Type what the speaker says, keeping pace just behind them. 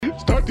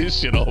start this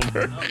shit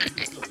over.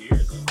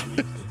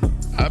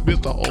 I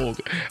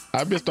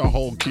missed the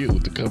whole cue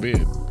to come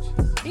in.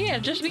 Yeah,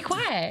 just be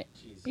quiet.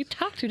 You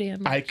talk to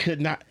them. I could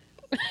not.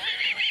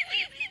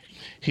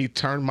 He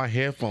turned my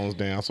headphones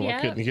down so I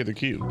couldn't hear the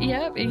cue.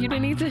 Yep, and you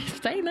didn't need to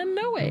say nothing,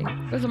 no way.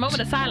 There's a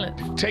moment of silence.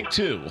 Take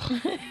two.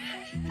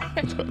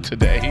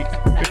 Today,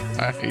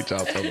 I hate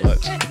y'all so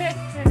much.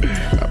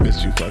 I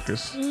miss you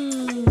fuckers.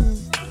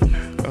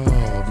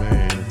 Oh,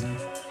 man.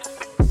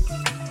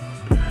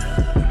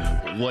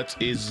 What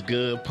is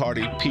good,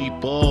 party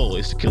people?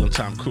 It's the Killing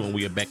Time Crew, and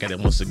we are back at it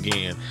once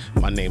again.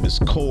 My name is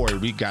Corey.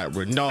 We got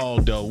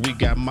Ronaldo. We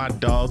got my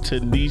dog,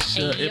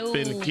 Tanisha, up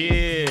in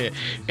here.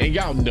 And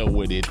y'all know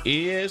what it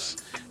is.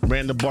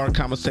 Random bar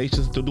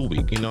conversations through the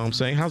week. You know what I'm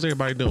saying? How's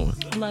everybody doing?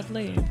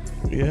 Lovely.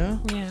 Yeah?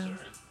 Yeah.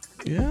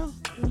 Yeah?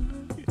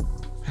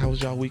 How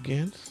was y'all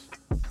weekends?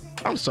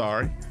 I'm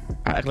sorry.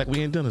 I act like we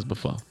ain't done this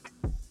before.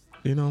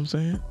 You know what I'm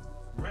saying?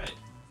 Right.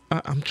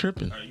 I'm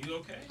tripping. Are you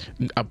okay?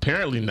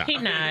 Apparently not.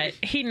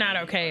 He not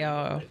okay,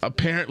 y'all.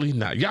 Apparently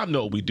not. Y'all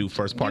know what we do,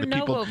 first party You know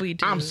people. what we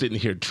do. I'm sitting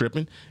here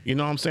tripping. You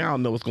know what I'm saying? I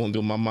don't know what's going to do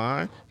in my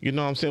mind. You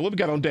know what I'm saying? What we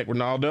got on deck,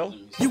 Ronaldo?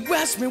 You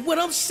ask me what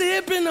I'm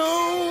sipping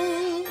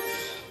on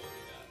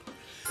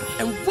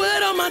and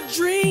what are my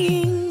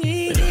dreams.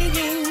 Yeah.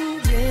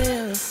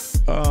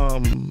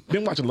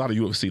 Been watching a lot of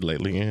UFC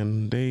lately,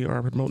 and they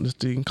are promoting this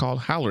thing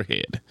called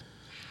Howlerhead.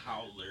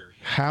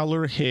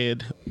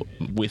 Howlerhead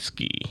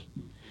whiskey.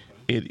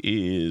 It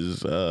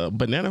is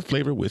banana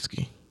flavored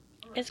whiskey.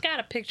 It's got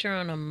a picture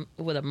on them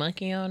with a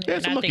monkey on it. Yeah,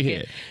 it's a monkey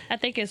head. I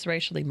think it's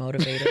racially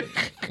motivated.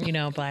 You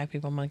know, black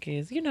people,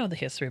 monkeys. You know the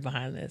history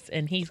behind this.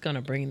 And he's going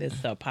to bring this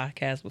to a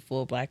podcast with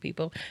full black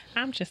people.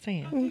 I'm just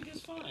saying.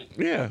 It's fine.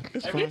 Yeah,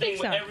 it's fine. think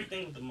so?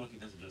 Everything with the monkey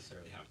doesn't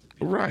necessarily have to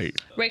be. Right.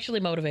 Racially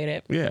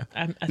motivated. Yeah.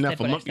 I now, said if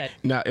a what monkey, I said.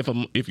 now,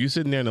 if you're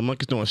sitting there and the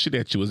monkey's throwing shit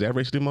at you, is that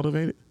racially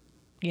motivated?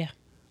 Yeah.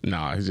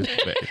 Nah, he's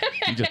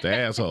just an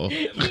asshole.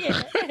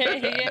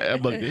 that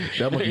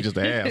monkey just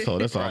an asshole.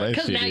 That's all that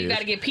Because shit now you is. got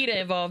to get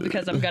PETA involved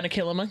because I'm going to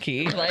kill a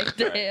monkey. Like,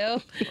 the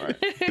hell?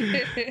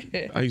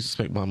 I used to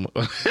spank my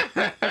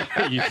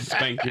You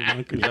spank your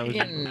monkey. That was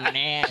You're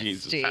nasty.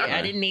 Jesus.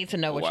 I didn't need to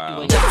know what Wow.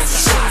 you're doing.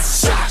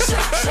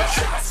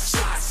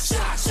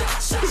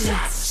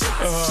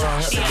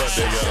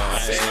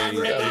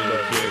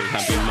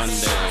 Happy Monday.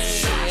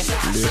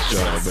 Miss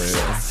y'all,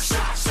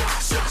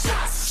 man.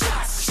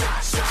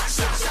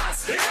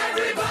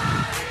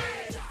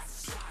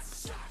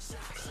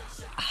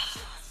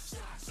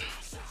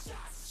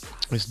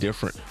 It's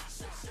different.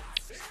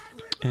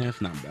 Yeah,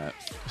 it's not bad.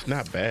 It's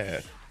not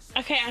bad.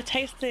 Okay, I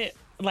tasted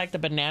like the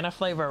banana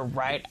flavor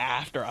right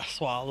after I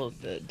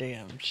swallowed the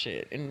damn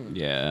shit. And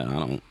Yeah,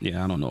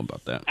 I don't know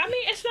about that. I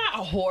mean, it's not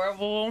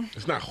horrible,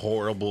 It's not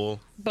horrible.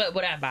 but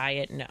would I buy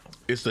it? No.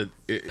 It's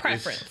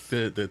Preference.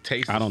 It's the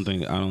taste. I'm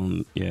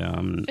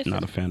It's not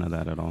a just- fan of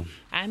that at all.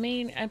 I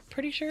mean, I'm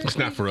pretty sure It's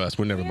not for us.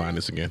 We're never buying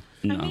this again.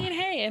 No. I mean,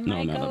 hey, it No,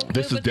 might no, go. no. good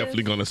This is with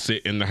definitely going to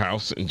sit in the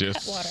house and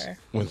just water.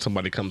 when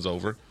somebody comes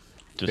over.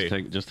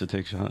 Just to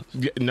take shots.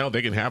 Yeah, no,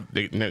 they can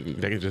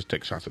can just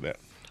take shots of that.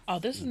 Oh,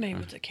 this is made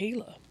with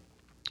tequila.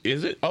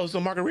 Is it? Oh, it's a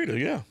margarita.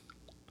 Yeah.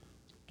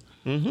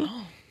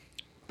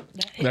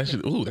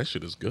 That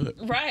shit is good.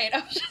 Right. I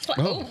was just like,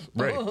 Oh,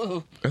 right.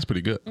 ooh. That's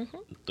pretty good.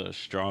 The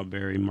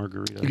strawberry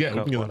margarita. Yeah,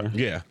 cut water.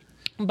 yeah.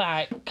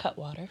 Buy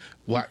Cutwater.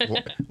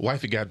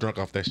 Wifey got drunk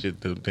off that shit.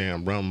 The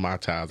damn rum Mai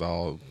Tais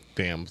all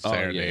damn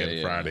Saturday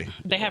and Friday.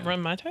 They have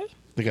rum Mai Tais?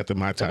 They got the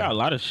Mai They got a Tai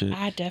lot of shit.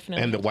 I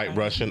definitely. and the White tried.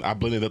 Russian. I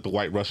blended up the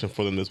White Russian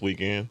for them this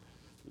weekend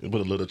with a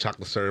little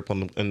chocolate syrup on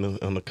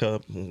the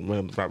cup. One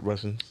of the White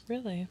Russians.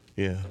 Really?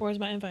 Yeah. Where's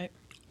my invite?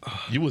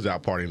 You was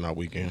out partying all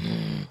weekend.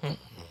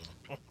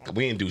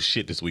 We didn't do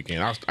shit this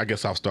weekend. I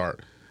guess I'll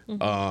start.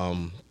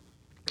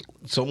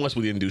 So much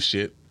we didn't do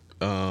shit.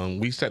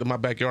 We sat in my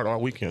backyard all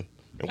weekend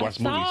and watched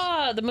movies.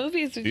 Saw the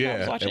movies. Yeah, I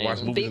was watching and watch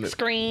movies in big it.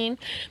 screen.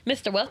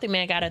 Mr. Wealthy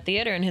Man got a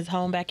theater in his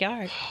home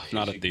backyard. It's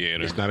not a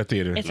theater. It's not a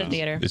theater. It's a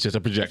theater. It's just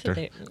a projector It's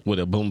a theater. with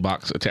a boom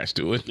box attached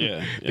to it.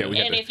 Yeah, we yeah. got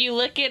And if you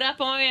look it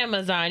up on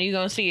Amazon, you're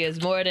gonna see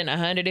it's more than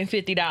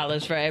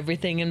 $150 for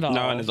everything involved.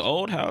 No, in his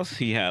old house,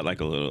 he had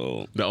like a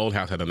little. the old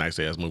house had a nice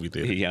ass movie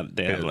theater.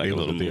 They had like it a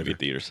was little movie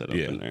theater set up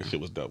Yeah, in there. shit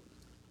was dope.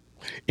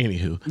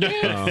 Anywho,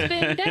 It's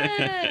been done.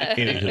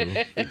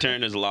 anywho, He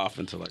turned his loft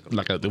into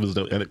like a. it was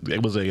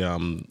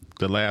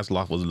the last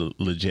loft was a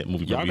legit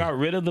movie. Y'all review. got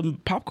rid of the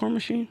popcorn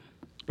machine?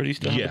 Or do you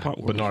still have Yeah, the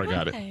popcorn Bernard machine?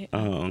 got it. Right.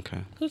 Oh, okay.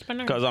 Who's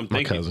Bernard? Because I'm My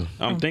thinking, cousin.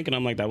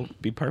 I'm like that would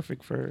be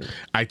perfect for.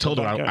 I told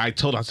her. Okay. I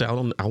told her. I said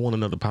I want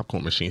another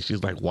popcorn machine.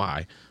 She's like,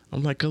 why?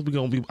 I'm like, cause we're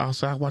gonna be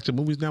outside watching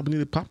movies now. We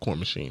need a popcorn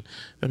machine.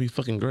 That'd be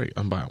fucking great.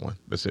 I'm buying one.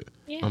 That's it.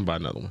 Yeah. I'm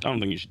buying another one. I don't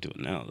think you should do it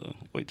now though.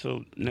 Wait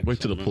till next. Wait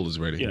till the summer. pool is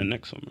ready. Yeah,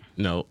 next summer.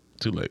 No,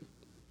 too late.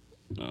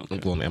 Oh, I'm okay.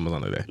 going to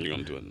Amazon today. You're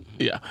gonna do it.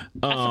 Yeah.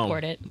 I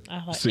support it.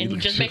 I like, see,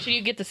 and just make sure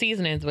you get the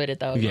seasonings with it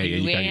though. Yeah, yeah,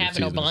 you We gotta ain't get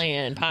having no seasonings.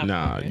 bland popcorn.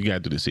 Nah, you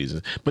gotta do the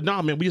seasons. But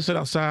nah, man, we just sit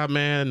outside,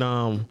 man.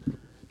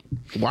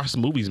 Watch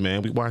some movies,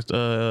 man. We watched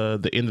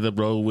The End of the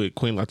Road with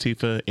Queen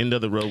Latifah. End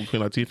of the Road with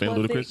Queen Latifah and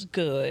Was Ludacris. it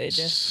good?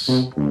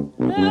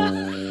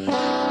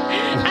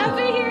 I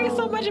mean,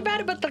 about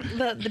it, but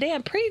the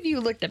damn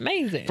preview looked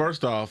amazing.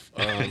 First off,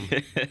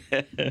 The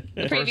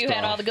preview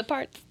had all the good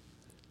parts.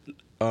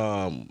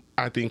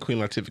 I think Queen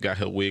Latifah got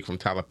her wig from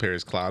Tyler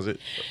Perry's closet.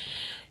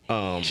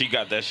 She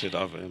got that shit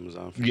off of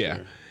Amazon. For Yeah.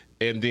 sure.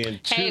 And then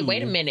two, Hey,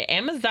 wait a minute.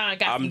 Amazon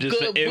got some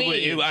good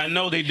wigs. I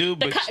know they do,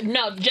 but just say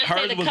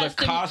hers the was a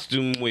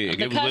costume wig.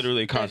 It was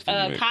literally a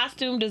costume wig.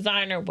 Costume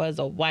designer was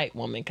a white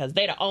woman because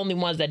they're the only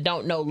ones that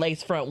don't know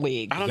lace front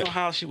wigs. I don't know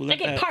how she would They let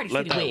get that, party let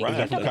city that wigs. ride. Is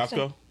that from That's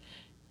Costco?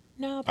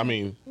 No, I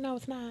mean, no,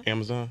 it's not.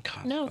 Amazon?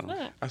 No, it's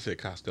not. I said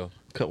Costco.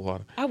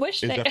 Cutwater. I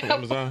wish Is they. that from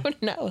Amazon?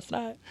 No, it's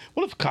not.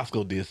 What if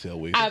Costco did sell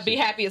wigs? I'd be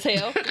happy as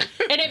hell,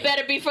 and it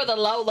better be for the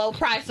low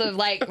price of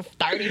like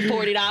 $30,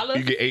 $40.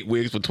 You get 8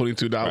 wigs for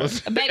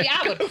 $22. Baby,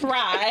 I would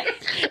cry.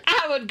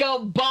 I would go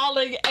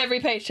bawling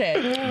every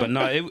paycheck. But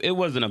no, it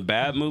wasn't a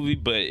bad movie,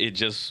 but it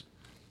just,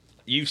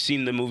 you've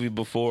seen the movie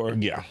before.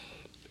 Yeah.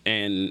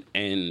 And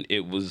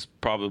it was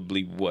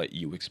probably what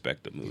you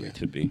expect the movie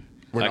to be.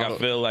 We're Like, not- I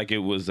feel like it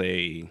was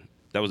a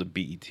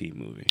BET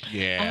movie.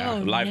 Yeah.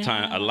 Oh, A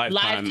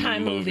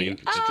lifetime movie.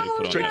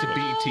 Oh, Straight to no.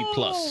 BET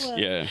Plus.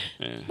 Yeah.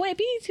 Wait,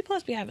 BET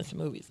Plus be having some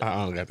movies.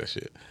 I don't got that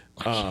shit.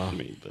 I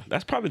mean,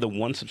 that's probably the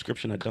one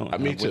subscription I don't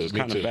have, me which too, is me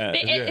kind of too. bad.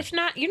 It's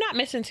not. You're not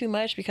missing too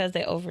much because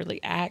they overly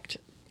act.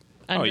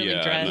 Unduly I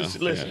know. dressed.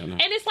 Listen. Yeah, I know.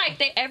 And it's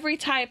like every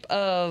type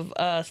of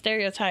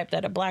stereotype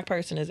that a black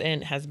person is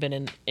in has been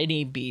in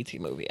any BET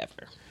movie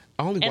ever.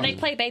 I only And watch, they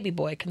play Baby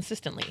Boy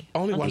consistently. I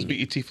only on watch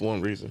TV. BET for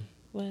one reason.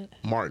 What?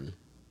 Martin.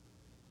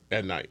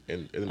 At night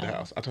in the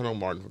house. I turn on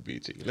Martin for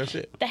BET. And that's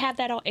it. They have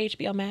that on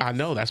HBO Max. I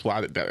know. That's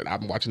why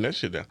I'm watching that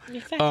shit now.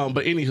 Exactly.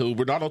 But anywho,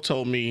 Ronaldo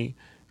told me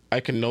I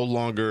can no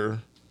longer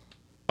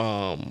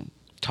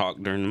Talk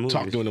during the movie.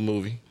 talk during the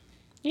movie.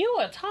 You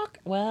a talk?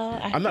 Well,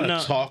 I'm not No.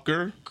 a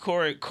talker.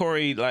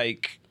 Corey,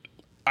 like,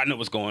 I know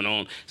what's going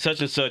on.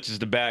 Such and such is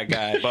the bad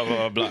guy. Blah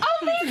blah blah blah.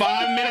 Oh,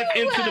 5 minutes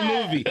into the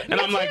movie, and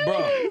I'm like,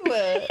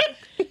 bro.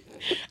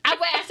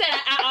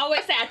 I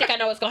always say I think I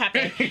know what's gonna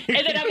happen,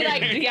 and then I'll be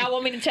like, do y'all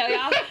want me to tell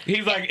y'all?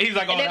 He's like, oh, And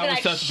that they be was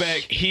like,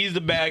 suspect. He's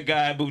the bad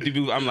guy. Boop de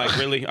boop. I'm like,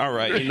 really? All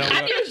right, you know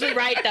I'm what? usually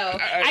right though.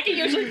 I can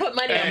usually put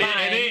money on And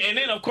mine.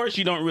 then, of course,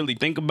 you don't really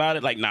think about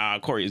it. Like, nah,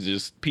 Corey is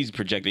just, he's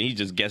projecting. He's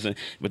just guessing.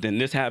 But then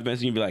this happens,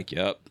 and you be like,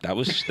 yep, that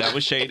was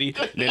shady.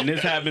 Then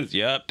this happens,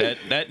 yep, that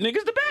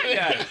nigga's the bad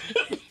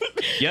guy.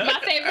 Yep. My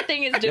favorite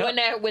thing is doing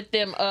that with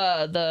them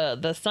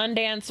the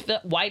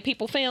Sundance white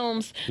people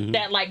films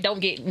that like don't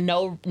get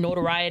no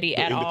notoriety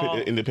at all.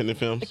 Independent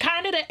films.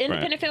 Kind of the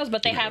independent films,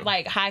 but they have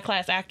like high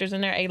class actors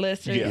in there,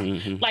 A-listers.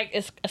 Yeah. Like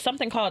it's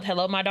something called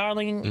Hello My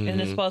Darling, and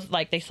it's supposed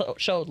like they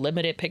showed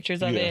limited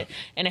pictures of Yeah. it,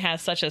 and it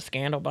has such a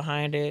scandal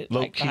behind it.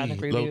 Low like, behind the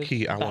key,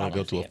 reviews, I but want to go wanna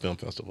to a see it. film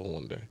festival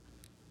one day.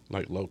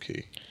 Like low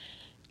key.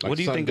 Like What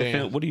do you think?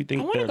 Sundance. What do you I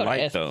think wanna they're go to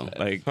like though? Essence.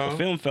 Like Huh? a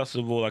film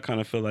festival, I kind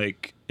of feel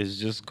like is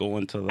just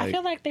going to like. I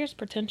feel like there's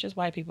pretentious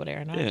white people there,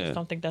 and I just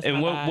don't think that's And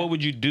my what vibe.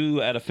 would you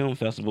do at a film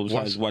festival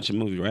besides watch a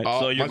movie, right?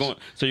 So you're watch-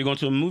 going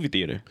to a movie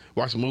theater.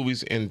 Watch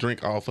movies and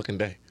drink all fucking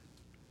day.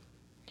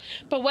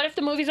 But what if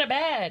the movies are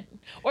bad?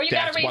 Or you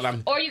That's gotta what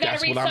I'm- read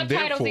that's read what I'm there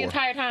subtitles the for.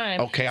 entire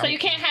time. Okay, So I'm- you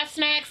can't have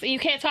snacks and you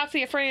can't talk to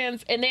your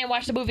friends and then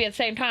watch the movie at the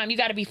same time. You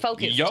gotta be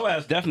focused. Your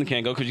ass definitely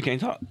can't go because you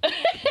can't talk.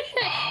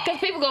 Because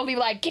people gonna be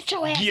like, get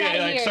your ass out Yeah,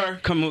 of like here. sir,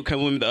 come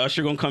with the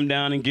usher gonna come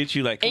down and get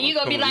you. Like, And you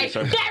gonna be like,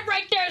 that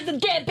right there is the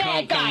dead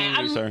bad Come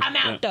guy. with me, sir. I'm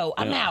out Yeah, though.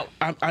 I'm yeah.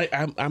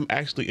 out. I'm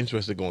actually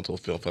interested in going to a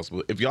film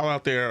festival. If y'all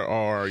out there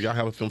or y'all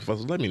have a film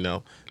festival, let me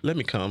know. Let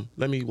me come.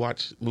 Let me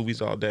watch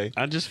movies all day.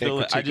 I just and feel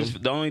like, critique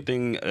 'em. the only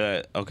thing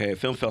okay, a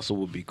film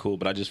festival would be cool,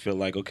 but I just feel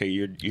like okay,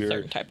 you're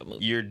Certain type of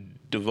movie. you're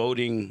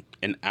devoting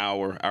an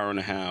hour and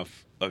a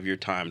half of your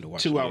time to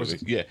watch 2 a hours.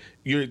 movie. Yeah,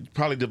 you're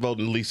probably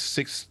devoting at least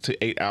 6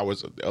 to 8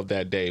 hours of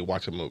that day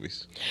watching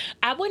movies.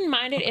 I wouldn't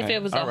mind it if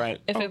it was all right.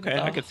 if it okay,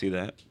 was I could see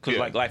that because Yeah.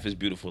 like Life is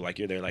Beautiful. Like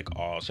you're there like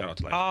all shout out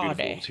to Life All is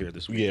Beautiful. day. It was here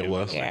this Yeah, weekend. it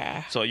was.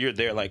 Yeah. So you're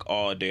there like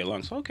all day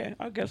long. So okay,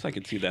 I guess I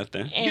could see that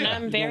then. And Yeah.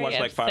 I'm You very watch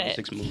like 5 or upset.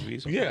 6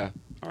 movies. Okay. Yeah.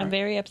 I'm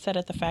very upset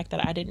at the fact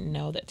that I didn't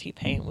know that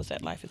T-Pain was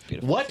at Life is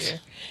Beautiful. What? this year.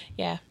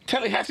 Yeah.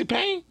 Tallahassee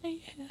Payne?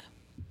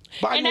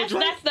 Buy And you a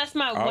drink? that's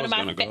my one was of my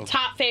gonna go.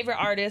 top favorite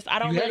artists. I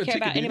don't You had really a care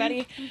about ticket, didn't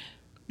anybody.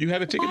 You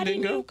had a ticket, Why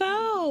didn't didn't you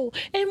go?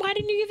 And why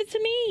didn't you give it to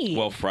me?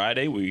 Well,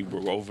 Friday we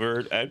were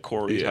over at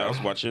Corey's Yeah. house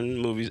watching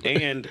movies,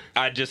 and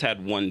I just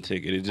had one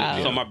ticket. It just,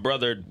 Oh. So my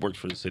brother works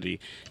for the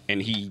city,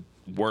 and he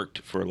worked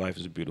for Life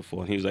is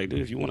Beautiful, and he was like, "Dude,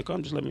 if you want to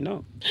come, just let me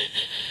know."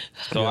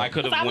 So I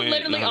could have. I would went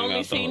literally and hung only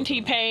out the whole seen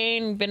time.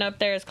 T-Pain, been up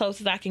there as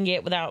close as I can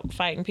get without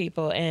fighting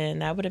people,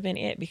 and that would have been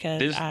it because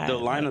The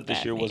love lineup this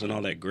that year man. wasn't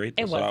all that great,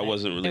 It so I wasn't.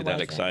 wasn't really It that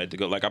wasn't. excited to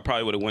go. Like I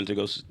probably would have went to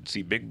go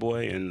see Big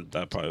Boy, and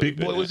that probably Big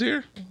would've Boy been was it.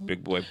 here?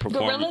 Big Boy performed.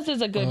 Gorillas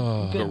is a good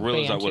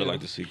Gorillas, I band, would have too.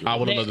 liked to see. I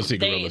would have They- loved to see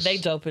they- Gorillas. They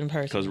dope in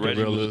Because person.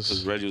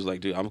 Gorillas. Reggie was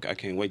like, dude, I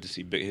can't wait to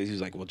see Big. He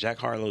was like, well, Jack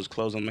Harlow's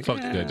closed. I'm like,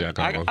 Fuck that Jack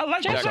Harlow. I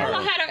like Jack Jack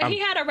Harlow Harlow. he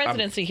had a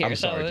residency here, I'm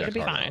so sorry, it'll Jack be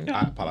Harlow. fine.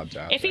 I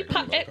apologize. If he Jack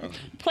Harlow.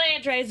 play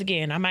Dre's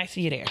again, I might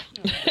See you there.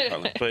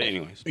 But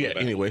anyways. Yeah.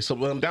 Anyway, so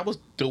that was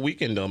the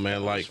weekend though,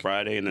 man. Like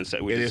Friday, and then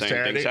we it did is the same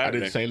Saturday. thing Saturday. I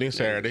did the same thing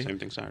Saturday. Yeah, same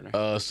thing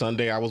Saturday.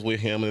 Sunday I was with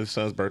him and his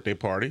son's birthday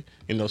party.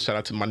 You know, shout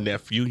out to my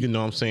nephew. You know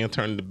what I'm saying?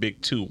 Turning the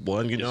big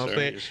 2-1. You know what I'm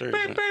saying? Yes, sir.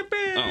 Bang, bang,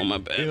 bang. Oh, my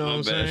bad. You know what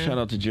I'm saying? Shout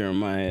out to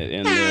Jeremiah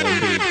and the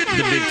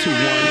big 2-1.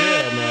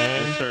 Yeah,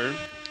 man. Yes, sir.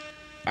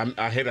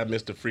 I hate I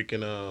missed the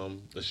freaking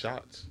the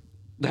shots.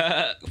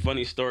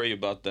 Funny story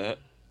about that.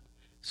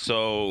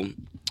 So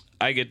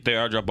I get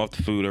there, I drop off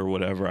the food or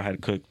whatever. I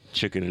had cooked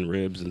chicken and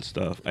ribs and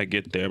stuff. I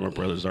get there, my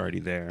brother's already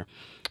there.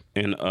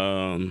 And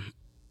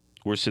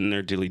we're sitting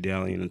there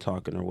dilly-dallying and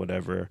talking or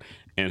whatever.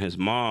 And his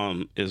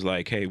mom is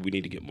like, hey, we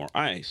need to get more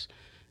ice.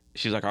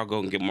 She's like, I'll go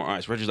and get more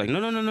ice. Reggie's like,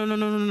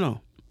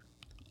 no.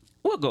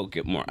 We'll go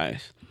get more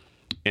ice.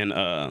 And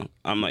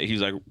I'm like,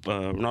 he's like,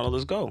 Ronaldo,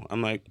 let's go.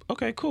 I'm like,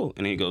 okay, cool.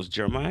 And he goes,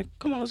 Jeremiah,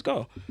 come on, let's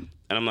go.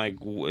 And I'm like,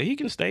 he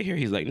can stay here.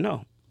 He's like,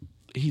 no,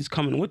 he's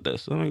coming with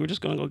us. I'm like, we're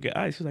just gonna go get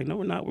ice. He's like, no,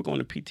 we're not. We're going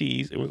to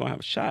PT's and we're gonna have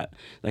a shot.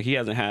 Like he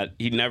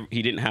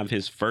didn't have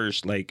his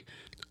first like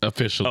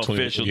official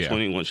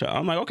 21 shot.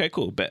 I'm like, okay,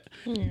 cool, bet.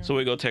 Yeah. So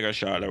we go take our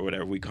shot or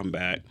whatever. We come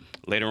back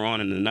later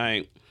on in the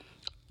night.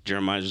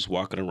 Jeremiah's just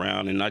walking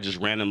around, and I just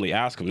randomly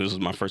ask him. This is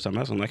my first time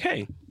asking him, like,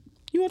 hey,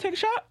 you want to take a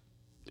shot?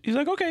 He's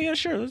like, okay, yeah,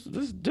 sure. Let's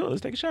do it. Let's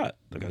take a shot.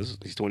 Because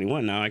he's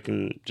 21 now. He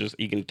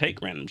can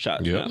take random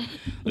shots. Yeah.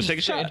 Let's take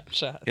a shot.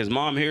 His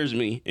mom hears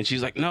me, and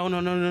she's like,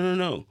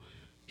 no.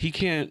 He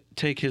can't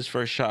take his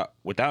first shot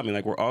without me.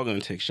 Like, we're all going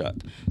to take shots.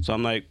 So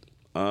I'm like,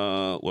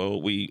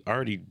 well, we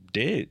already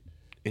did.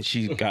 And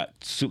she got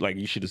like,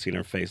 you should have seen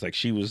her face. Like,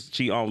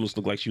 she almost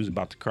looked like she was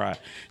about to cry.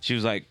 She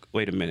was like,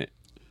 wait a minute.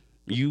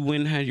 You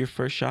went and had your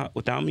first shot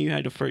without me? You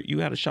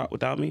had a shot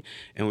without me?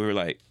 And we were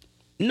like,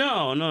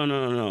 No,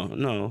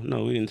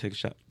 we didn't take a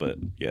shot, but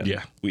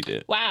yeah, we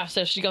did. Wow,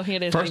 so she gonna hear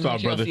this. First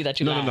off, brother, see that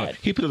you no.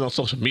 He put it on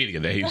social media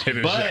that he did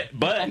it.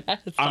 But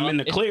I'm in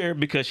the clear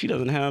because she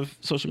doesn't have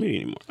social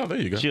media anymore. Oh, there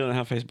you go. She doesn't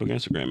have Facebook,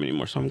 Instagram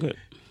anymore, so I'm good.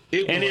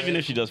 Even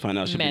if she does find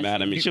out, she'll be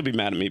mad at me. She'll be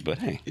mad at me, but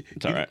hey,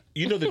 it's all right.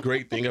 You know the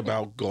great thing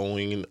about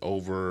going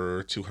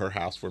over to her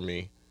house for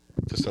me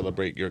to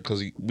celebrate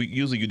because we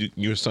usually you do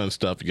your son's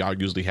stuff. Y'all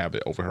usually have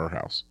it over her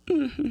house, or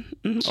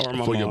my for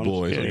mom's. your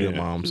boys or your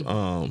moms.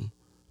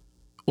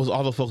 Was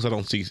all the folks I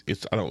don't see.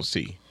 I don't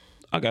see.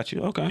 I got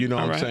you. Okay. You know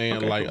all what I'm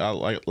saying? Okay,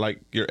 cool.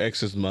 Like your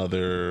ex's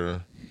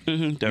mother.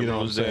 You know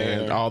what I'm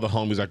saying? There. All the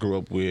homies I grew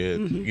up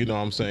with. You know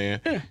what I'm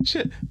saying? Yeah.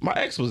 Shit, my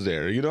ex was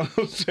there. You know what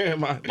I'm saying?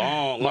 My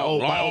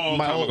old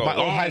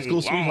high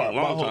school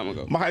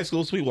sweetheart. My high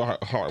school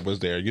sweetheart was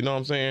there. You know what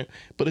I'm saying?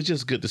 But it's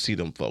just good to see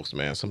them folks,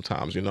 man.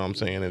 Sometimes, you know what I'm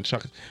saying? And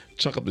chuck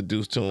up the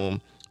deuce to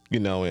them, you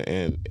know,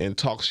 and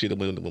talk shit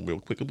with them real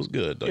quick. It was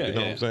good, though. You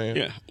know what I'm saying?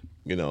 Yeah.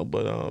 You know,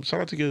 but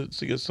shout out to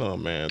your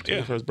son, man.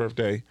 21st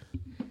birthday.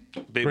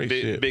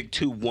 Big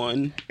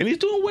 2-1. And he's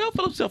doing well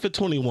for himself at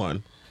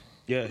 21.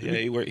 Yeah,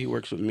 he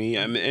works with me.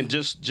 I mean, and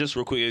just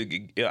real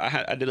quick,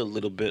 I did a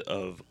little bit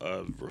of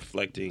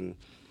reflecting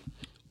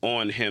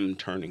on him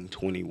turning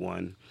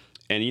 21,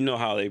 and you know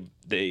how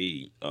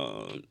they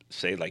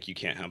say like you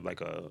can't have like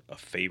a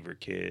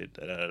favorite kid.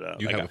 I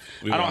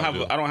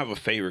don't have a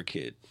favorite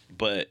kid,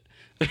 but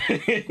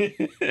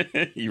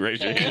you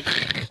raised your hand.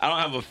 I don't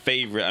have a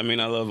favorite. I mean,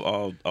 I love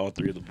all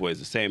three of the boys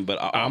the same, but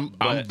I'm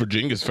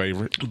Virginia's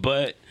favorite.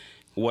 But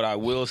what I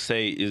will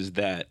say is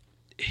that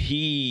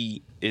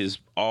he is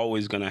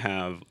always going to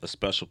have a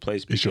special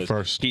place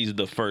because he's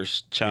the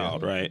first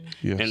child, right?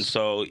 Yes. And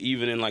so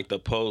even in like the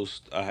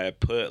post I had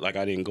put, like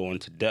I didn't go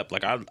into depth.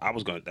 Like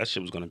that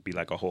shit was going to be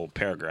like a whole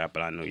paragraph,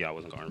 but I knew y'all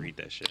wasn't going to read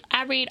that shit.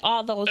 I read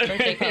all those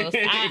birthday posts.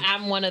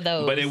 I'm one of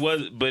those.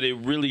 But it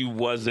really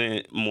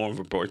wasn't more of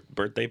a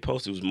birthday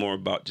post. It was more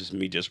about just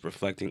me just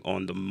reflecting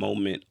on the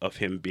moment of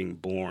him being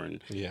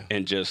born. Yeah.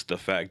 And just the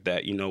fact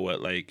that, you know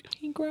what, like,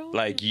 he grown.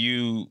 Like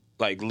you,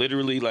 like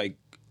literally, like,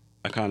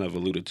 I kind of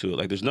alluded to it.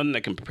 Like, there's nothing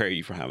that can prepare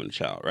you for having a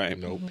child, right?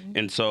 Nope.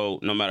 And so,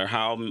 no matter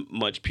how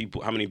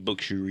many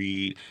books you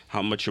read,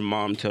 how much your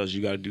mom tells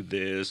you got to do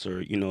this,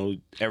 or, you know,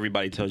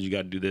 everybody tells you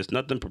got to do this,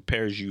 nothing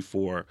prepares you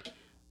for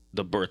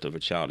the birth of a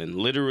child. And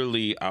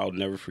literally, I'll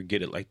never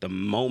forget it. Like, the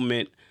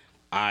moment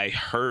I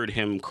heard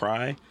him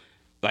cry,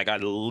 like, I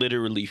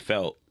literally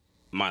felt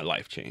my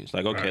life change.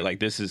 Like, okay, like,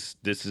 this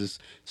is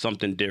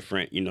something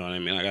different, you know what I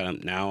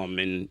mean? Now I'm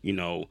in, you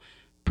know,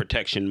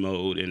 protection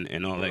mode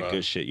and all that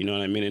good shit, you know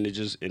what I mean? And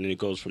it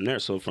goes from there.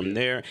 So from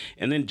there,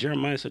 and then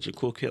Jeremiah's such a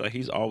cool kid. Like,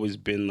 he's always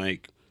been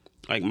like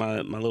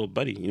my little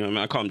buddy, you know what I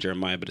mean? I call him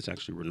Jeremiah, but it's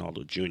actually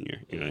Ronaldo Jr.,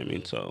 you know what I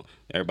mean? So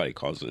everybody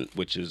calls him,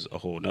 which is a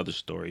whole nother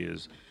story,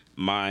 is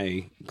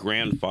my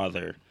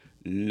grandfather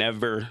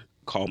never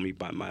called me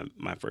by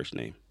my first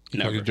name.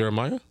 Never. Call you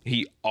Jeremiah?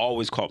 He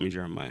always called me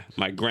Jeremiah.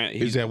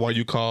 Is that why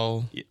you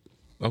call? Yeah.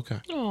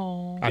 Okay.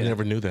 Oh. I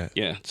never knew that.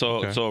 Yeah.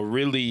 So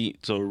really,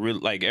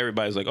 like,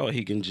 everybody's like, oh,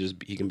 he can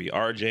be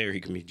RJ or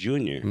he can be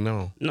Junior.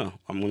 No,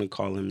 I'm gonna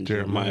call him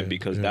Jeremiah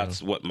because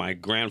that's what my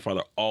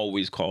grandfather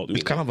always called me.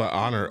 It's kind of an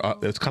honor.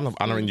 It's kind of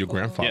honoring your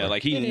grandfather. Yeah,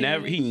 like he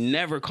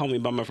never called me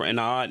by my friend,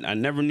 and I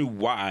never knew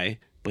why,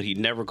 but he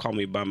never called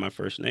me by my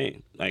first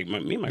name. Like my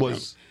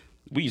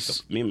me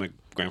and my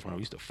grandfather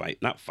used to fight.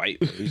 Not fight,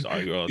 but we used to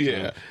argue all the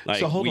time. Yeah. Like,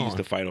 So hold we on. used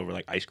to fight over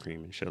like ice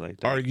cream and shit like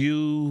that. Are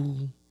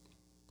you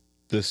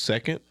the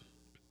second?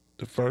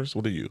 The first?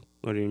 What are you?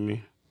 What do you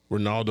mean?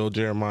 Ronaldo,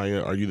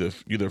 Jeremiah, are you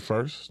the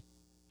first?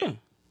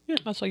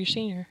 Oh, so you're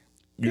senior.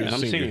 You're Yeah, a I'm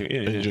senior, yeah,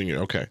 and yeah. junior.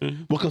 Okay. Well,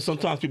 because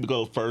sometimes people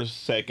go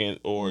first, second,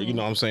 or you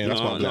know what I'm saying. That's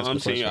why I was No, asking I'm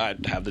the senior.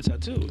 question. I have the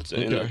tattoo.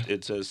 Okay.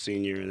 It says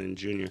senior and then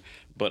junior.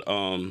 But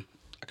I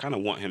kind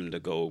of want him to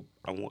go.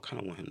 Kind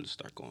of want him to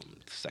start going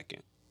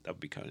second. That would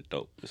be kind of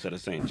dope. Instead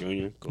of saying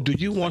junior. Go Do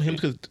you want him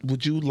second. to?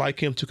 Would you like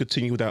him to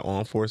continue that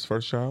on for his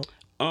first child?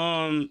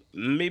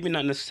 Maybe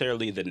not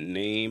necessarily the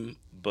name,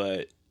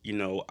 but you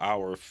know,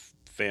 our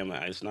family.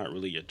 It's not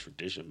really a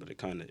tradition, but it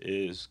kind of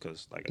is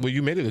because like. Well,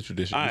 you made it a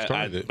tradition. You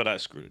started it. But I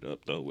screwed it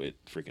up though with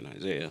freaking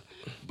Isaiah.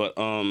 But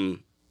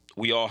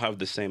we all have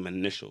the same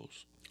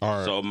initials. All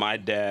right. So my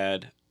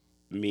dad,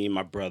 me,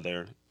 my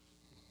brother,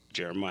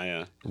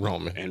 Jeremiah,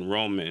 Roman. and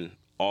Roman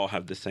all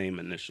have the same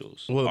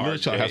initials. Well, the middle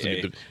child has to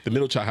be. RJA. The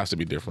middle child has to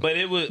be different. But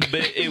it was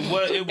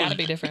Gotta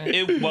be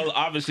different. Well,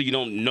 obviously you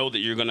don't know that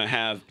you're gonna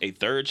have a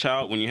third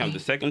child when you have the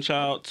second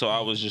child. So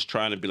I was just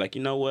trying to be like,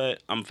 you know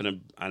what, and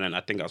then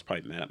I think I was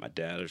probably mad at my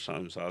dad or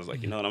something. So I was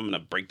like, you know what, I'm gonna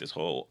break this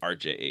whole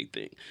RJA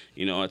thing,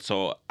 you know. And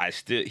so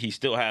he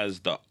still has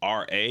the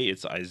RA.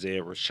 It's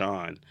Isaiah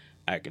Rashawn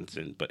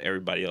Atkinson, but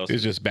everybody else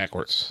It's just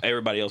backwards.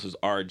 Everybody else is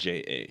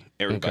RJA.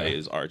 Everybody Okay.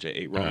 is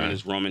RJA. Roman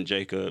is Roman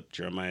Jacob.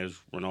 Jeremiah is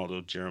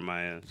Ronaldo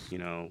Jeremiah. You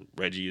know,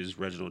 Reggie is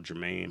Reginald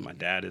Jermaine. My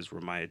dad is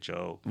Ramiah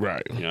Joe.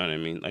 Right. You know what I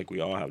mean? Like, we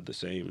all have the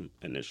same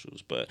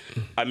initials. But,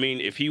 I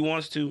mean, if he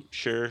wants to,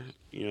 sure.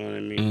 You know what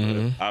I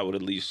mean? But I would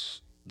at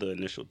least, the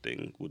initial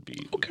thing would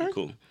be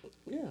cool.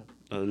 Yeah.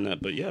 Other than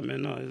that, but yeah,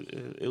 man, no,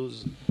 it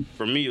was,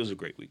 for me, it was a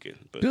great weekend.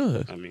 But,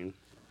 Good. I mean,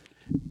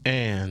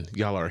 And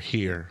y'all are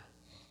here.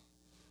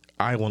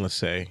 I want to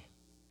say,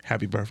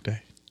 happy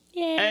birthday.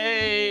 Yeah.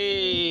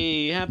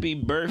 hey, happy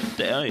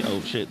birthday.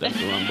 Oh, shit, that's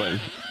the wrong button.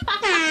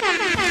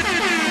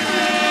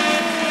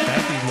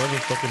 Happy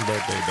motherfucking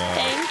birthday, dog.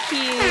 Thank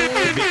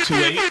you. Big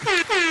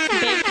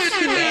 2-8. Big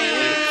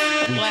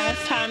 2-8.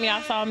 Last time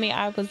y'all saw me,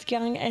 I was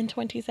young and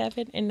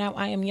 27, and now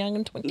I am young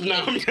and 28. No,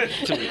 I'm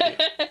just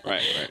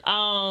right.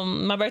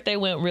 My birthday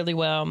went really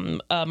well.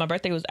 My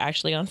birthday was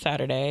actually on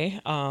Saturday,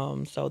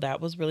 so that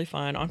was really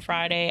fun. On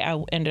Friday,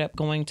 I ended up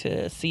going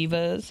to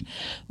Siva's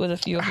with a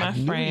few of my I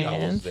knew y'all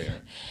was friends. there.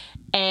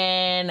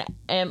 And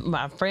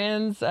my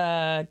friends,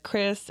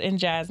 Chris and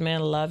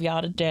Jasmine, love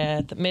y'all to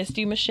death. Missed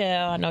you,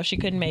 Michelle. I know she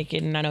couldn't make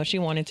it, and I know she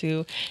wanted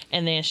to.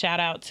 And then shout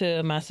out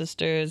to my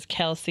sisters,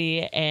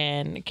 Kelsey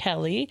and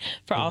Kelly,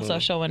 for also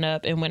showing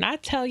up. And when I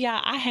tell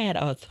y'all, I had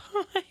a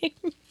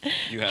time.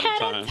 You had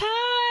a time.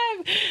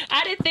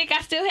 I didn't think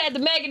I still had the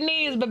mega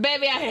knees, but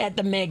baby, I had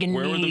the mega knees.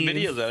 Where were the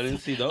videos at? I didn't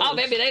see those. Oh,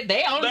 baby,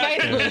 they on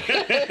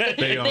Facebook.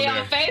 They on They there.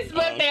 on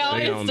Facebook. They on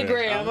They on there.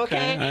 Instagram. Okay,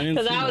 I Okay, didn't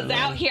because see I was that.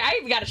 out here. I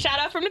even got a shout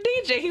out from the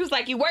DJ. He was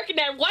like, "You working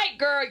that white,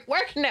 girl? You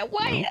working that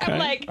white?" I'm Okay,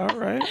 like, all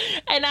right.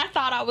 And I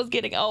thought I was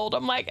getting old.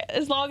 I'm like,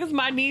 as long as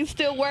my knees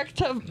still work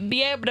to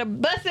be able to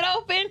bust it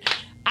open,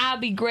 I'll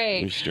be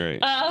great. You're straight.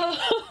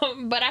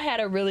 But I had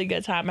a really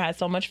good time. I had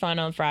so much fun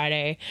on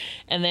Friday.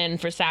 And then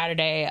for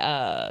Saturday,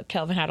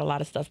 Kelvin had a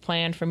lot of stuff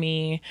planned for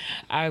me.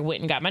 I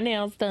went and got my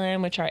nails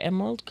done, which are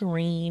emerald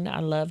green. I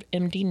love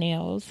MD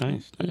Nails.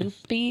 Nice.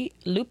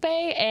 Lupe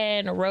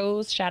and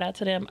Rose, shout out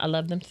to them. I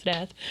love them to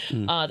death.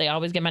 They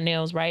always get my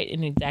nails right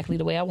and exactly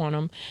the way I want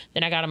them.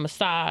 Then I got a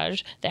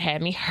massage that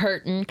had me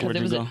hurting because Where'd it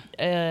you was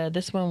go?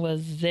 this one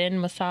was Zen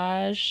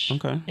Massage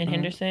Okay. in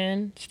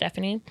Henderson,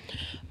 Stephanie.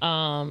 It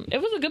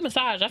was a good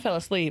massage. I fell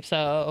asleep,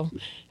 so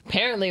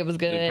apparently it was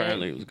good.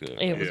 Apparently it was good.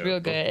 It was real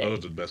good. Those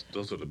are the best.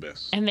 Those are the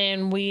best. And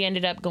then we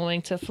ended up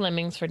going to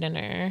Fleming's for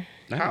dinner.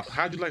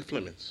 How'd you like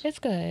Fleming's? It's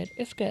good.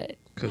 It's good.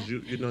 Because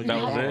you know That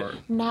you're was it? hard.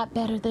 Not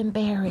better than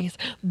Barry's,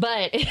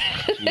 but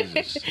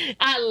Jesus.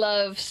 I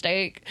love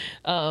steak.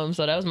 So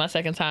that was my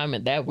second time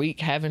in that week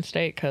having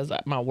steak because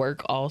my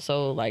work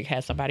also like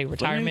had somebody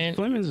retirement.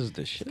 Fleming's is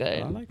the shit.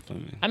 Good. I like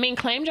Fleming's. I mean,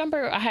 Claim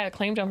Jumper. I had a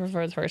Claim Jumper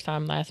for the first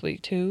time last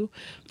week too,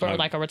 for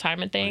like a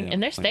retirement thing. yeah,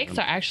 And their Claim steaks are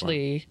Jumper.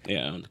 actually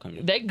Yeah.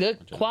 they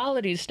good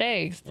quality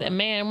steaks. And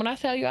man, when I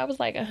tell you, I was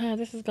like,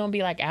 this is gonna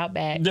be like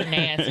Outback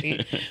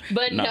nasty.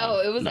 But no,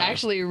 it was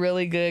actually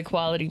really good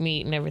quality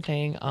meat and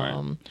everything.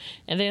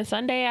 And then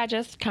Sunday, I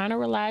just kind of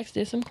relaxed,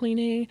 did some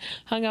cleaning,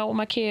 hung out with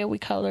my kid. We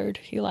colored.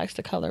 He likes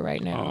to color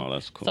right now. Oh,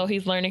 that's cool. So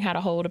he's learning how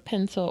to hold a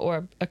pencil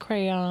or a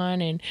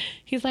crayon, and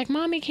he's like,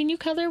 "Mommy, can you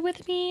color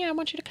with me? I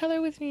want you to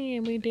color with me."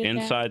 And we did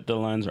that. Inside the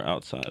lines or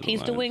outside the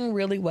He's lines? doing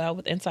really well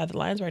with Inside the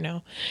Lines right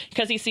now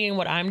because he's seeing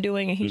what I'm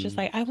doing and he's just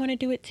like, I want to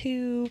do it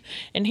too.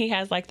 And he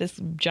has like this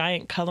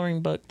giant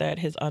coloring book that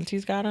his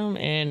aunties got him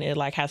and it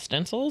like has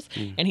stencils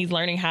and he's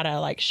learning how to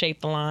like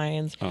shape the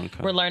lines. Okay.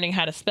 We're learning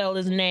how to spell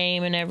his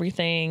name and everything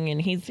and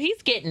he's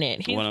getting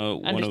it. He's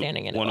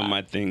understanding it. One of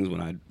my things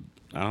when I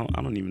I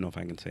don't even know if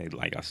I can say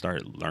like I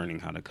started learning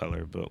how to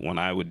color, but when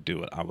I would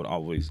do it, I would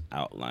always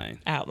outline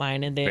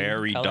And then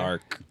very color.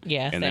 dark.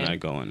 Yeah, and then same. I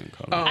go in and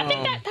color. I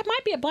think that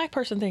might be a black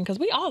person thing because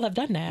we all have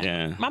done that.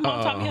 Yeah. My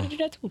mom taught me how to do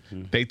that too.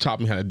 They taught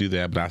me how to do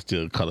that, but I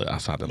still color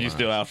outside the line. You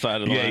still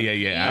outside of the line?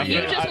 Yeah.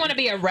 You just want to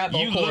be a rebel,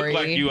 You Corey.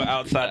 look like you were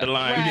outside the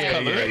line. Right. You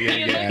color.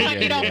 You look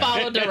like you don't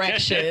follow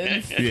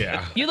directions.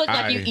 Yeah. You look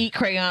like you eat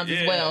crayons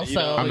as well. you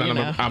So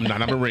know. I'm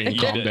not a Marine.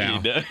 Calm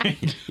down.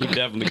 You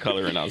definitely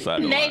coloring outside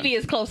the line. Navy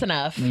is close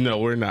enough. No,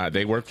 we're not.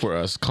 They work for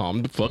us.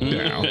 Calm the fuck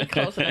down.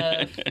 Close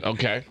enough.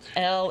 Okay.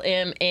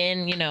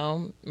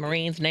 LMN,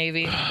 Marines,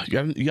 Navy.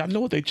 Y'all know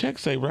what they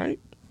checks say, right?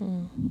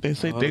 They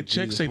say they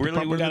checks say Really,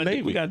 Department of the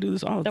Navy. we gotta do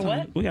this all the The time.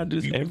 what? We gotta do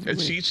this every And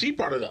week. she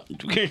brought it up.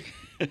 Okay.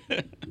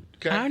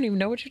 I don't even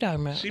know what you're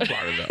talking about. She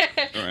brought it up.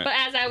 Right. But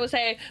as I was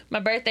saying,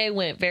 my birthday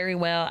went very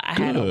well. I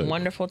had a Good.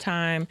 wonderful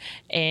time,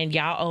 and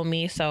y'all owe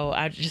me. So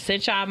I just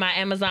sent y'all my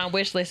Amazon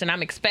wish list, and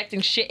I'm expecting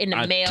shit in the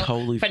I mail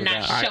totally for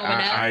not forgot. showing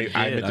up.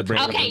 I meant to bring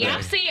it up Okay, today.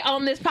 y'all see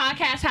on this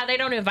podcast how they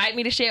don't invite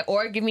me to shit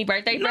or give me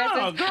birthday No,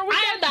 presents? girl, we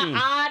I am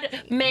got the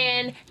odd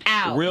man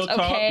out. Real talk,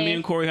 okay? me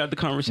and Corey had the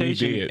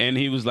conversation, We did. and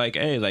he was like,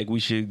 "Hey, like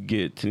we should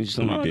get Tanisha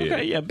something." We I'm like, did.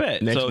 okay, yeah,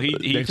 bet. Next So he week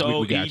we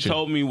told got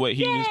you. me what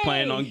he was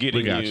planning on getting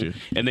We got you.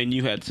 and then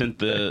you had sent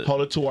the.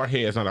 Hold it to our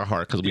heads, not our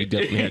heart, because we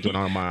definitely had you on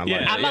our mind. Yeah.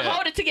 Like, I'm gonna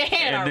hold it to your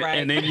head, all right?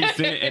 And then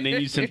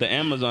you sent the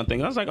Amazon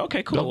thing. I was like,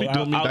 okay, cool. don't be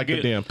doing me I'll like get,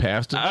 a damn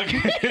pastor. I'll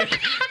get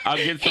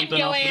Hit something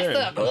your off ass there.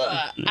 up.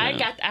 Ugh. I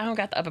don't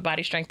got the upper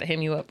body strength to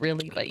hem you up,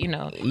 really. But in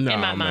my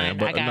man, mind,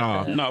 but I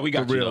got the. No, we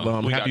got For you, real,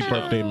 though. We got happy you.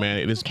 birthday,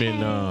 man. It's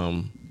been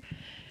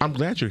I'm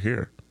glad you're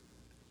here.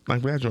 I'm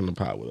glad you're on the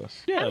pod with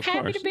us. Yeah, I'm of happy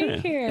course. to be yeah.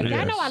 here. Y'all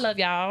Yes. know I love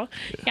y'all.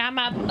 Y'all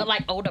my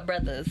older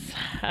brothers.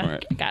 I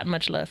Right. got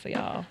much love for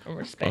y'all and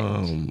respect.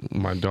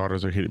 My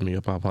daughters are hitting me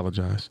up. I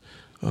apologize.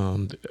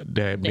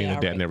 Dad, being a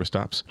dad already- never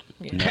stops.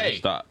 Never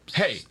stops.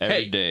 hey, every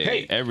hey, day,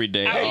 hey. every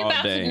day, Are you all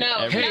about day, to know?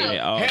 every No. day,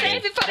 all Save day.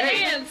 it for the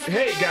hands.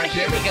 Hey, Here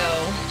goddamn we it.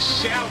 go.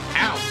 Shout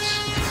out.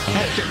 I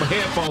had to take my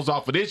headphones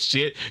off for this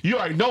shit. You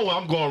already know where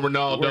I'm going,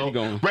 Ronaldo. Where you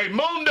going?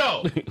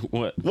 Raymundo.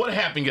 What? What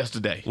happened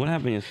yesterday? What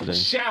happened yesterday?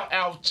 Shout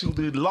out to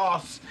the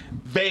Las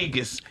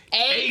Vegas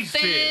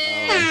Aces.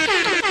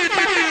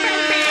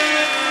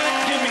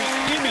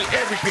 Give me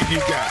everything you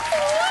got.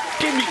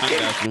 Give me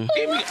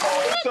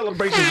all the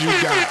celebrations you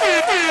got.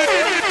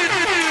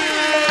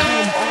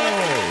 Come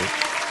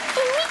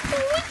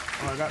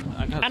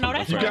on. I know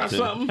that's You right. got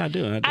something? I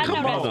do. I know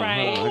Hold that's on,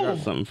 right. hold on. I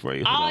got something for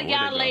you. Hold All on, where'd it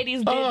y'all go? ladies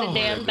did the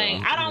damn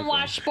thing. I don't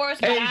watch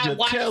sports, but I Asia,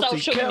 watch Kelsey,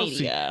 social Kelsey.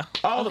 media.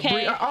 All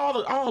Okay.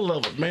 all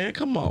of it, man.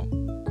 Come on.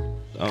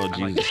 Oh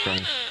Jesus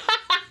Christ!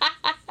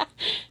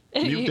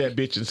 Mute that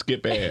bitch and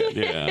skip ad.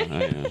 Yeah,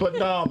 I am. But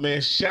no,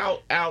 man,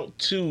 shout out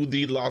to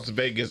the Las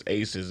Vegas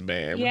Aces,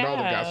 man. Yeah.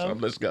 Ronaldo got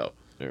something. Let's go.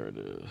 There it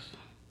is.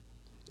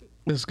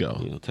 Let's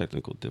go.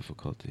 Technical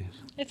difficulties.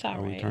 It's all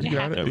right. turning It You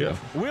got happens. it? Yeah.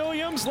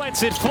 Williams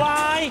lets it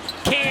fly,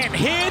 can't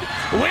hit.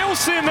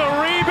 Wilson the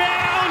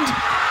rebound,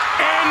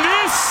 and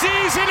this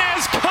season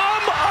has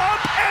come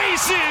up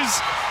aces.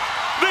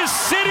 The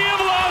city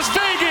of Las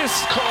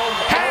Vegas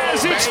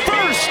has its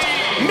first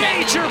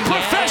major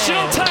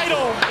professional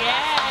title.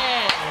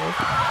 Yes.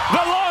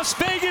 The Las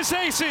Vegas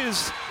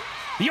Aces,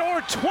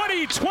 your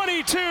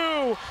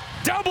 2022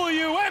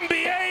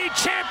 WNBA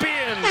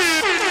champions.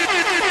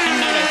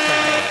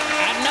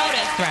 I know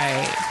that's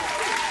right.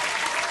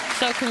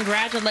 So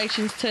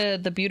congratulations to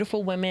the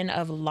beautiful women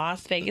of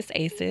Las Vegas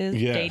Aces.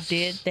 Yes. They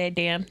did their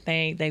damn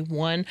thing. They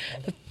won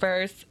the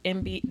first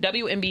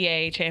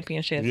WNBA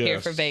championship here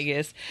Yes. for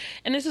Vegas.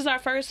 And this is our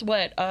first,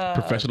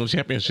 Professional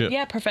championship.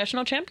 Yeah,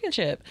 professional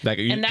championship. Like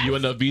And that's-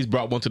 UNLV's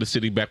brought one to the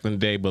city back in the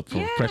day, but for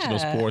Yeah. professional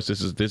sports,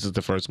 this is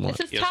the first one.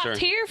 This is Yes, top sir.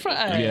 tier for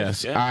us.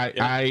 Yes, Yeah,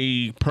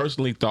 I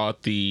personally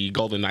thought the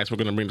Golden Knights were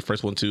going to bring the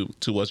first one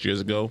to us years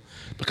ago,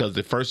 because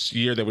the first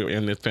year that we were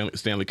in the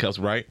Stanley Cups,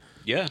 right?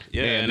 Yeah,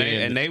 And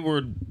and they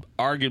were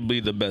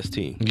arguably the best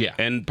team. Yeah.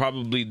 and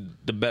probably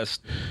the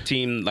best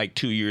team like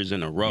 2 years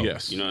in a row.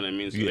 Yes. You know what I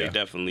mean? So Yeah. they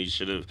definitely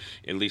should have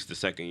at least the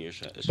second year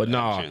shot. But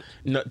no,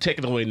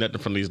 taking away nothing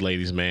from these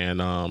ladies, man.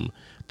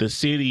 The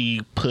city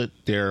put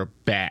their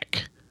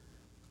back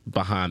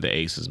behind the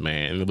Aces,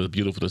 man, and it was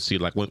beautiful to see.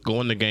 Like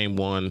going to game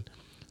one,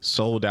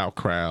 sold out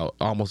crowd,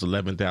 almost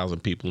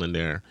 11,000 people in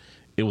there.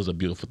 It was a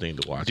beautiful thing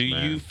to watch. Do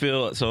man. you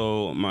feel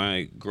so?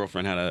 My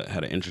girlfriend had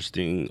an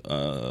interesting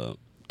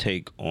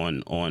take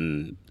on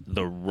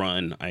the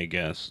run, I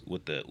guess,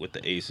 with the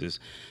Aces.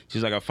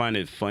 She's like, I find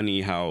it funny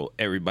how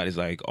everybody's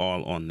like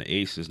all on the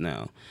Aces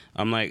now.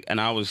 I'm like,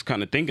 and I was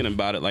kind of thinking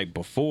about it like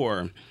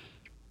before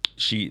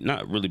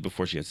not really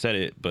before she had said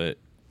it, but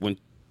when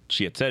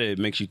she had said it, it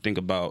makes you think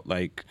about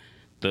like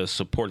the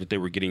support that they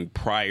were getting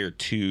prior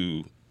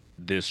to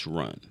this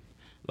run.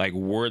 Like,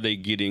 were they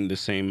getting the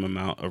same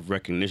amount of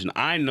recognition?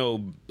 I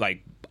know,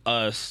 like,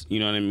 us, you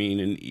know what I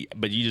mean?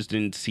 But you just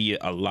didn't see it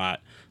a lot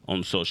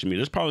on social media.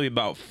 There's probably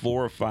about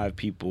 4 or 5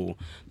 people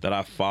that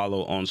I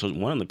follow on social.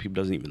 One of the people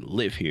doesn't even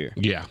live here.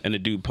 Yeah. And the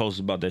dude posts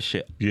about that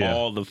shit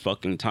all the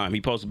fucking time.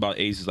 He posts about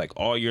Aces like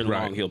all year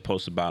long. He'll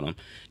post about them.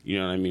 You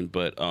know what I mean?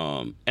 But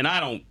and I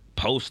don't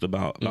post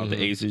about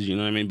the Aces. You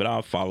know what I mean? But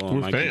I'll follow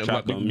them. We're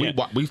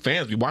fans. We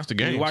fans. We watch the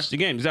games. We watch the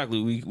game.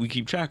 Exactly. We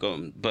keep track of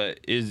them. But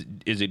is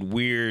it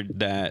weird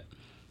that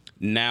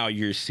now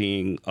you're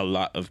seeing a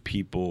lot of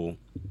people?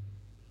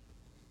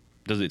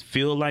 Does it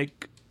feel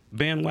like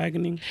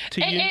bandwagoning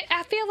to you?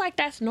 I feel like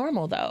that's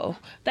normal, though.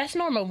 That's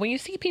normal. When you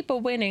see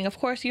people winning, of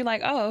course, you're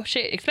like, oh,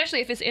 shit.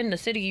 Especially if it's in the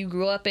city you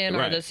grew up in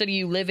or the city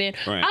you live in.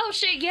 Right. Oh,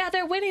 shit, yeah,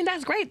 they're winning.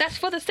 That's great. That's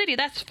for the city.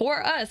 That's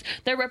for us.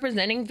 They're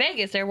representing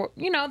Vegas. They're,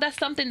 that's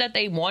something that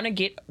they want to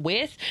get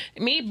with.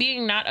 Me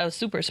being not a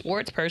super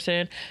sports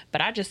person, but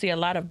I just see a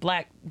lot of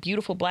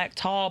beautiful black,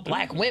 tall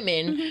black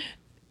women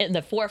in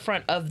the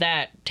forefront of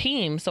that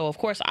team, so of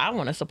course I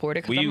want to support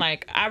it because I'm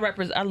like, I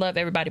love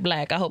everybody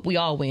black. I hope we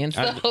all win.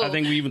 So I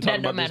think we even talked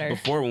about this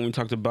before when we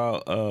talked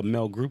about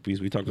male groupies.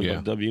 We talked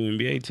about the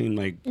WNBA team,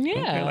 like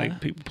okay, like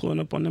people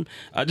pulling up on them.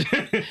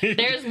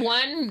 There's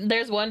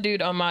one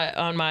dude on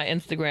my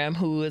Instagram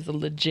who is a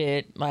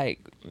legit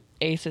like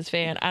Aces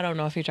fan. I don't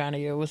know if you're trying to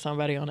get with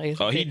somebody on Aces.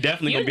 Oh, he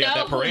definitely gonna be at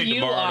that parade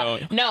tomorrow.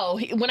 No,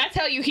 when I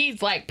tell you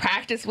he's like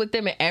practiced with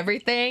them and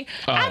everything,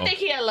 I think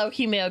he a low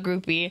key male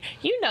groupie.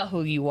 You know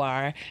who you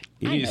are.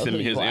 You need to send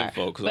me his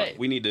info because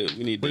we need to.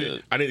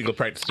 I need to go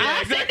practice.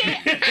 I send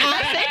it.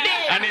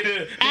 I need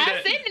to now.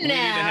 We need to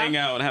hang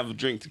out and have a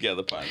drink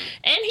together, partner.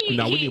 And we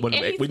need one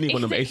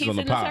of them Aces on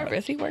the pod.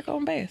 He work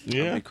on bass.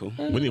 Yeah, cool.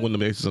 We need one of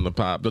them Aces on the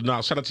pod. But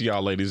no, shout out to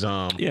y'all, ladies.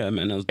 Yeah,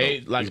 man, that was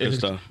dope. Like good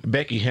stuff.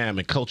 Becky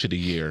Hammond, Coach of the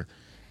Year,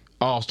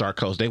 All-Star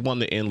coach. They won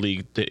the N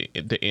League.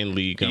 The N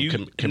League.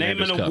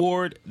 Name an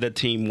award. The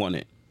team won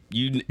it.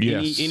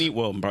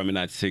 Well, probably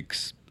not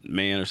 6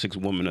 man or 6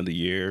 woman of the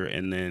year,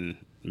 and then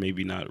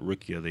maybe not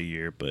rookie of the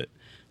year, but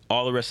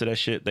all the rest of that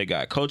shit they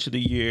got. Coach of the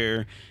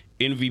year,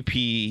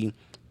 MVP,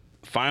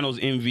 Finals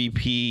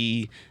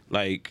MVP.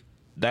 Like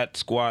that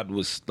squad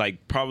was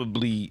like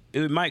probably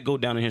it might go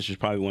down in history as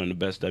probably one of the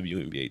best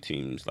WNBA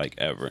teams like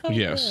ever.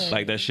 Yes,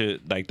 like that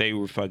shit. Like they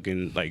were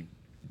fucking like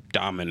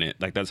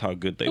dominant. Like that's how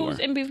good they were. Who was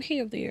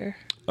MVP of the year?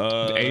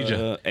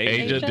 Asia,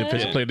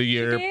 Defensive Player of the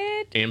Year,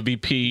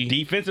 MVP,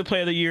 Defensive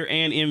Player of the Year,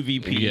 and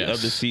MVP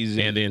of the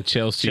season. And then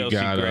Chelsea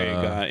got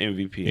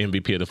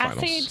MVP of the finals.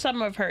 I've seen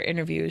some of her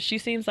interviews. She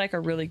seems like a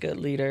really good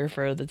leader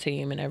for the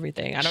team and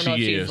everything. I don't know if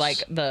she's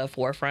like the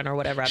forefront or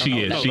whatever. I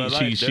don't know. They're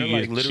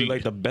literally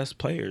like the best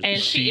players. And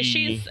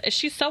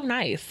she's so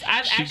nice.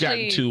 I've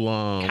actually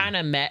kind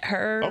of met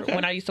her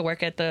when I used to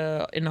work in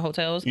the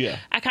hotels. Yeah,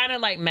 I kind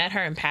of like met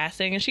her in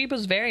passing, and she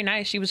was very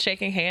nice. She was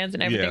shaking hands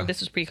and everything. Yeah.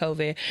 This was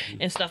pre-COVID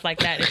and stuff like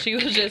that. And she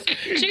was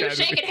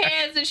shaking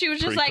hands, and she was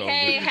just like,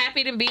 "Hey,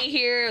 happy to be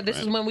here." This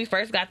is when we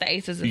first got the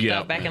Aces and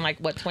stuff back in like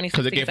 2016.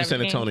 Because they gave for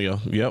San Antonio.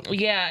 Yep.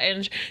 Yeah,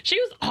 and she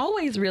was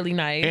always really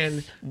nice.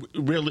 And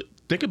really,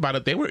 think about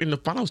it. They were in the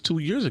finals 2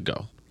 years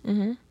ago.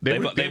 Mm-hmm.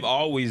 They've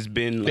always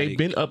been. They've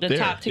been up the there.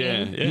 Top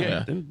team.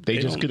 Yeah. They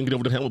just couldn't get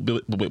over the hump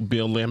with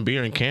Bill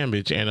Laimbeer and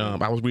Cambridge. And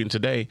I was reading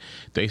today.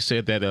 They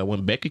said that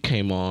when Becky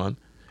came on,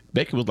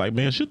 Becky was like,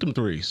 "Man, shoot them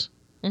threes."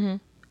 Mm-hmm.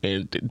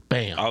 And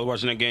bam! I was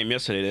watching that game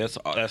yesterday.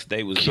 That's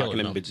they was knocking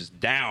them bitches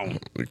down,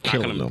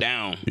 knocking them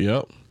down.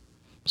 Yep.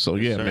 So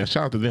yeah, man,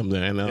 shout out to them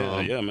there. And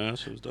yeah, man, that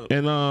shit was dope.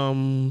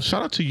 And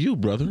shout out to you,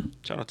 brother.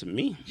 Shout out to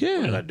me. Yeah.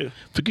 What did I do?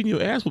 For getting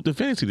your ass whooped in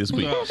fantasy this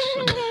week.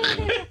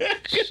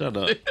 Shut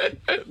up.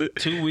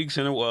 2 weeks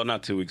in a well,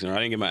 not 2 weeks in a row.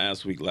 I didn't get my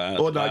ass week last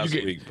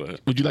week,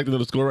 but would you like to know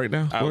the score right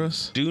now for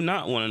us? Do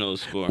not want to know the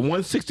score.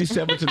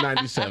 167 to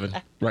 97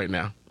 right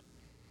now.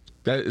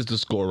 That is the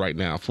score right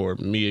now for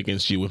me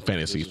against you in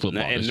fantasy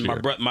football. And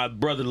my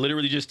brother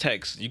literally just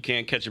texts, "You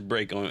can't catch a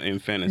break in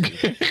fantasy."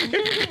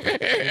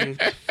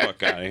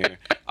 Fuck out of here.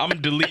 I'm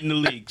deleting the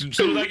league. As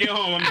soon as I get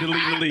home, I'm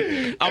deleting the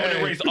league. I'm going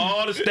to erase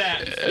all the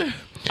stats.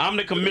 I'm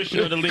the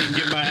commissioner of the league.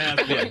 Get my ass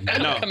whooped.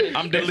 No,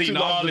 I'm deleting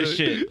all this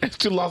shit. It's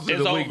 2 losses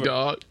in the week,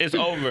 dog. It's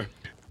over.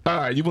 All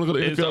right, you want to go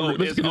to NFL?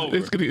 Let's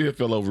get the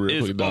NFL over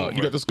real quick, dog.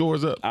 You got the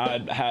scores up? I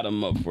had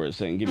them up for a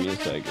second. Give me a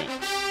second.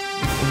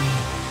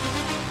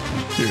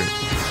 Here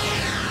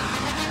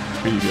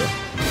you go.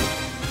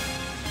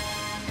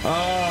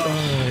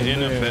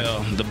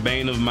 NFL, the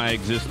bane of my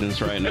existence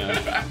right now.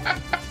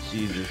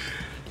 Jesus.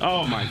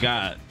 Oh my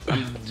God.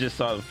 I just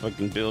saw the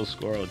fucking Bills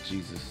score. Oh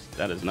Jesus,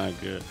 that is not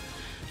good.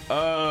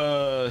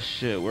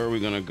 Shit. Where are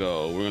we gonna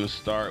go? We're gonna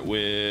start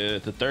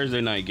with the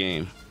Thursday night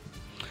game.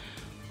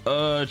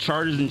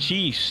 Chargers and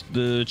Chiefs.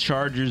 The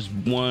Chargers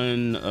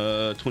won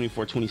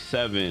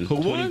 24-27. Who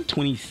won?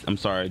 I'm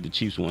sorry, the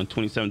Chiefs won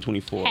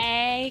 27-24.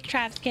 Hey,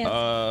 Travis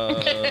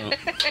Kelce.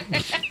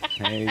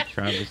 Hey,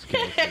 Travis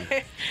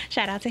Kelce.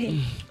 Shout out to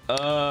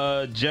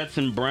him. Jets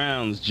and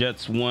Browns.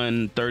 Jets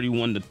won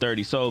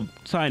 31-30. So,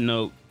 side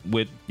note,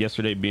 with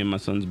yesterday being my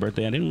son's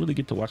birthday, I didn't really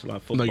get to watch a lot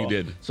of football. No, you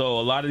didn't. So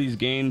a lot of these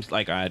games,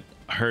 like I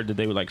heard that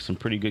they were like some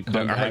pretty good.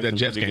 I heard that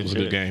Jets game was a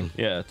good game.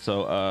 Yeah.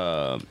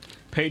 So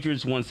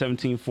Patriots won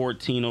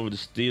 17-14 over the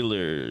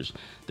Steelers.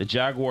 The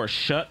Jaguars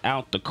shut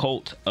out the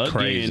Colts again,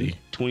 Crazy.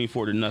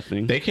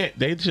 24-0.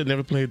 They should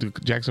never play the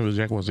Jacksonville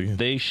Jaguars again.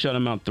 They shut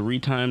them out 3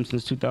 times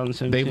since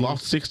 2017. They've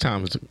lost 6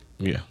 times.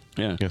 Yeah.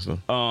 Yeah. Yes, sir.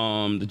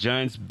 The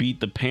Giants beat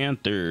the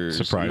Panthers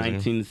Surprising.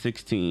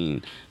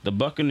 19-16. The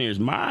Buccaneers,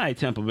 my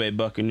Tampa Bay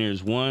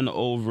Buccaneers, won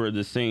over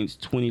the Saints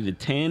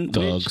 20-10.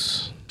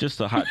 Thugs. Just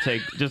a hot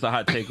take. Just a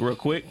hot take, real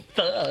quick.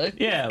 Thug.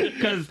 Yeah,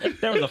 because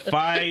there was a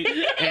fight,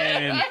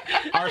 and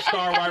our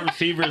star wide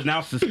receiver is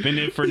now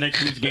suspended for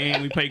next week's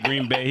game. We played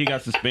Green Bay. He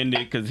got suspended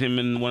because him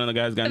and one of the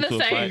guys got into a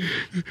fight.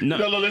 No,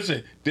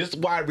 listen. This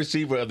wide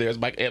receiver of theirs,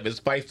 Mike Evans,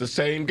 fights the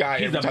same guy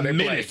He's every a time they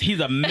play. menace. He's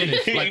a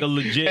menace, like a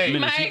legit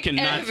menace. He Mike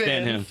cannot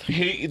stand him.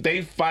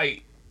 They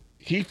fight.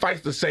 He fights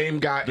the same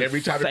guy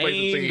every time they play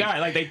the Same team. guy.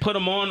 Like they put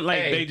him on. Like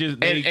they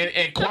just. and The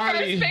first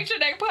quietly picture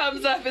that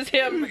comes up is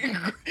him.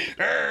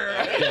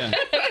 Yeah.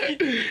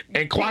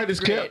 and quiet is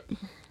kept.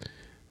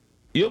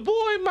 Your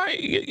boy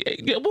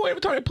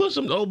every time they push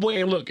him, the old boy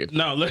ain't looking.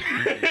 No, look.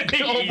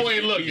 The old boy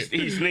ain't looking.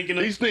 He's sneaking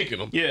him. He's sneaking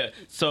him. Yeah.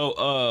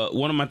 So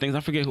one of my things, I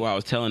forget who I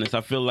was telling this.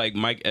 I feel like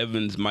Mike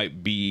Evans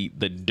might be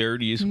the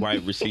dirtiest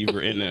wide receiver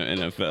in the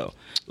NFL.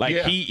 Like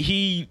Yeah.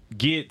 he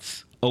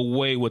gets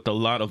away with a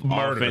lot of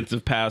Murder.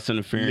 offensive pass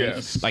interference.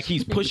 Yes. Like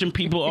he's pushing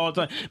people all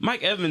the time.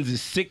 Mike Evans is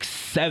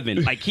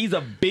 6'7". Like he's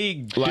a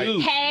big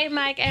dude. Hey,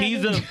 Mike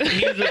Evans.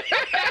 He's a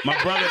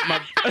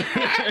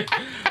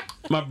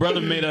my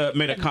brother made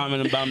a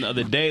comment about him the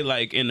other day,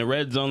 like in the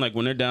red zone, like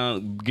when they're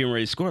down getting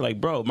ready to score, like,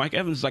 bro, Mike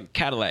Evans is like a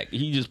Cadillac.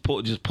 He just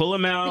pull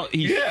him out.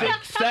 He's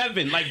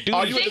 6'7". Like, dude,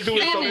 All you have to do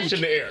is throw this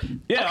in the air.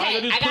 yeah, all you Okay,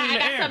 gotta do is I put it in the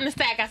got air. something to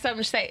say. I got something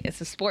to say. It's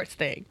a sports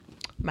thing.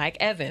 Mike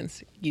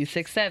Evans, you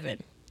 6'7".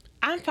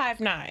 I'm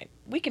 5'9".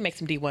 We can make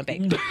some D1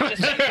 baby.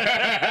 Just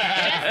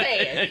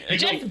saying.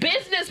 Just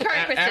business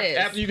purposes.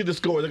 After you get the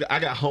score, I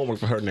got homework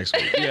for her next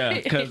week. Yeah,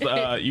 because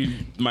you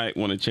might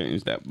want to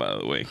change that, by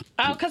the way.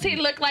 Oh, because he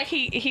looked like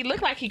he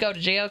looked like he go to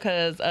jail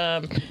because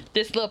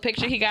this little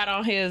picture he got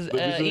on his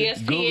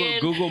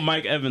ESPN. Google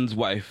Mike Evans'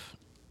 wife.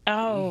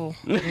 Oh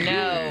no!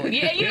 Yeah, all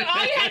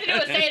you have to do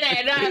is say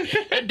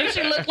that. Does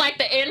she look like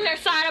the inner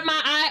side of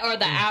my eye or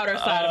the outer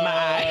side of my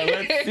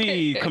eye? Let's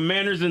see.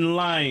 Commanders and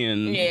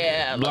Lions.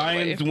 Yeah,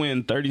 Lions lovely.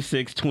 win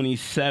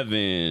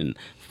 36-27.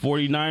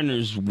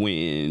 49ers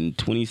win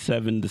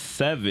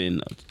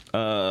 27-7.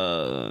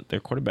 Their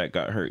quarterback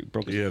got hurt. He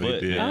broke his foot. they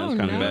did. Yeah, Oh it's no!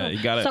 kind of bad.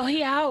 He got So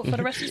he out for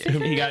the rest of the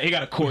season. he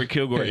got a Corey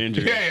Kilgore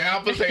injury. Yeah,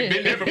 I'm gonna say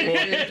been there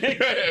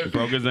before.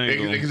 Broke his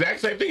ankle. Exact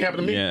same thing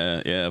happened to me.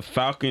 Yeah.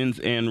 Falcons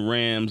and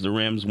Rams. The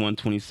Rams won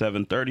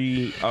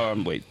 27-30.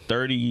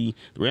 The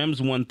Rams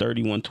won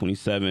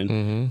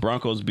 31-27.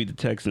 Broncos beat the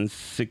Texans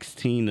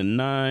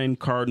 16-9.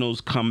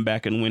 Cardinals come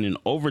back and win in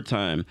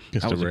overtime.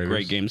 Against That was the a Raiders.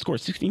 great game. Scored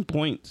 16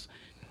 points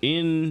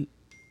in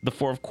the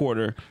fourth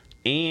quarter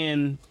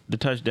and the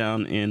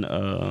touchdown in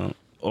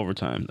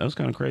overtime. That was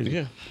kind of crazy.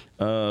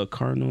 Yeah.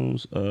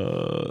 Cardinals,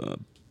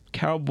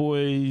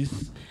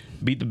 Cowboys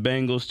beat the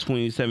Bengals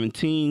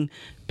 2017.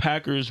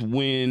 Packers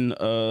win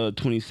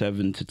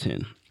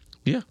 27-10.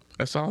 Yeah.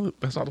 That's all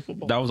the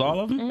football. That was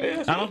all of them?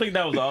 I don't think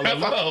that was all of them.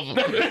 That's all of them.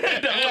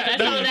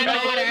 That's all that matters.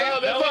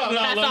 That's all.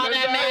 That's all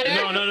that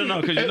matters.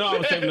 No, because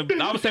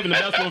I was saving the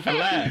best one for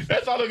last.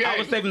 That's all the games. I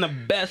was saving the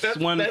best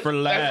one for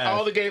That's last.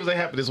 all the games that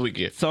happened this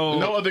weekend. So-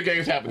 no other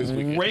games happened this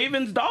weekend.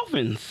 Ravens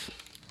Dolphins.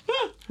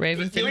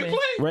 Ravens Did we win. play?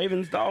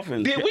 Ravens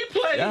Dolphins. Did we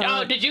play? Yeah.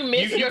 Oh, did you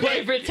miss your played-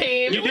 favorite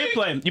team? You did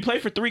play. You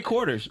played for 3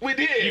 quarters. We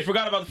did. You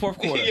forgot about the fourth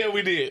quarter. Yeah,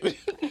 we did.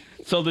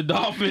 So the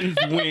Dolphins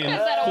win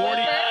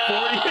 40.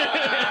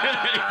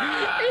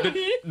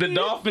 The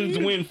Dolphins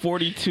win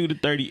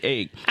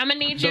 42-38. I'm gonna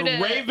need The you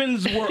to.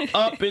 Ravens were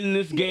up in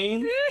this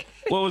game.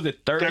 What was it?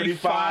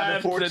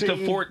 35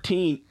 to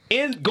 14.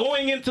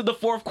 Going into the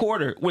fourth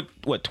quarter with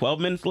 12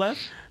 minutes left.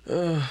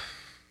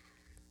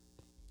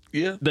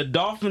 Yeah. The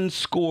Dolphins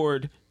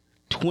scored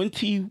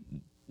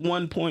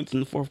 21 points in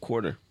the fourth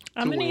quarter.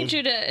 I'm gonna need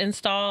you to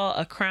install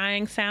a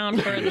crying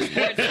sound for the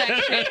sports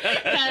section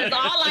because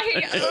all I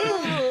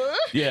hear.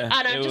 Yeah,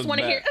 I it don't just was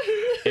want to bad.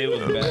 hear. It was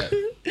bad.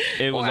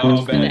 It was Or all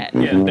I'll do bad.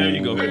 that. Yeah, there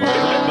you go. That was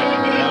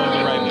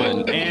the right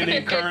button. And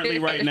then currently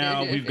right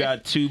now, we've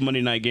got 2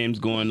 Monday night games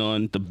going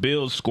on. The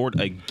Bills scored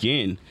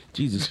again.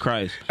 Jesus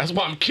Christ. That's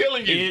why I'm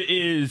killing you. It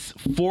is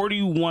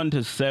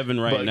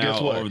 41-7 right But now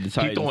guess what? over the Keep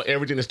Titans. throwing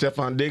everything to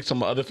Stephon Diggs,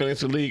 some other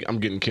fantasy league, I'm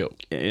getting killed.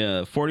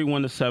 Yeah,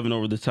 41-7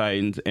 over the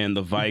Titans, and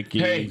the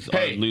Vikings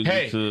are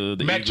losing to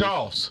the Mac Eagles.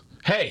 Charles.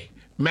 Hey,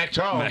 Mac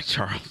Charles. Mac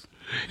Charles.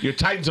 Your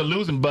Titans are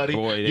losing, buddy.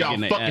 Boy, they're Y'all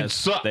getting their fucking ass.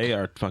 suck. They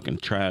are fucking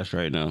trash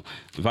right now.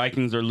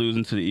 Vikings are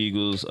losing to the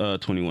Eagles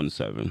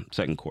 21-7,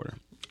 second quarter.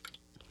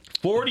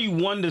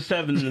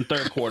 41-7 in the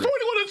third quarter.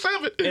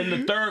 41-7. In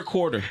the third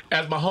quarter.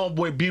 As my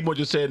homeboy B-Boy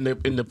just said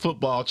in the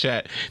football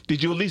chat,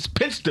 did you at least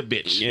pinch the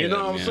bitch? Yeah, you know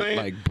what I'm man. saying?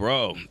 Like,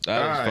 bro, that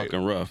was All right.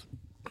 fucking rough.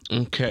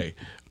 Okay.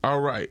 All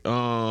right.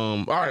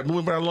 All right.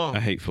 Moving right along. I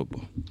hate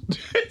football.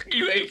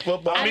 You hate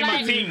football. I mean, my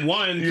like- team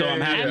won, so I'm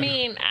happy. I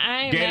mean,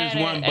 I ain't Gators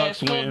mad won, at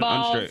Bucks win, I'm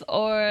footballs straight.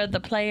 or the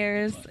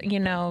players,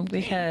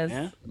 because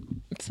Yeah.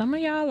 some of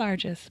y'all are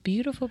just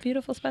beautiful,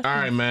 beautiful specimens.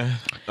 All right, man.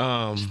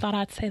 Thought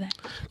I'd say that.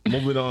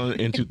 Moving on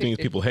into things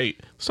people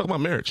hate. Let's talk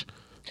about marriage.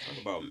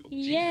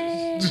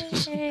 Yay!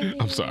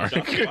 I'm sorry.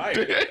 Shots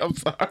fired. I'm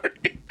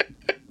sorry.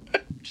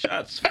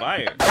 Shots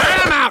fired.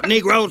 Time out,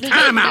 Negro.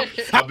 Time out.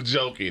 I'm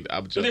joking.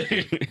 I'm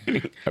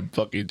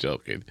fucking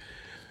joking.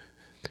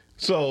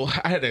 So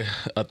I had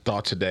a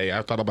thought today.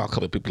 I thought about a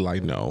couple of people I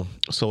know.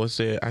 So I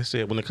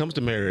said, when it comes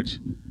to marriage,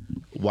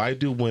 why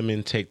do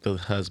women take the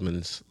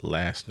husband's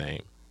last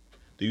name?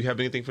 Do you have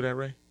anything for that,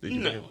 Ray? Did you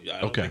No, have-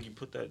 I don't think you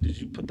put that. Did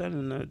you put that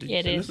in? Did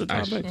Yeah, you it send is.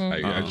 us a I,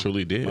 topic? I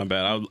truly did. My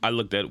bad. I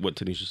looked at what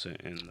Tanisha said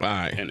and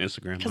right. and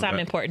Instagram. Because My I'm bad.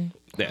 important.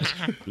 Yeah,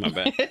 my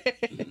bad.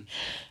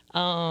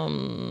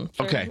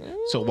 Okay,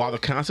 so while the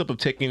concept of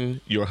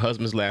taking your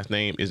husband's last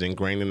name is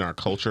ingrained in our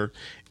culture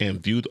and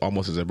viewed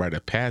almost as a rite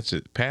of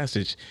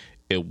passage,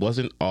 it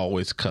wasn't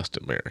always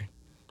customary.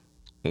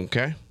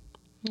 Okay?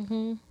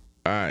 Mm-hmm.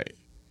 All right.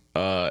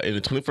 In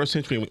the 21st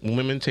century,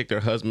 women take their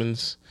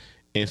husbands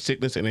in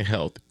sickness and in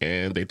health,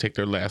 and they take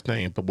their last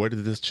name. But where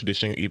did this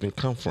tradition even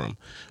come from?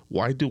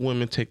 Why do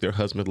women take their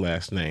husband's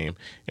last name,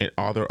 and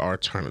are there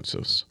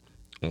alternatives?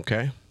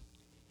 Okay?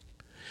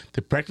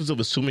 The practice of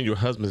assuming your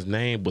husband's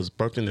name was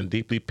birthed in a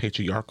deeply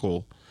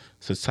patriarchal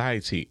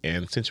society,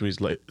 and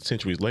centuries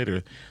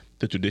later,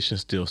 the tradition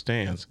still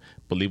stands.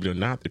 Believe it or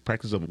not, the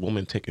practice of a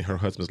woman taking her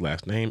husband's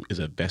last name is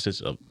a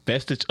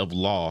vestige of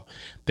law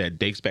that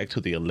dates back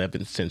to the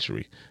 11th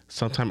century,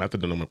 sometimes after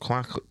the Norman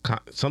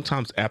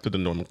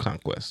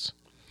Conquest.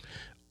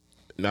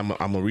 Now, I'm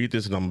going to read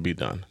this and I'm going to be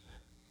done.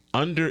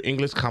 Under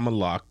English common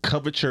law,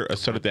 coverture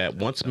asserted that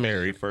once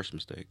married, First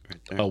mistake right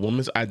there. a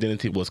woman's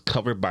identity was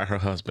covered by her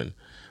husband.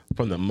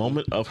 From the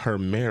moment of her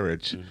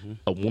marriage,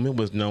 a woman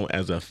was known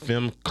as a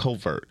femme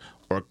covert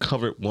or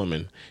covered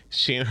woman.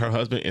 She and her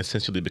husband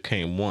essentially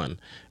became one,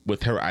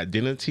 with her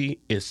identity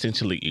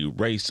essentially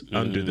erased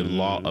under the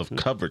law of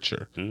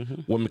coverture.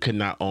 Women could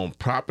not own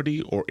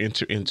property or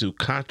enter into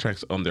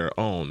contracts on their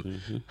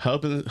own.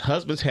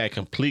 Husbands had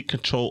complete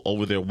control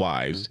over their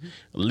wives,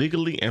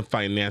 legally and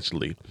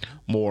financially.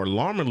 More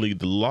alarmingly,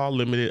 the law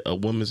limited a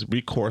woman's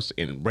recourse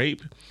in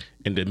rape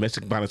and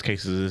domestic violence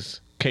cases,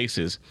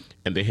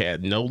 and they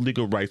had no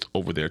legal rights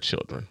over their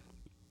children.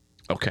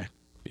 Okay.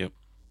 Yep.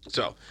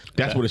 So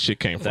that's where the shit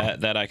came from.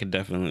 That I could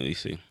definitely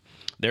see.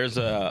 There's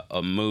a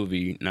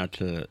movie, not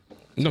to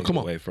No, take come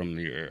on. away from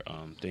your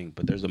thing,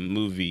 but there's a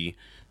movie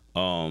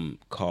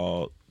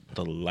called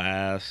The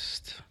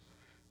Last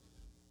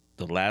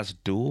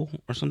Duel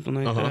or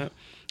something like that,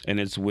 and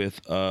it's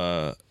with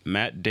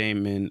Matt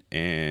Damon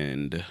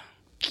and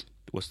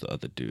what's the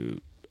other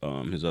dude?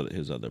 His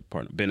other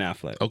partner, Ben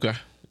Affleck. Okay.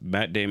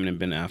 Matt Damon and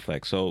Ben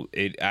Affleck. So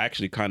it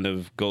actually kind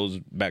of goes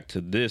back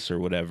to this or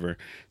whatever.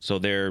 So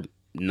they're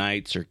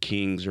knights or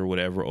kings or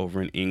whatever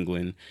over in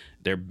England.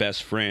 They're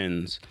best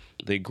friends.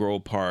 They grow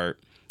apart.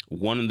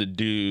 One of the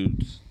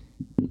dudes,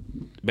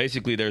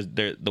 basically,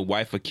 the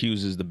wife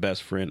accuses the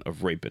best friend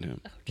of raping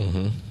him,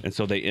 and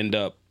so they end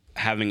up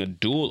having a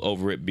duel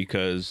over it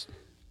because,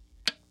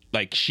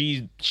 like,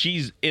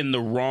 she's in the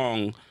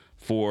wrong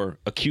for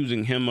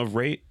accusing him of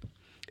rape.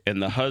 And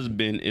the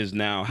husband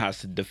has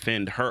to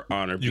defend her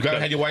honor. You gotta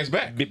have your wife's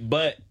back.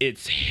 But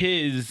it's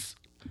his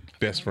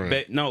Best friend.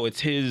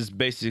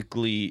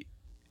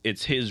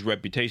 it's his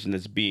reputation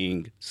that's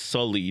being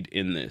sullied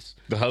in this.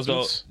 The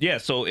husband's?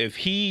 So if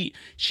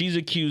she's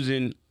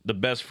accusing the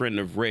best friend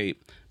of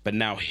rape, but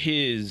now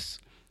his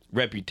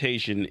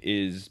reputation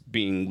is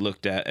being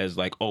looked at as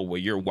like, oh, well,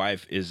 your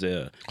wife is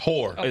a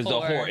Whore. A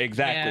whore.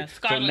 exactly. Yeah,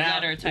 Scarlet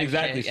Letter type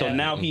exactly. shit, So yeah.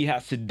 now he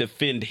has to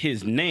defend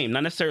his name,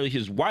 not necessarily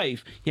his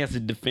wife. He has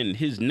to defend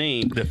his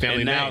name. The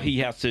family and now name. he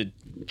has to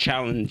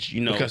challenge.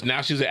 Because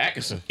now she's an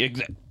Atkinson.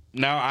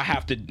 Now I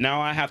have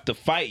to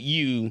fight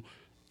you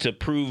to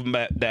prove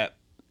that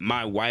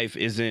my wife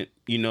isn't,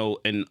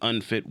 an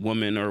unfit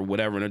woman or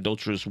whatever, an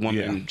adulterous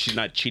woman. Yeah. She's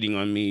not cheating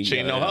on me. She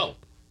ain't no hoe.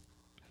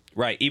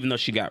 Right, even though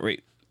she got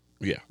raped.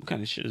 Yeah. What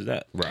kind of shit is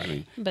that? Right. I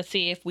mean, But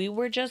see, if we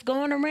were just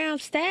going around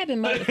stabbing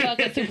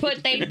motherfuckers who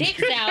put their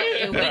dicks out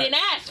and we didn't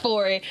ask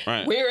for it,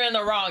 Right. we're in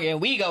the wrong and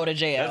we go to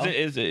jail.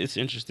 it's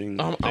interesting.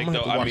 I'm gonna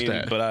have to watch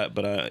that.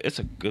 But it's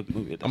a good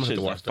movie. That I'm gonna have shit's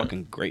to a watch that.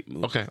 fucking great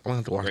movie. Okay, I'm gonna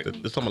have to watch this.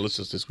 This is on my list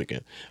this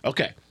weekend.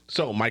 Okay,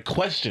 so my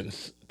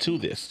questions to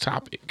this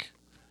topic,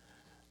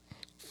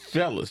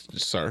 fellas,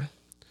 sir,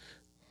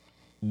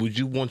 would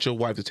you want your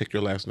wife to take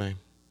your last name?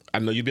 I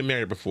know you've been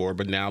married before,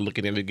 but now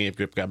looking at it again, if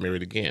you got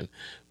married again,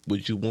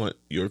 would you want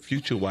your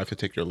future wife to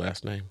take your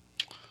last name?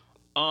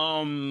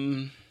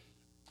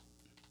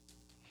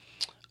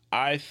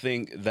 I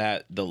think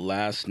that the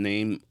last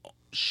name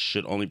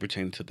should only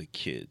pertain to the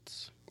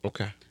kids.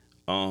 Okay.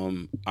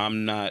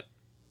 I'm not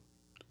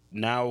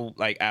now,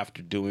 like,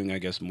 after doing, I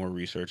guess, more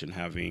research and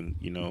having,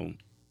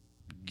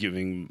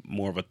 giving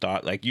more of a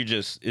thought. Like it's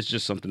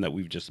just something that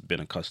we've just been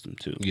accustomed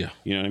to. Yeah.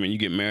 You know what I mean? You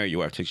get married,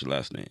 your wife takes your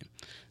last name.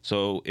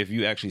 So if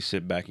you actually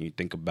sit back and you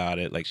think about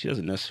it, like she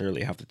doesn't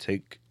necessarily have to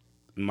take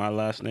my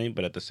last name,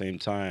 but at the same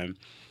time,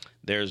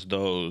 there's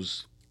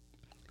those,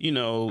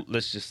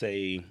 let's just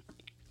say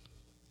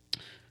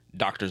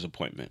doctor's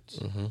appointments,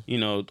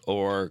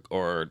 or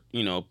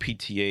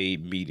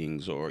PTA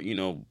meetings, or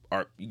you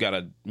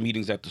got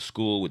meetings at the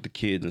school with the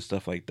kids and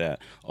stuff like that.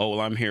 Oh,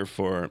 well, I'm here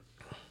for,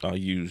 I'll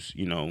use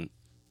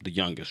the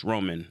youngest,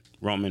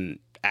 Roman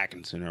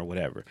Atkinson or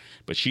whatever,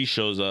 but she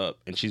shows up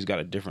and she's got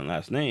a different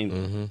last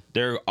name.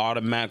 They're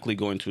automatically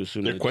going to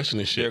assume they're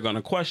questioning shit. They're going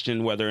to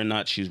question whether or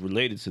not she's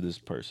related to this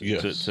person,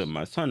 to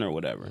my son or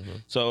whatever.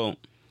 So,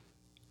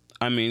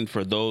 I mean,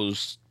 for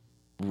those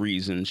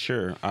reasons,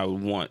 sure, I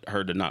would want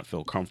her to not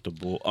feel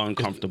uncomfortable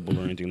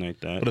or anything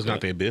like that. But it's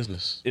not their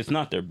business. It's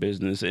not their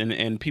business,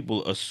 and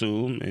people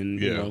assume,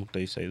 and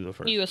they say the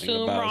first. You thing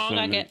assume about wrong.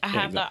 assuming. I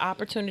have the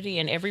opportunity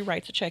and every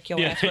right to check your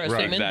ass for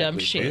assuming dumb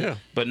shit. Yeah.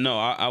 But no,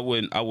 I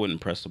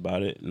wouldn't press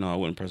about it. No, I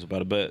wouldn't press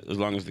about it. But as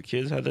long as the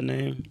kids have the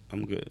name,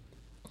 I'm good.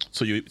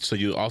 So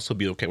you also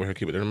be okay with her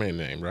keeping their main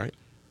name, right?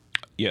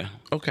 Yeah.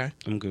 Okay.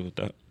 I'm good with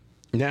that.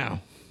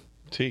 Now,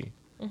 T.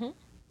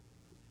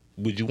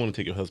 Would you want to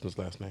take your husband's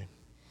last name?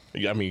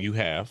 I mean, you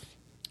have.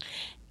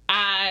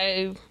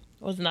 I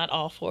was not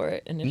all for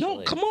it initially.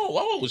 No, come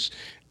on.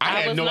 I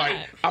had no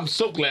idea. I'm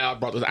so glad I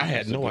brought this. I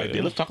had no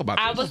idea. Let's talk about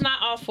this. I was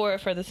not all for it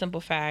for the simple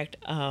fact,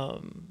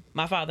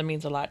 my father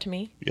means a lot to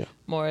me. Yeah.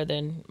 More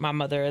than my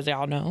mother, as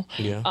y'all know.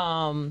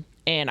 Yeah.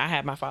 And I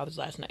had my father's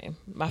last name.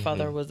 My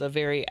father was a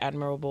very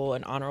admirable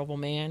and honorable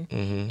man,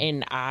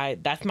 and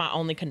that's my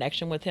only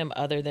connection with him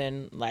other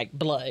than like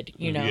blood,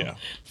 Yeah.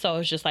 So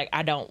it's just like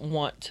I didn't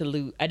want to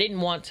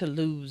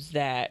lose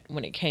that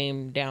when it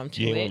came down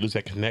to You didn't it. want to lose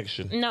that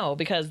connection. No,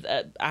 because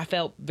I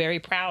felt very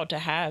proud to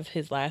have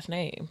his last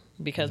name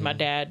because my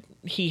dad,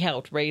 he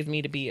helped raise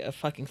me to be a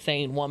fucking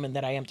sane woman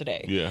that I am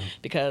today. Yeah.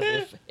 Because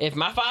if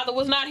my father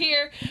was not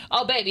here,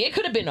 oh baby, it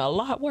could have been a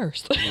lot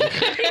worse.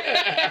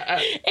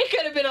 It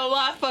could have been a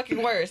lot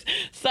fucking worse.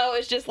 So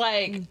it's just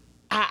like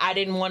I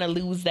didn't want to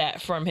lose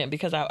that from him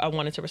because I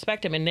wanted to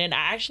respect him. And then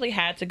I actually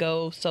had to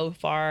go so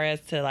far as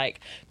to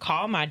like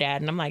call my dad.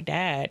 And I'm like,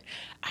 Dad,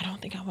 I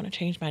don't think I want to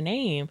change my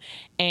name.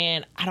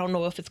 And I don't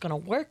know if it's going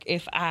to work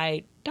if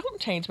I don't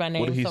change my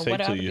name. What did he say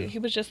to you? He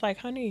was just like,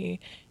 honey,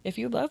 if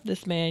you love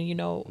this man,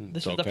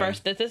 this is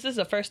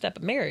the first step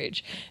of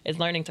marriage is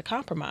learning to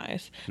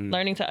compromise,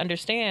 learning to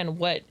understand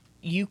what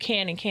you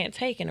can and can't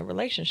take in a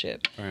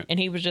relationship. Right. And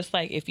he was just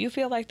like, if you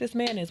feel like this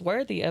man is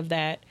worthy of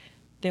that,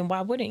 then why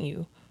wouldn't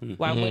you?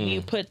 Why wouldn't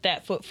you put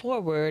that foot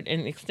forward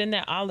and extend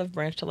that olive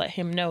branch to let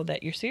him know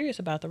that you're serious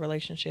about the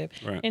relationship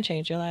and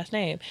change your last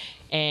name?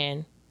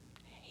 And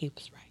he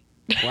was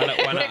right. Why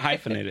not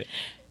hyphenate it?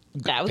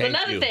 That was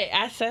another thing.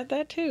 I said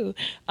that too.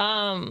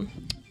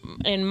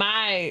 In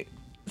my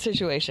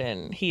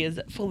situation, he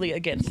is fully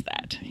against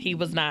that. He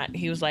was not.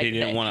 He was like, he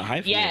didn't want to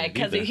hyphenate. Yeah, it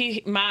because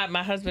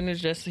my husband was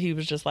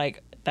just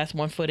like, that's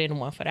 1 foot in and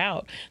 1 foot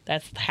out.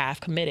 That's half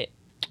committed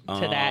to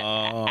that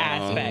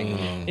aspect.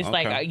 It's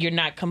like you're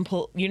not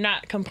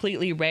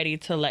completely ready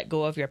to let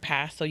go of your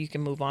past so you can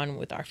move on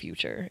with our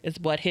future is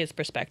what his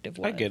perspective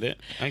was. I get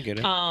it.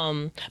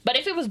 But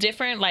if it was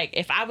different, like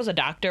if I was a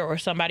doctor or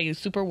somebody who's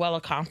super well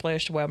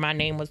accomplished where my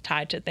name was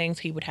tied to things,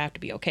 he would have to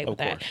be okay with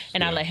that.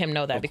 And I let him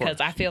know that because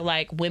I feel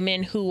like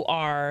women who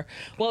are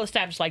well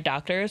established like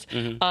doctors,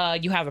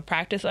 you have a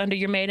practice under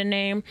your maiden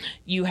name,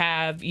 you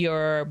have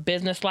your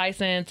business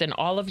license and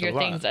all of your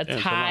things are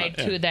tied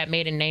to that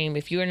maiden name.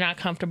 If you're not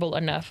comfortable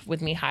enough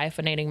with me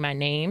hyphenating my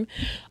name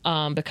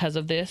because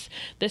of this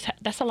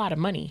that's a lot of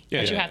money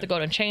that you have to go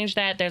and change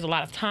that. There's a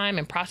lot of time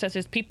and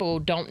processes. People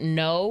don't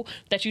know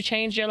that you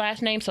changed your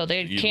last name, so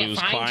they can't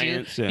find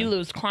clients, you. You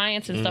lose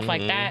clients and stuff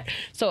like that.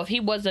 So if he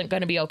wasn't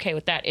going to be okay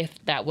with that, if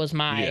that was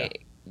my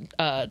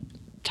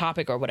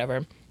topic or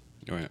whatever,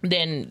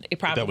 then it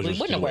probably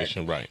wouldn't have worked.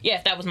 Right. Yeah,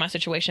 if that was my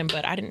situation,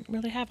 but I didn't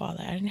really have all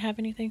that. I didn't have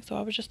anything, so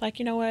I was just like,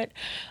 you know what?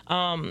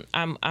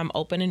 I'm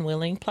open and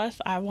willing. Plus,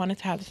 I wanted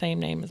to have the same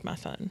name as my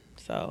son,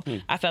 so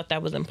I felt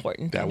that was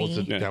important. That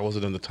wasn't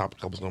in the topic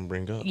I was going to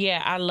bring up.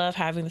 Yeah, I love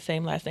having the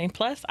same last name.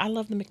 Plus, I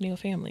love the McNeil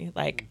family.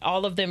 Like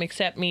all of them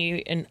accept me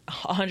in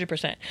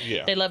 100%.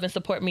 Yeah. They love and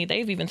support me.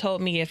 They've even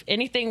told me if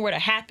anything were to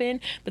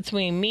happen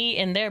between me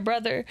and their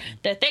brother,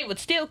 that they would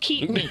still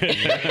keep me.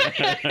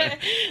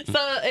 So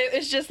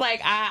it's just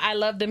like I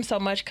love them so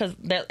much because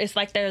it's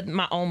like they're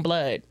my own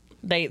blood.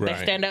 They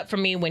stand up for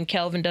me when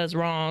Kelvin does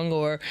wrong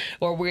or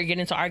we're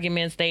getting into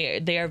arguments.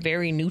 They are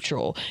very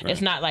neutral. Right.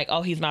 It's not like,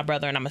 oh, he's my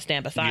brother and I'm gonna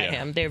stand beside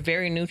him. They're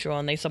very neutral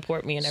and they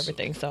support me and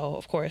everything. So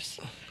of course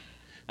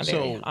I'm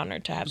very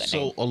honored to have that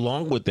name.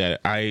 Along with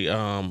that,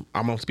 I'm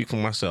gonna speak for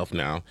myself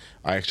now.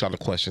 I asked y'all the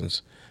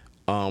questions.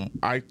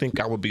 I think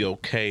I would be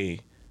okay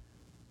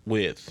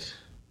with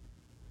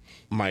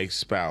my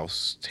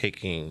spouse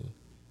taking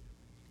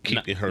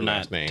keeping her not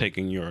last name.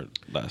 taking your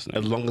last name.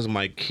 As long as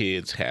my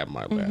kids have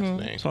my last name.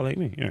 That's all like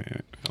me. Yeah.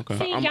 Okay.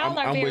 See, I'm- y'all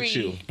are I'm with very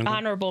you.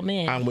 honorable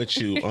men. I'm with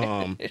you.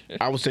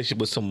 I was actually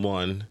with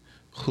someone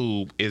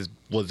who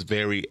was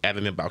very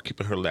adamant about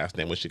keeping her last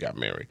name when she got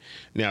married.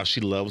 Now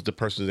she loves the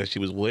person that she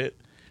was with,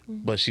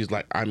 but she's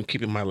like, I'm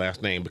keeping my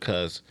last name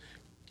because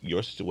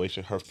your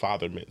situation, her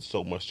father meant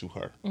so much to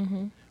her.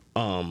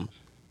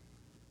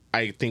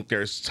 I think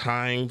there's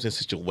times and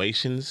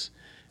situations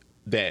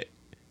that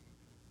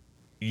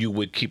you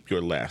would keep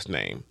your last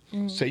name.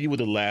 Say you were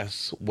the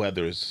last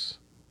Weathers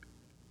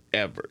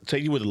ever. Say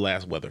you were the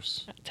last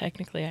Weathers.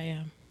 Technically, I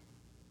am.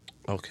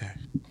 Okay.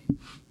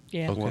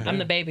 Yeah, Okay. I'm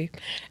the baby.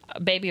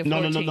 Baby of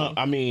No, 14. no.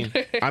 I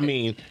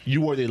mean,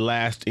 you were the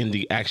last in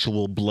the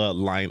actual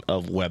bloodline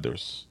of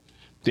Weathers.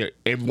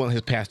 Everyone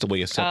has passed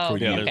away except for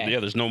Yeah, you. Okay.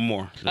 there's no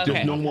more. Okay.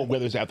 There's no more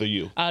Weathers after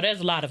you. Oh, there's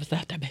a lot of us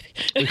out there,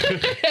 baby.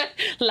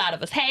 A lot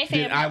of us. Hey,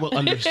 Then fam. I will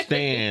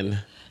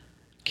understand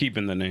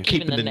Keeping the name.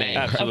 keeping the name.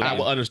 Absolutely. I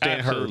will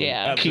understand Absolutely. her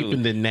Yeah.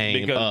 keeping the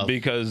name.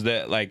 because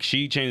that like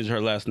she changed her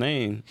last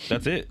name.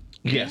 That's it.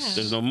 Yes.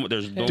 There's no more.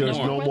 There's no There's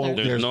more. no more.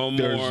 There's no more.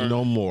 There's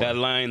no more. That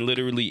line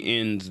literally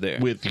ends there.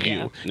 With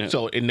you. Yeah.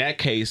 So in that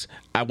case,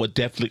 I would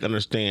definitely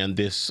understand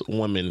this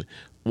woman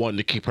wanting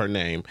to keep her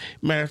name.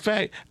 Matter of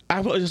fact, I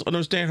would just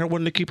understand her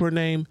wanting to keep her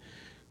name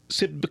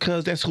simply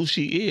because that's who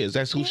she is.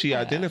 That's who she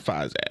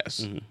identifies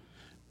as.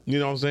 You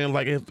know what I'm saying?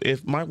 Like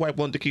if my wife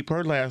wanted to keep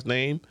her last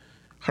name,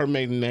 her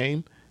maiden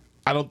name,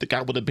 I don't think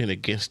I would have been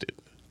against it.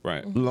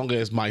 Right. As long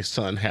as my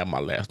son had my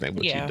last name,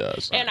 which he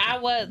does. And I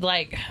was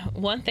like,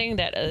 one thing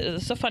that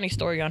it's a funny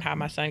story on how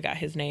my son got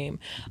his name.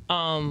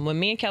 When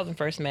me and Kelvin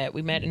first met,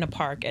 we met in a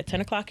park at 10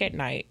 o'clock at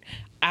night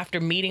after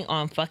meeting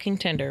on fucking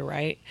Tinder,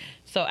 right?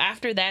 So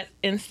after that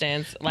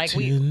instance, like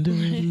Tender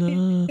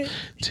love,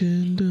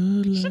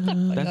 tender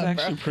love. That's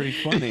actually pretty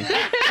funny.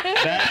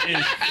 That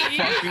is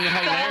fucking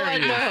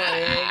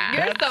hilarious.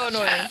 You're so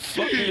annoying.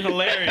 Fucking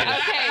hilarious.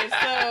 Okay,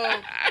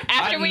 so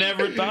after I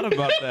never thought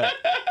about that.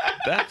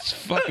 That's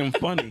fucking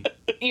funny.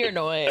 you're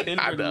annoying.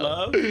 Tender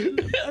love.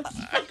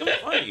 That's fucking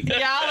funny.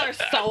 Y'all are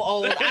so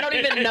old. I don't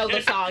even know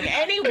the song.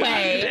 Anyway,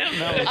 Damn,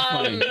 that was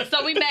funny.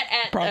 so we met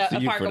Props at to a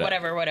you park for or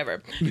that.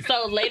 whatever.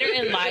 So later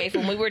in life,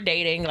 when we were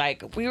dating,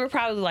 like we were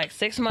probably like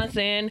 6 months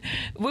in,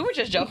 we were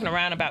just joking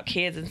around about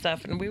kids and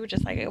stuff, and we were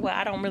just like, well,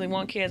 I don't really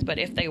want kids, but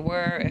if we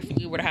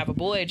were to have a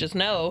boy, just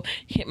know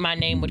my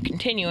name would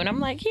continue. And I'm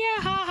like, yeah,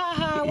 ha ha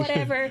ha,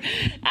 whatever.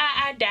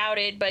 I doubt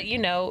it, but you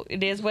know,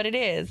 it is what it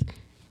is.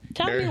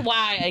 Tell me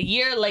why a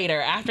year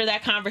later, after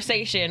that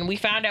conversation, we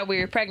found out we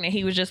were pregnant.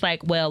 He was just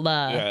like, well,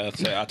 Yeah,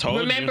 that's it. I told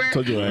remember, you.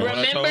 Told you, right?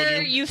 I told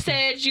remember you. you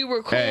said you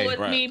were cool Hey. with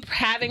Right. me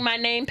having my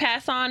name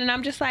pass on, and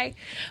I'm just like,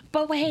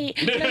 but wait,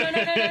 no,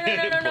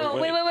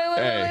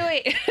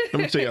 wait.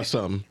 Let me tell you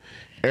something.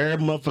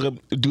 Every motherfucker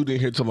dude in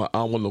here talking about I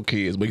don't want no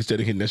kids, but instead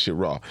of hitting that shit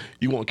raw.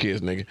 You want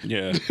kids, nigga.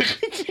 Yeah.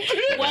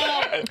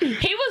 Well,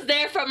 he was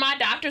there for my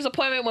doctor's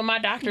appointment when my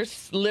doctor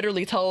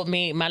literally told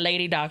me, my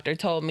lady doctor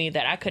told me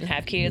that I couldn't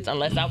have kids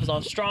unless I was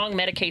on strong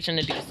medication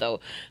to do so.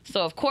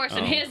 So, of course,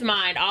 in his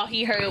mind, all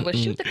he heard was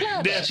shoot the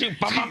club. Yeah, she.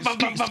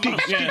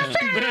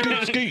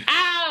 Yeah.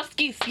 Ow,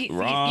 ski.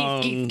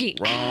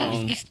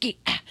 Wrong. Ski.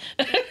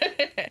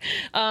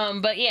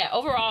 But yeah,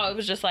 overall, it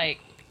was just like,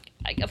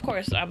 of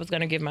course, I was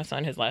going to give my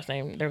son his last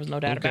name. There was no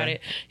doubt about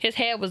it. His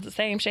head was the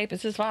same shape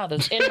as his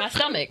father's in my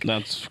stomach.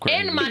 That's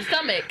crazy. In my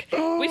stomach.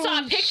 We saw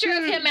a picture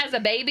of him as a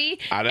baby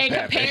Ah, that's and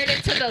happy. compared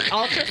it to the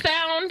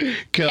ultrasound,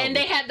 Kelvin. and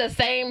they had the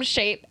same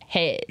shape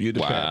head. You the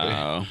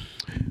Wow.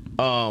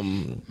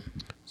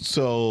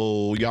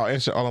 So y'all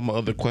answer all of my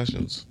other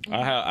questions.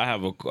 I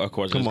have a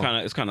question. Come on.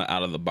 It's kind of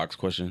out of the box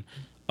question.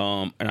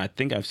 And I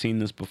think I've seen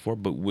this before,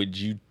 but would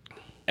you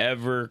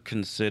ever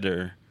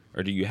consider,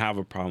 or do you have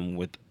a problem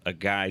with a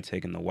guy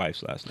taking the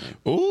wife's last name?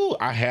 Ooh,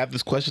 I have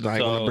this question. I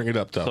ain't gonna bring it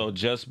up though. So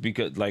just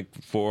because, like,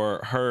 for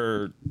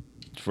her,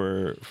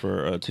 for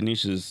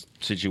Tanisha's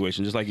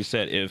situation, just like you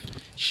said, if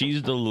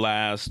she's the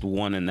last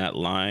one in that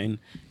line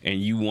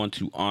and you want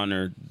to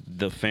honor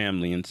the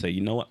family and say, you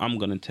know what, I'm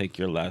going to take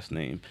your last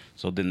name.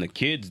 So then the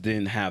kids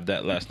didn't have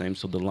that last name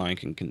so the line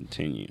can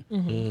continue.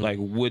 Like,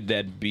 would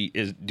that be,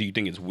 do you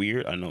think it's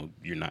weird? I know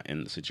you're not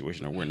in the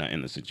situation, or we're not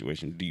in the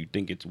situation. Do you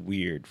think it's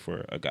weird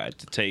for a guy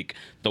to take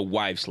the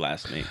wife's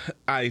last name?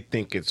 I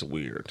think it's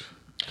weird.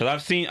 Because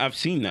I've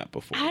seen that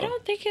before. I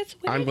don't think it's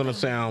weird. I'm gonna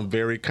sound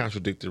very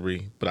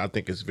contradictory, but I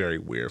think it's very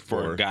weird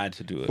for a guy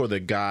to do it. For the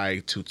guy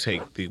to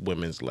take the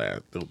women's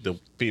last, the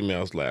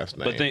female's last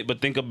name.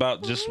 But think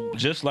about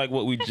just like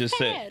what we just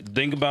said.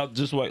 Think about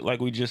just what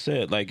like we just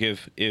said. Like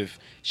if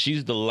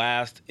she's the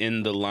last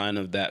in the line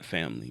of that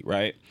family,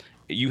 right?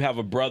 You have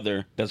a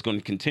brother that's going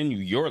to continue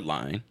your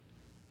line.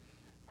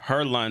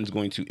 Her line's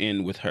going to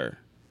end with her.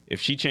 If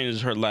she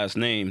changes her last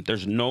name,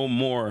 there's no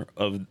more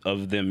of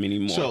them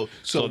anymore.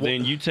 So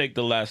then you take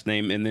the last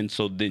name, and then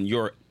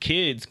your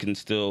kids can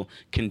still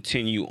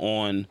continue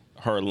on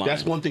her line.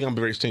 That's one thing I'm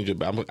very stingy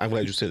about. I'm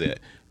glad you said that.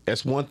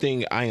 That's one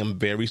thing I am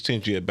very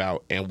stingy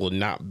about and will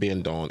not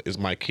bend on is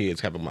my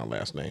kids having my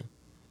last name.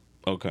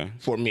 Okay.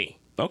 For me.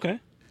 Okay.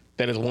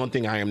 That is one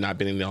thing I am not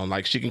bending on.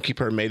 Like, she can keep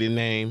her maiden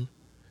name.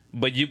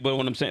 But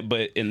what I'm saying,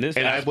 but in this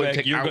And I wouldn't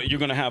aspect, you're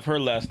going to have her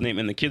last name,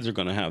 and the kids are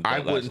going to have. That I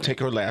last wouldn't name. take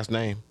her last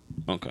name.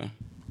 Okay.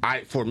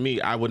 For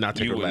me, I would not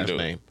take her wouldn't last do it.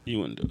 name. You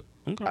wouldn't do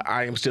it. Okay.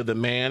 I am still the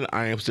man.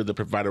 I am still the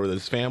provider of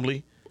this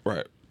family.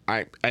 Right.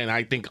 I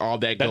think all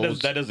that goes.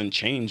 That doesn't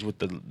change with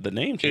the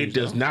name change. It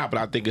does though. not, but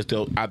I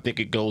think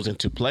it goes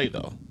into play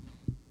though.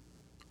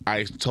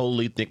 I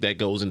totally think that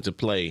goes into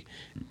play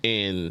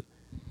in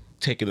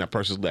taking that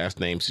person's last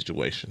name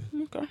situation.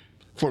 Okay.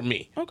 For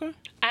me. Okay.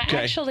 I Okay.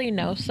 actually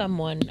know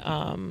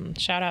someone.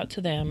 Shout out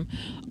to them.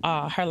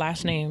 Her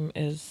last name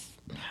is.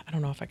 I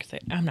don't know if I can say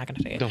it. I'm not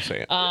gonna say it. Don't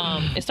say it.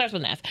 It starts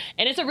with an F,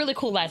 and it's a really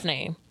cool last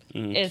name.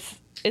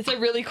 It's a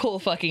really cool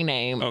fucking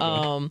name.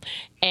 Okay.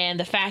 And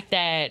the fact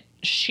that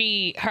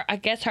I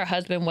guess her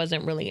husband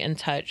wasn't really in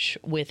touch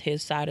with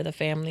his side of the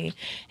family,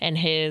 and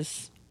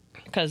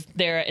because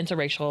they're an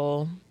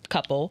interracial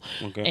couple,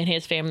 Okay. and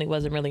his family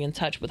wasn't really in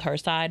touch with her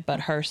side,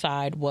 but her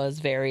side was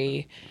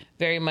very,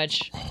 very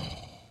much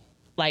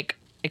like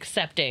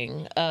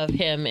accepting of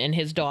him and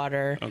his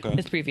daughter, Okay.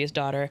 his previous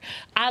daughter.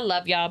 I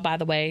love y'all, by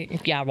the way,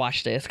 if y'all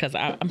watch this, because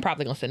I'm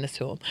probably gonna send this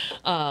to him.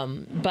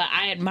 But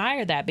I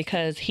admire that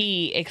because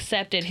he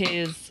accepted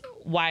his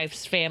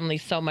wife's family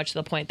so much to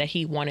the point that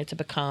he wanted to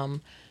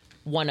become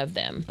one of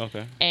them.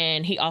 Okay.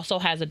 And he also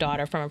has a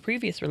daughter from a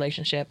previous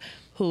relationship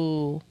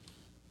who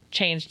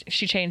changed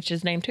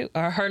his name too,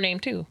 or her name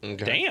too.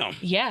 Damn.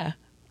 Yeah.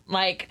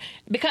 Like,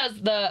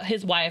 because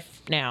his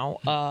wife now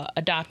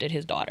adopted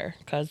his daughter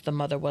because the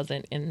mother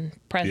wasn't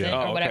present Yeah.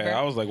 or Oh, whatever. okay.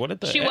 I was like, what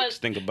did the She ex was-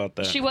 think about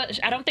that?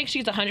 I don't think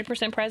she's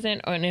 100% present,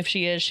 and if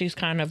she is, she's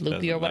kind of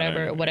loopy or Doesn't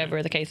matter,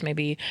 whatever the case may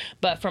be.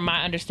 But from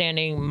my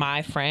understanding,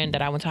 my friend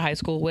that I went to high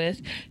school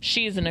with,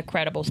 she's an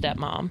incredible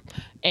stepmom,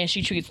 and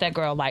she treats that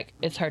girl like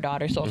it's her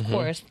daughter. So of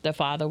course, the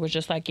father was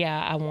just like,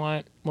 yeah,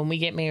 when we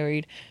get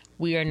married,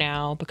 we are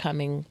now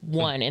becoming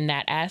one in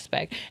that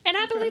aspect. And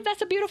I believe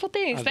that's a beautiful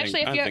thing,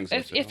 especially I think so,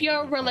 too. if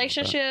your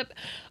relationship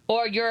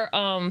or your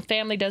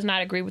family does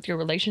not agree with your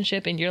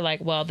relationship, and you're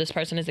like, well, this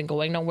person isn't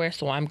going nowhere,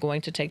 so I'm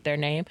going to take their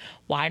name.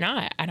 Why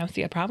not? I don't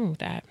see a problem with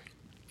that.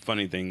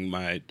 Funny thing,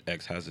 my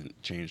ex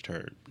hasn't changed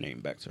her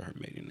name back to her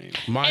maiden name.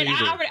 Mine And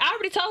either. I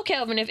already told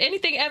Kelvin, if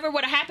anything ever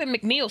would have happened,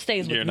 McNeil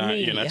stays with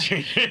me. You're not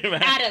changing it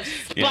back. Out of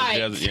spite.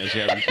 She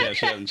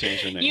hasn't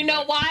changed her name. You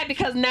know why?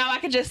 Because now I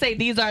can just say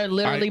these are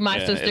literally my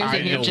Yeah, sisters, I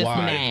and you're know just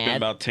why. It's been mad.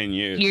 about 10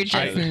 years. You're She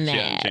just hasn't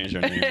mad. changed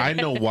her name. I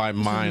know why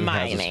mine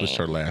my hasn't switched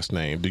name. her last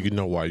name. Do you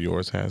know why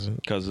yours hasn't?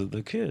 Because of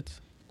the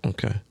kids.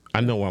 Okay. I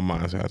know why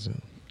mine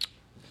hasn't.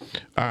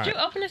 All Did you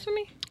right. open this for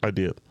me? I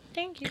did.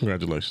 Thank you.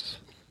 Congratulations.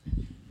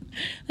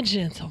 A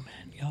gentleman,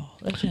 y'all.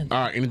 A gentleman.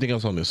 All right. Anything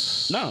else on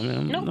this? No,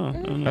 man. No.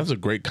 No. That's a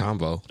great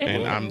convo,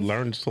 and I'm was.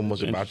 learning so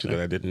much about you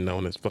that I didn't know,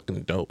 and it's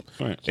fucking dope.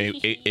 Right. And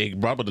it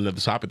brought up another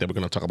topic that we're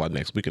gonna talk about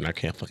next week, and I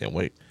can't fucking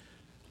wait.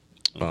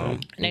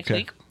 Next okay.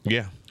 week?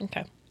 Yeah.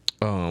 Okay.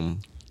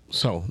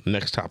 So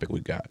next topic we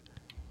got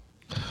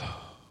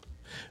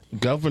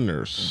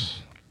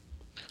governors.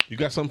 You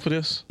got something for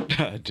this?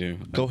 I do.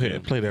 Go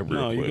ahead, play that real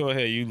No, you quick. go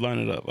ahead. You line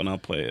it up, and I'll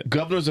play it.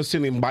 Governors are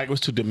sending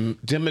migrants to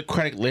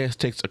Democratic-led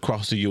states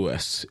across the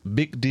U.S.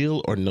 Big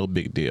deal or no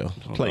big deal?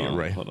 Play it,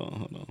 Ray. Hold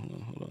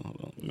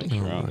on. Make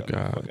sure I my got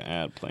God. the fucking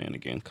ad playing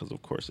again, because of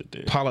course it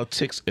did.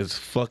 Politics is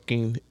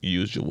fucking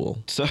usual.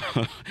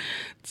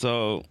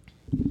 So,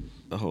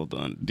 hold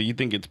on. Do you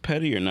think it's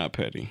petty or not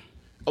petty?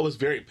 Oh, it's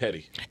very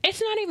petty.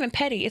 It's not even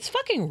petty. It's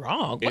fucking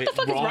wrong. What the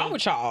fuck is wrong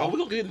with y'all? Oh, we're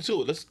gonna get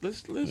into it. Let's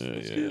get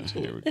into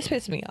Here it. This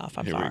pissed me off.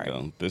 I'm Here sorry. we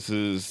go. This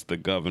is the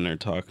governor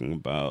talking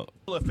about.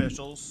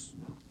 Officials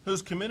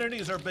whose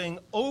communities are being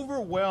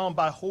overwhelmed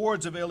by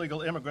hordes of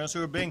illegal immigrants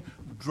who are being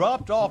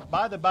dropped off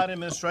by the Biden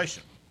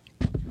administration.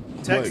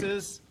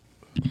 Texas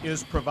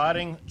is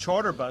providing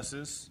charter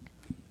buses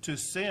to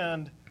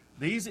send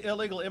these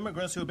illegal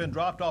immigrants who have been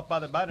dropped off by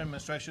the Biden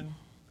administration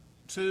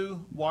to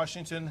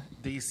Washington,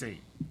 D.C.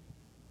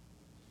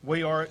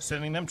 We are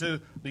sending them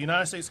to the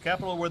United States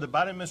Capitol, where the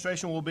Biden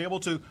administration will be able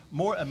to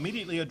more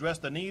immediately address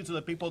the needs of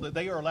the people that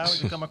they are allowing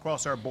to come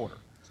across our border.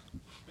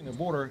 The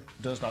border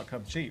does not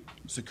come cheap.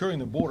 Securing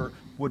the border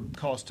would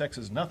cost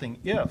Texas nothing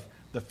if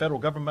the federal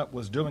government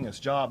was doing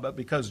its job. But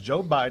because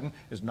Joe Biden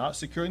is not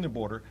securing the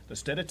border, the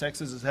state of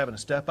Texas is having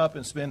to step up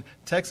and spend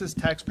Texas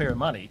taxpayer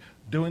money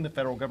doing the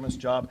federal government's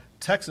job.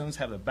 Texans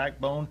have the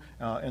backbone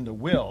and the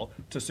will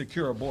to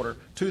secure a border,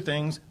 two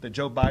things that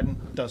Joe Biden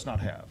does not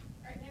have.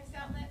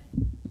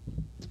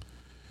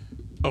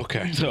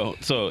 Okay.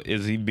 So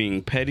is he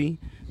being petty,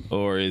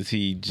 or is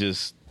he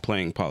just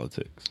playing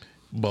politics?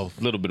 Both.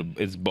 A little bit of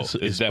it's both.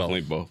 It's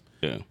definitely both.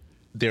 Yeah.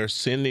 They're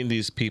sending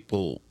these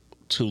people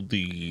to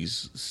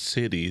these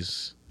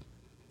cities.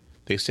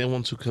 They sent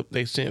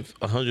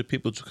 100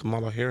 people to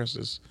Kamala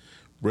Harris's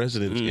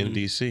residence in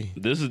D.C.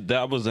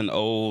 That was an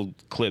old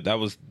clip. That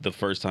was the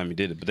first time he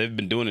did it, but they've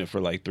been doing it for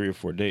like 3 or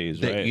 4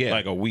 days, right?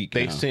 Like a week.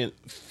 They now.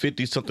 sent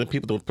 50-something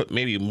people,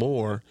 maybe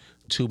more,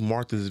 to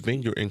Martha's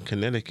Vineyard in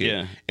Connecticut.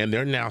 Yeah. And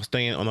they're now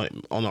staying on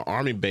an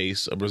army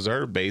base, a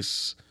reserve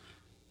base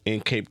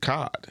in Cape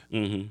Cod.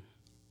 Mm-hmm.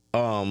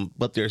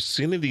 But they're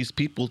sending these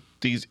people,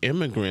 these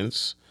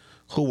immigrants,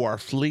 who are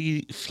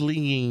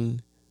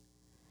fleeing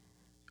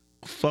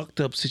fucked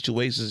up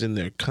situations in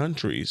their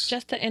countries.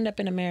 Just to end up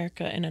in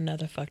America in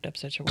another fucked up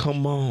situation.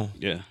 Come on.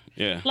 Yeah.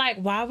 Yeah. Like,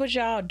 why would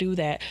y'all do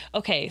that?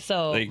 Okay,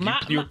 so Like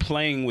you're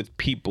playing with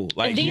people.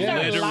 Like these are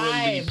literally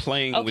lives.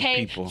 playing with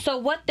people. So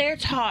what they're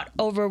taught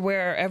over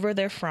wherever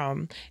they're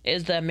from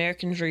is the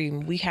American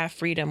dream. We have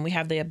freedom. We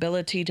have the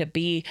ability to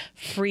be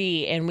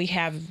free, and we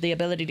have the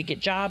ability to get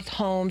jobs,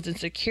 homes, and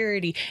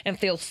security and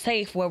feel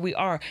safe where we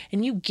are.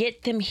 And you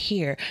get them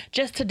here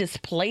just to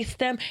displace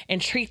them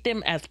and treat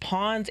them as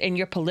pawns in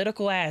your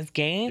political ass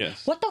game.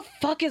 Yes. What the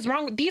fuck is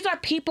wrong? These are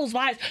people's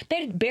lives.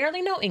 They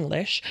barely know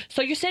English.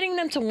 So you're sending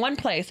them to one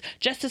place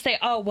just to say,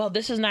 oh, well,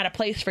 this is not a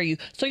place for you.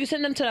 So you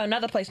send them to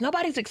another place.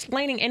 Nobody's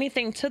explaining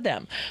anything to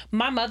them.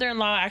 My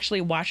mother-in-law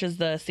actually watches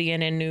the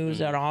CNN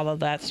news and all of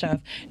that stuff.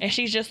 And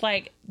she's just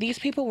like, these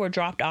people were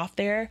dropped off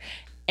there.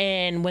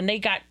 And when they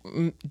got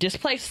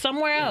displaced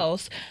somewhere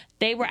else,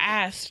 they were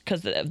asked,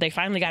 because they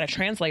finally got a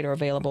translator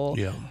available.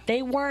 Yeah.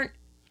 They weren't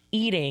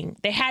eating.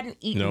 They hadn't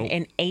eaten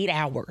in 8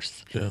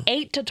 hours. Yeah.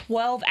 8 to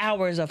 12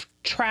 hours of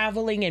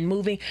traveling and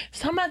moving.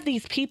 Some of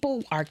these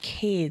people are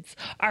kids,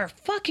 are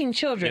fucking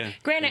children. Yeah.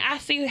 Granted, I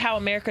see how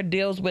America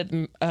deals with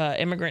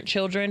immigrant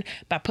children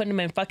by putting them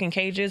in fucking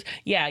cages.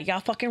 Yeah,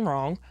 y'all fucking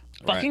wrong.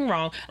 Fucking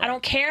wrong. I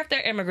don't care if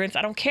they're immigrants.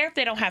 I don't care if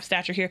they don't have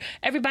stature here.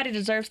 Everybody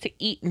deserves to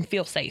eat and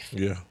feel safe.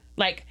 Yeah.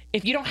 Like,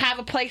 if you don't have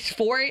a place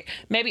for it,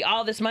 maybe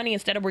all this money,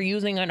 instead of we're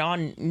using it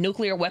on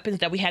nuclear weapons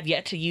that we have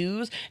yet to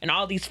use and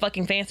all these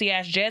fucking fancy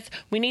ass jets,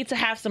 we need to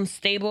have some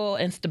stable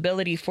and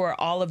stability for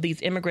all of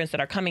these immigrants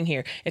that are coming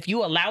here. If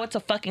you allow it to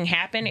fucking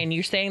happen and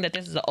you're saying that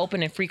this is an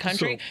open and free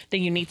country,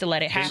 then you need to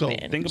let it happen.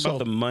 Think about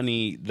the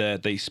money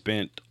that they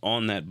spent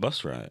on that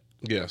bus ride.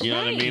 Yes. You know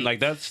what I mean? Like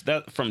that's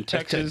from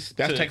Texas.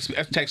 That's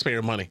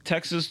taxpayer money.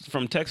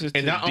 From Texas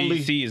And to not only-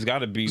 DC has got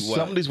to be what?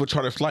 Some of these were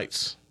charter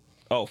flights.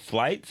 Oh,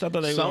 flights? I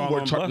thought they Some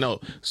were were on bus.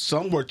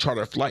 some were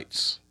charter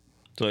flights.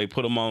 So they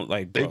put them on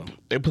like They bro,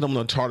 they put them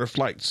on charter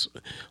flights.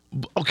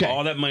 Okay.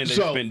 all that money they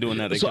spent doing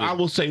that. They So could've I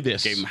will say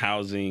this. gave them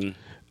housing.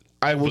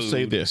 I will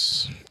say food.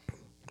 this.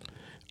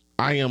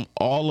 I am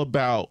all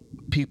about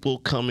people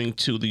coming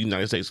to the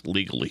United States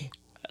legally.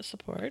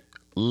 Support.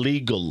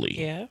 Legally.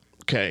 Yeah.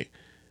 Okay.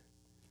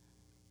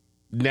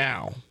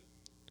 Now,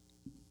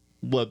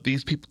 what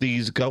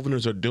these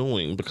governors are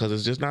doing, because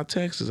it's just not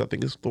Texas, I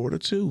think it's Florida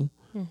too.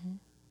 Mm-hmm.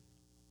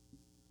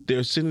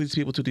 They're sending these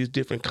people to these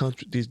different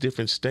countries, these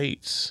different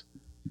states,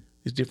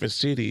 these different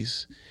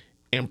cities,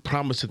 and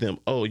promising them,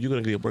 oh, you're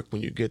going to get work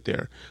when you get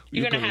there.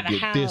 You're gonna gonna have a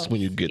get this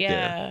when you house. get Yeah.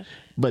 there.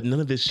 But none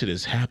of this shit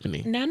is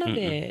happening. None of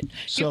it.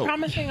 So- You're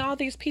promising all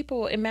these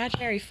people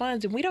imaginary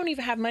funds, and we don't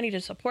even have money to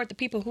support the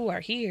people who are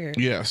here.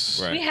 Yes.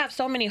 Right. We have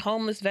so many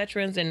homeless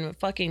veterans and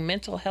fucking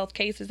mental health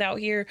cases out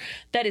here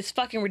that is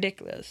fucking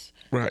ridiculous.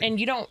 Right. And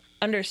you don't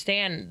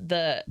understand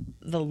the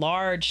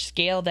large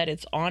scale that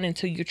it's on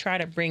until you try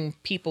to bring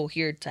people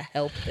here to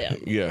help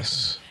them.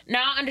 Yes.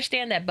 Now I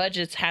understand that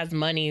budgets has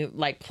money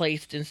like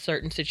placed in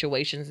certain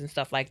situations and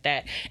stuff like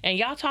that. And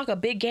y'all talk a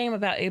big game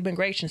about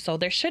immigration, so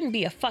there shouldn't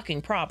be a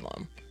fucking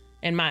problem,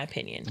 in my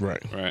opinion.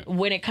 Right. Right.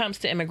 When it comes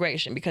to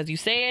immigration, because you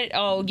say it,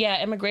 oh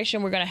yeah,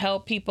 immigration, we're gonna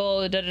help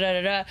people, da da da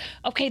da da.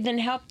 Okay, then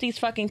help these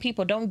fucking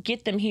people. Don't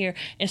get them here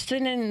and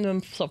send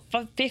them to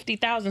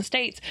 50,000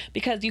 states,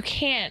 because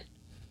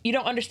you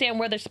don't understand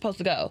where they're supposed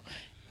to go.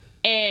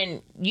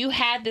 And you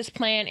had this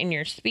plan in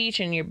your speech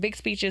and your big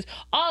speeches,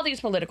 all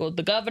these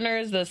the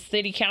governors, the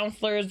city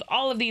councilors,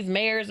 all of these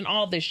mayors and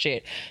all this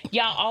shit.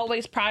 Y'all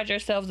always pride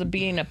yourselves of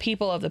being a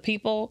people of the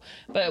people.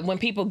 But when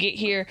people get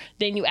here,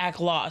 then you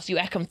act lost. You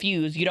act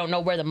confused. You don't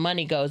know where the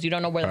money goes. You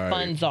don't know where the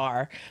funds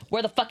are.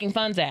 Where the fucking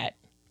funds at?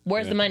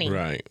 Where's the money?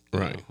 Right.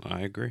 Right. I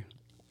agree.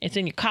 It's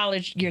in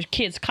your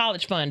kid's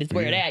college fund is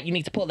where it at. You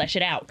need to pull that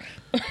shit out.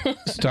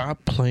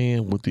 Stop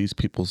playing with these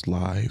people's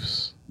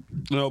lives.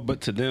 No,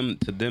 but to them,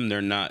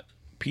 they're not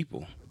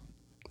people.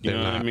 You They're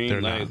know what I not. mean?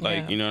 They're Like, not.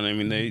 Yeah. you know what I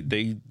mean?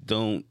 They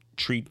don't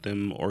treat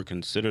them or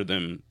consider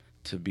them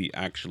to be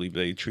actually.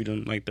 They treat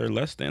them like they're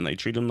less than. They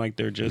treat them like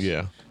they're just.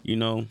 Yeah. You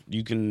know,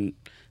 you can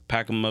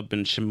pack them up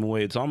and ship them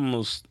away. It's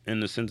almost,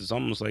 in a sense, it's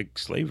almost like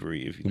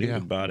slavery if you think Yeah.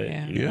 about it.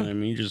 Yeah. You know Yeah. what I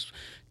mean? You're just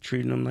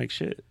treating them like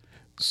shit.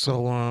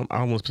 So I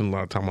almost spend a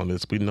lot of time on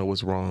this. We know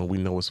it's wrong. We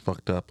know it's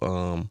fucked up.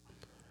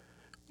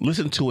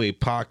 Listen to a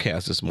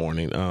podcast this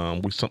morning.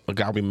 A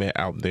guy we met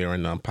out there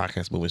in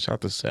podcast movement. Shout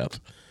out to Seth.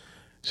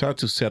 Shout out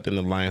to Seth in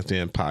the Lions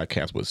Den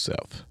podcast with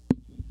Seth.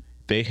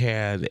 They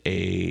had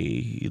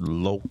a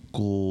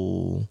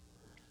local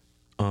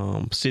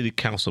city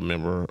council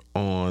member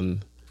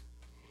on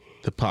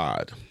the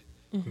pod.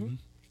 Mm-hmm.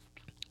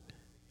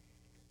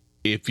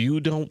 If you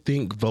don't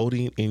think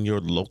voting in your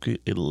local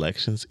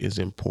elections is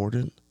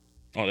important,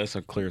 Oh, this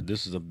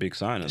is a big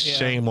sign of that.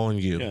 shame on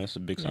you. Yeah, it's a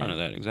big sign of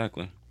that.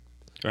 Exactly.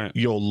 Right.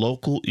 Your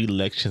local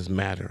elections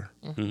matter.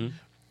 Mm-hmm.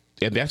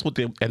 And that's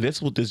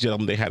what this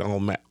gentleman they had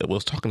on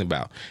was talking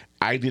about.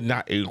 I did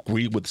not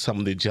agree with some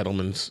of the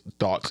gentleman's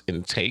thoughts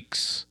and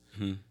takes.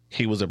 Mm-hmm.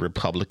 He was a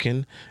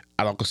Republican.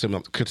 I don't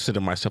consider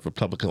myself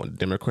Republican or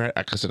Democrat.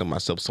 I consider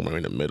myself somewhere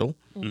in the middle.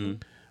 You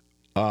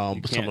can't. I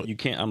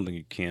don't think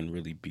you can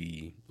really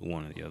be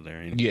one or the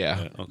other.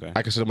 Yeah. Okay.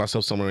 I consider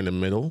myself somewhere in the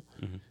middle.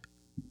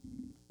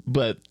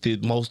 But the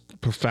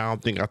most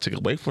profound thing I took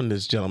away from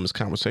this gentleman's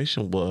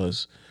conversation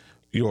was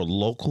your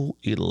local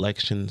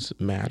elections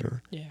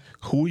matter. Yeah.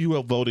 Who you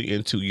are voting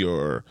into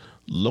your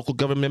local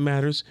government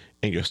matters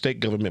and your state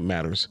government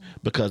matters,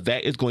 because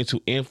that is going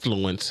to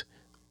influence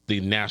the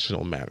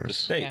national matters.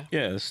 State.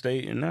 Yeah,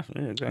 state and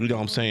national. Yeah, exactly. You know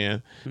what I'm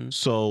saying?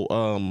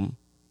 So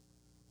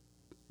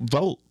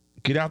vote.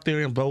 Get out there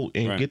and vote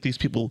and get these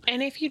people.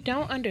 And if you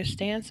don't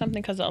understand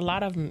something, because a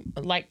lot of,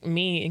 like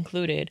me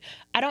included,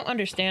 I don't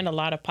understand a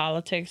lot of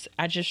politics.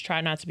 I just try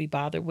not to be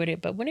bothered with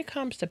it. But when it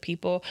comes to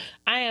people,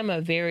 I am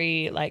a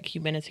very like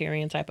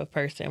humanitarian type of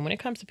person. When it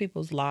comes to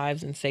people's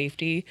lives and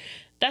safety,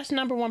 that's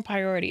number one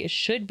priority. It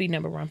should be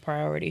number one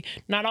priority.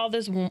 Not all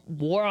this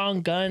war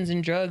on guns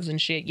and drugs and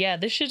shit. Yeah,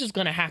 this shit is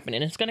going to happen,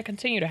 and it's going to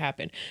continue to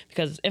happen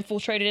because it's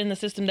infiltrated in the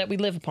system that we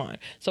live upon.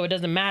 So it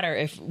doesn't matter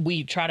if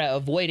we try to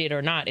avoid it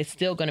or not. It's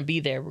still going to be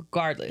there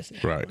regardless.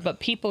 Right. But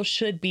people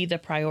should be the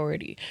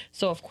priority.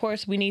 So of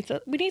course we need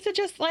to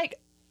just like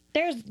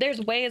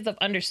there's ways of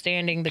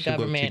understanding the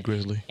government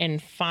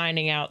and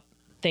finding out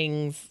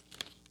things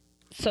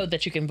so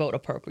that you can vote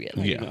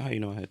appropriately. Yeah. How you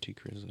know I had T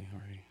Grizzly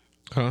already?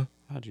 Huh?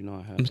 How'd you know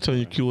I had? I'm telling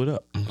you, cue it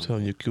up.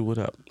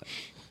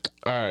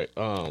 All right.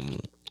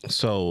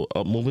 So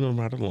moving on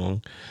right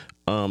along,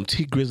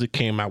 T Grizzly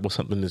came out with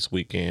something this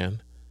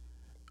weekend.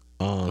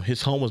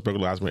 His home was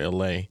burglarized in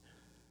L.A.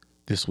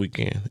 this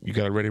weekend. You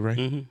got it ready,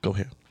 Ray? Go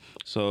ahead.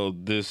 So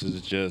this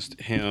is just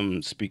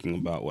him speaking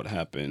about what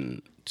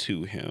happened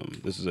to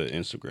him. This is an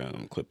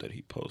Instagram clip that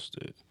he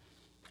posted.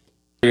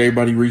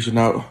 Everybody reaching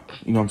out,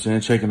 you know what I'm saying,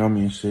 checking on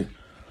me and shit.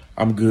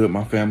 I'm good.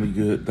 My family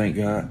good. Thank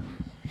God.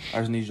 I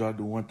just need y'all to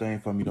do one thing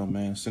for me, though,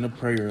 man. Send a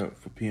prayer up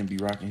for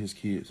PNB Rock and his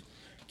kids,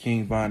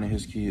 King Von and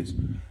his kids,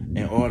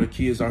 and all the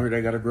kids out here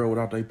that got to grow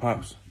without their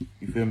pops.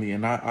 You feel me?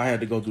 And I had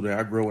to go through that.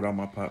 I grew without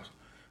my pops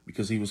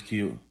because he was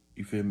killed.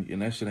 You feel me?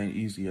 And that shit ain't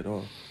easy at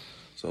all.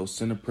 So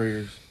send the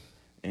prayers,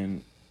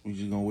 and we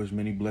just going to wish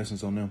many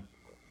blessings on them.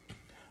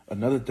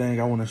 Another thing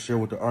I want to share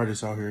with the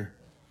artists out here,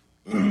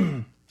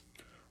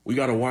 we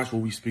got to watch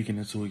what we speaking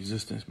into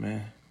existence,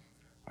 man.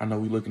 I know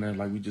we looking at it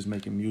like we just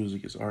making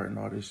music, it's art and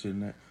all this shit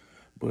and that.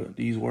 But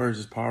these words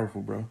is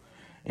powerful, bro.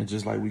 And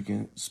just like we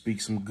can speak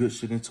some good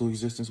shit into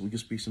existence, we can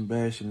speak some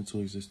bad shit into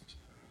existence.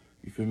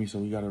 You feel me? So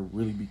we got to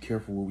really be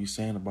careful what we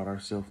saying about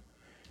ourselves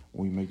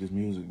when we make this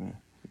music, man.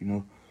 You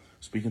know,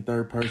 speak in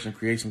third person,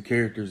 create some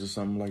characters or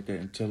something like that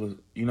and tell us,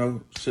 you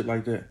know, shit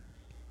like that.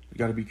 We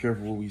got to be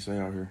careful what we say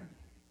out here.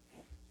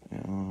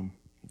 And,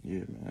 yeah,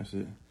 man, that's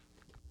it.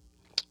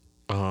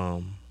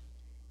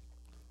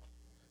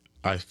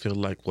 I feel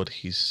like what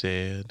he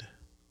said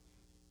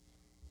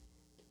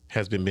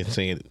has been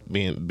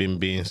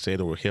being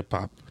said over hip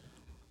hop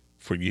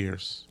for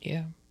years.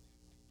 Yeah.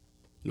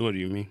 What do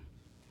you mean?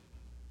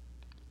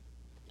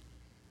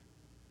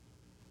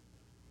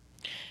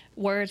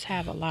 Words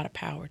have a lot of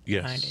power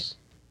behind it.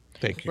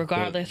 Thank you.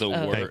 Regardless of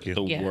Thank you.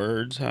 The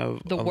words have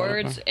the a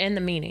words lot of and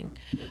the meaning.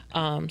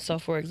 So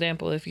for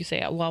example, if you say,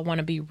 well, I want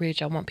to be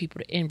rich, I want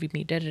people to envy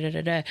me,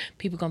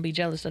 people gonna be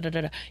jealous,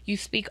 you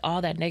speak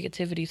all that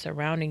negativity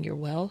surrounding your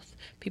wealth,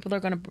 people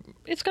are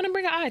it's gonna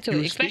bring an eye to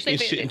it. Especially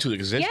shit into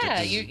existence.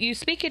 Yeah, you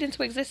speak it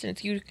into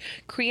existence. You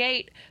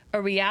create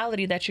a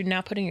reality that you're now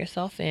putting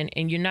yourself in,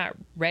 and you're not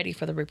ready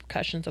for the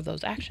repercussions of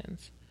those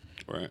actions.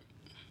 Right.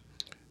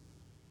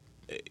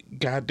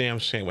 Goddamn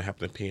shame what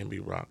happened to PNB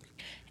Rock.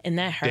 And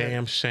that hurt.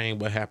 Damn shame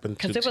what happened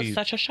to because it was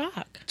such a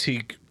shock.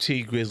 T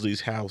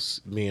Grizzly's house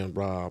being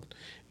robbed.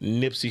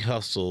 Nipsey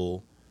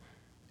Hussle,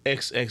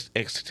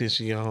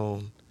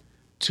 XXXTentacion,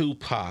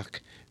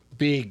 Tupac,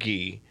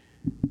 Biggie.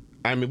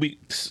 I mean,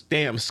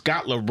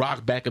 Scott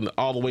LaRock back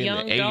all the way in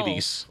the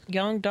 80s.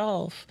 Young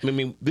Dolph. I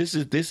mean, this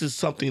is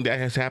something that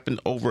has happened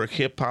over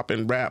hip hop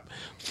and rap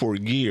for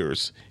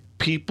years.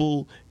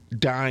 People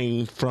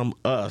dying from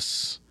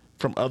us,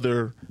 from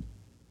other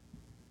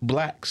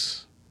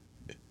blacks.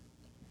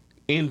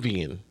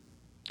 Envying,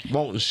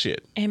 wanting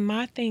shit. And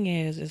my thing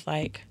is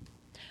like,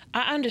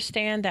 I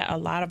understand that a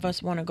lot of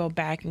us want to go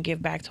back and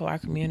give back to our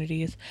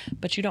communities,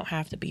 but you don't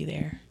have to be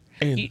there.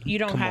 You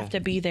don't have to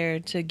be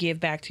there to give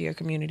back to your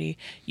community.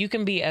 You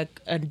can be a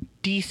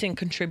decent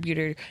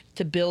contributor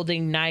to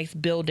building nice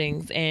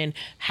buildings and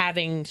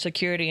having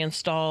security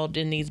installed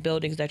in these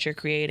buildings that you're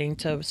creating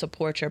to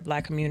support your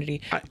black community.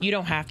 You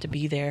don't have to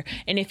be there.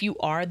 And if you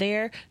are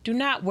there, do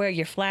not wear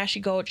your flashy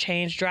gold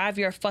chains, drive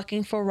your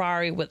fucking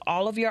Ferrari with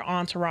all of your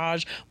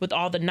entourage, with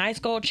all the nice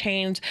gold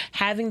chains,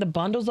 having the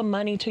bundles of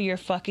money to your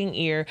fucking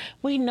ear.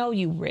 We know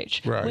you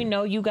rich. Right. We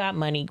know you got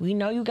money. We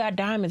know you got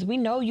diamonds. We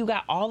know you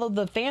got all of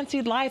the fancy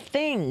life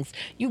things.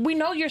 We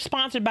know you're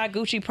sponsored by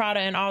Gucci,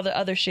 Prada, and all the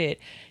other shit.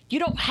 You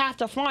don't have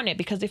to flaunt it,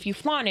 because if you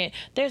flaunt it,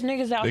 there's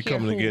niggas out here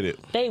coming who to get it.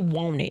 They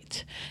want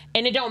it,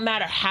 and it don't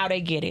matter how they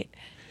get it.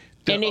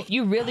 And if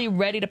you really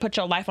ready to put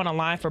your life on the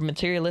line for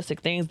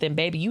materialistic things, then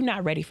baby, you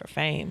not ready for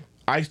fame.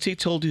 Ice-T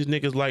told these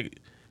niggas, like,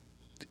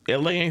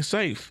 LA ain't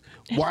safe.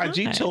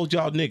 YG not. told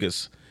y'all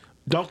niggas,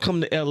 don't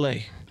come to LA.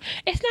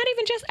 It's not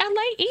even just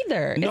LA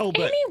either. No, it's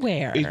but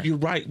anywhere. You're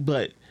right,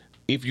 but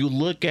if you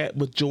look at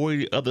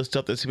majority of the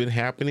stuff that's been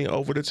happening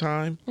over the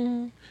time,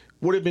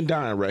 would have been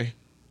dying, Ray?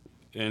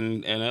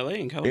 In LA,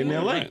 in California.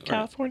 In LA. Right.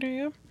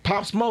 California.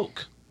 Pop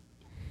Smoke.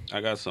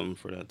 I got something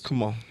for that.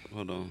 Come on.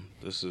 Hold on.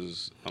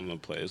 I'm gonna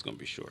play. It's gonna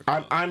be short.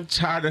 I'm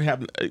tired of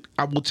having.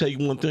 I will tell you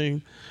one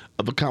thing.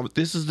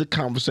 This is the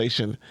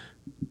conversation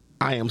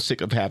I am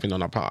sick of having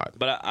on our pod.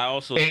 But I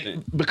also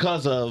think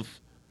because of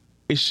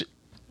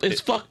it's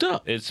fucked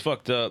up. It's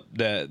fucked up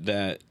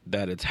that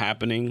it's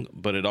happening,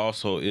 but it's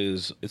also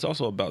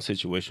about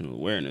situational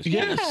awareness.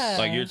 Yes. Yeah.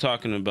 Like you're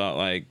talking about,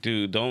 like,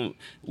 dude,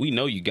 we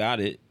know you got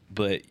it,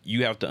 but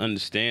you have to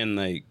understand,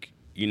 like,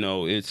 you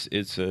know, it's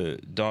a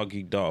dog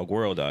eat dog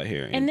world out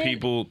here, and then,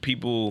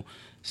 people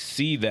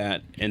see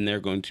that and they're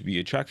going to be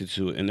attracted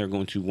to it and they're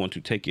going to want to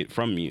take it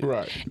from you.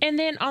 Right. And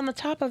then on the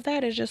top of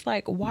that is just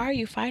like, why are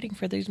you fighting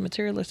for these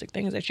materialistic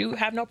things that you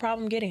have no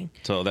problem getting?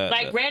 So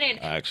granted,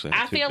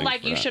 I feel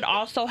like you should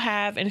also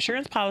have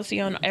insurance policy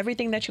on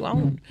everything that you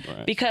own.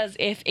 Right. Because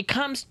if it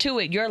comes to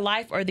it, your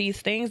life or these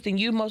things, then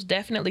you most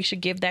definitely should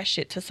give that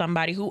shit to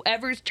somebody,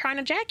 whoever's trying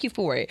to jack you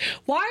for it.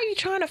 Why are you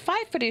trying to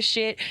fight for this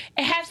shit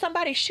and have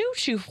somebody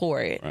shoot you for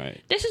it?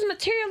 Right. This is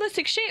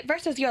materialistic shit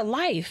versus your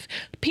life.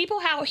 People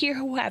out here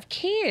who have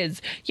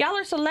kids, y'all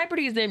are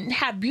celebrities and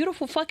have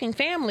beautiful fucking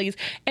families,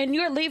 and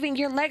you're leaving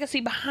your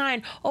legacy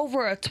behind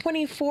over a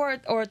 24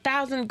 or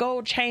 1,000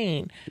 gold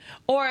chain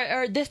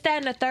or this, that,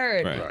 and the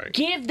third. Right.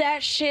 Give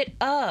that shit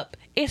up.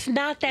 It's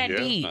not that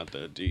It's deep. not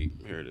that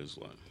deep. Here it is.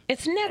 One.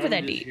 It's never that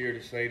I'm just deep. here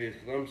to say this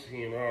because I'm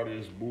seeing all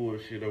this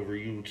bullshit over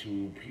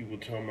YouTube. People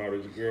talking about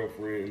his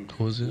girlfriend's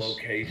Who is this?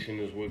 location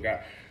is what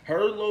got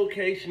her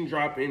location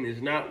dropping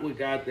is not what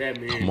got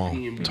that man. Come on,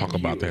 PNB talk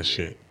about killed. that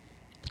shit.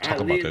 I Talk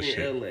about live that in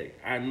shit.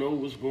 LA. I know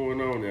what's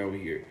going on out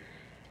here.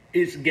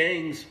 It's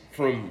gangs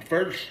from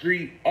 1st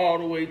Street all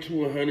the way to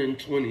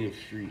 120th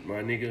Street,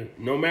 my nigga.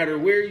 No matter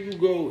where you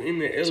go in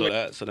the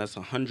LA. So that's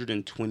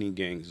 120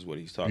 gangs is what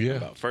he's talking Yeah.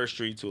 about. 1st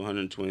Street to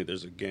 120,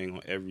 there's a gang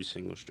on every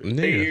single street.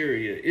 Bay Nigga.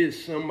 Area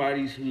is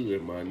somebody's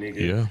hood, my nigga.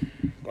 Yeah.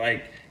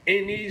 Like,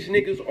 and these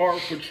niggas are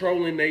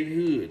patrolling their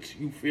hoods.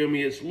 You feel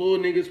me? It's little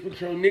niggas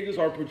niggas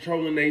are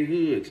patrolling their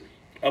hoods.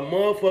 A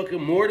motherfucker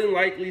more than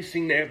likely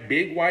seen that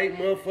big white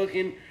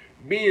motherfucking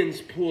Benz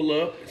pull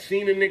up,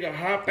 seen a nigga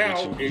hop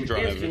out, and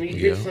driving. instantly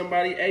Yeah. hit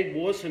somebody. Hey,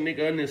 boy, it's a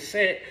nigga in the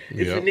set.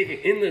 It's Yeah. a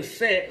nigga in the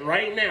set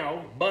right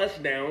now,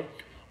 bust down.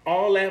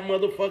 All that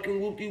motherfucking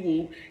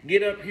whoop-de-whoop.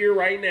 Get up here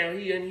right now.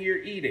 He in here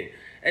eating.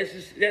 That's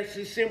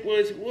as simple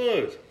as it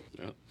was.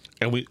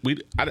 And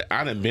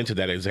I done been to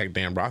that exact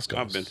damn Roscoe's.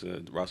 I've been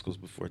to Roscoe's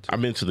before too.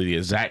 I've been to the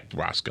exact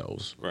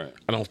Roscoe's. Right.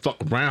 I don't fuck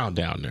around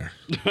down there.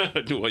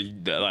 Well,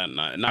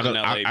 not in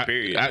LA,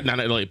 period. Not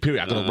in LA,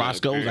 period. I go to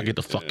Roscoe's, I period. get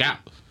the fuck out.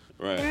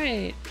 Right.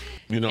 Right.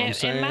 You know what I'm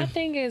saying? And my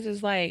thing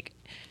is like,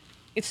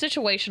 it's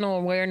situational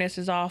awareness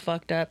is all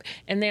fucked up.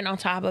 And then on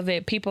top of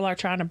it, people are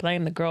trying to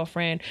blame the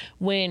girlfriend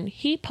when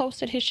he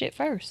posted his shit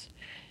first.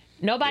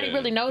 Nobody Yeah.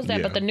 really knows that,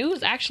 Yeah. but the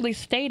news actually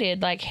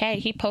stated, like, hey,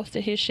 he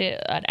posted his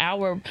shit an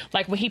hour,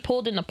 like, when he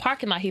pulled in the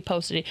parking lot, he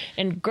posted it,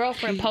 and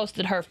girlfriend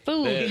posted her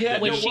food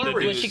when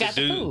she got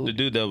the food. The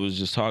dude that was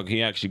just talking,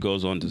 he actually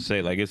goes on to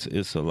say, like,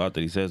 it's a lot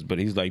that he says, but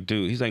he's like,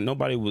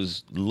 nobody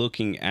was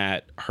looking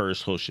at her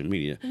social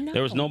media. No.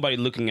 There was nobody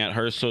looking at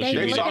her social They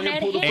were media.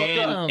 looking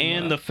at him.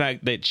 And the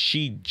fact that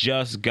she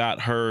just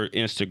got her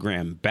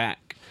Instagram back.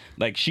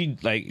 I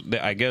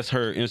guess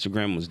her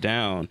Instagram was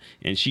down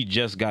and she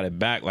just got it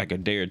back like a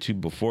day or two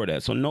before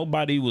that. So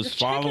nobody was Just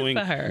checking following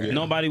for her. Yeah.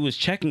 Nobody was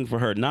checking for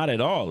her. Not at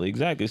all.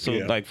 Exactly. So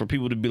Yeah. like for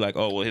people to be like,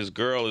 oh well, his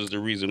girl is the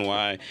reason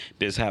why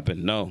this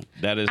happened. No,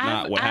 that is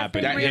not what I've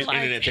happened. been That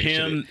internet takes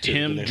Him to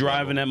the next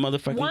driving level. that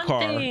motherfucking One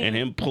car thing- and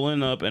him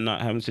pulling up and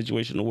not having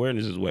situational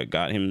awareness is what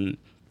got him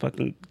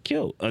fucking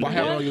killed. Why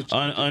have all your-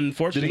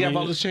 Unfortunately, Did he have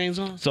all his chains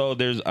on? so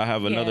I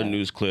have another Yeah.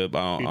 news clip.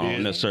 I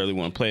don't necessarily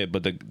want to play it,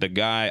 but the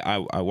guy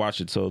I watched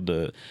it. So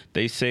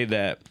they say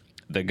that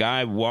the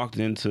guy walked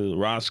into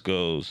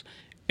Roscoe's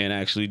and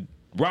actually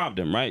robbed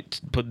him.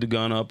 Right, put the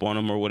gun up on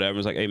him or whatever.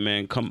 It's like, hey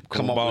man, come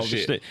off ball the the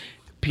shit. stick.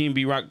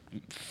 PNB Rock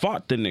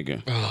fought the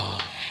nigga.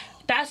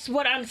 That's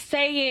what I'm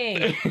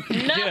saying.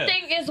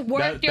 Nothing is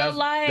worth your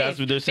life. That's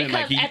what they're saying.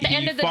 Because Like at the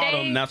end of the fought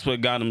day, him. That's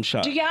what got him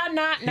shot. do y'all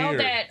not know Here.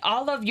 that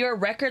all of your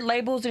record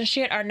labels and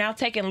shit are now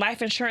taking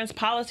life insurance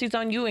policies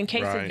on you in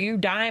case Right. of you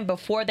dying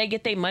before they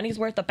get their money's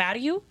worth up out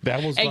of you?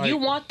 That was and like- you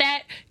want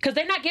that because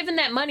they're not giving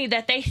that money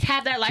that they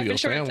have that life your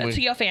insurance family.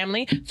 to your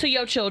family, to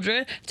your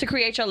children, to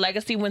create your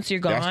legacy once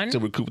you're gone. That's to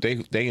recoup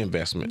they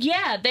investment.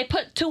 Yeah, they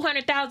put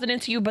 $200,000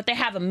 into you, but they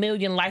have $1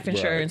 million life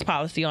insurance Right.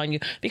 policy on you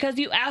because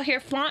you out here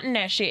flaunting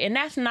that shit, and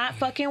that's not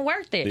fucking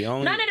worth it. The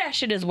only- None of that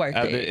shit is worth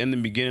it. In the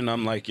beginning,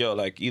 I'm like, yo,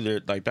 like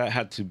either like that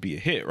had to be a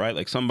hit, right?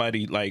 Like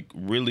somebody like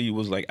really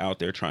was like out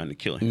there trying to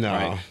kill him. No.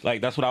 Right?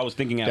 Like that's what I was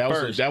thinking at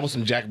first. That was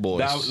some jack boys.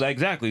 That was,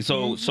 exactly.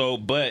 So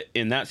but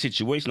in that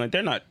situation, like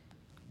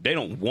they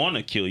don't want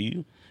to kill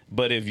you.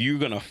 But if you're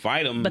gonna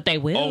fight them, But they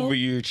will. over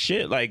your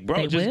shit, like bro,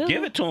 They just will.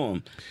 give it to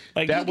them.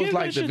 Like That just was give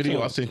like the shit to video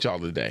I 'em. sent y'all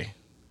today.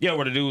 Yeah,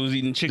 where the dude was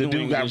eating chicken The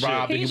dude wings got and shit.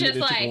 robbed. He's He just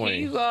did like, chicken here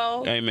you wings.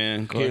 go. Hey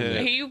man, go Here ahead.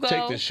 Here you go.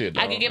 Take this shit,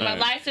 I dog. can get my Alright.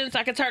 license.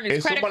 I can turn his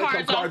If credit somebody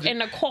cards come off carja- in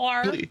the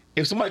car. Please,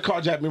 if somebody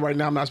carjacked me right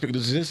now, I'm not speaking to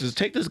this. Is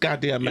take this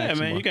goddamn Yeah,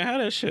 Maxima. man, you can have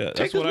that shit.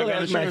 Take That's what I this got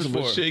little insurance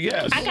Maxima for. shit.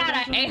 Yes. I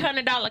got an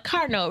 $800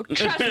 car note.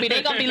 Trust me,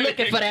 they gonna be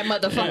looking for that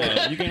motherfucker.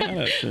 Yeah, you can have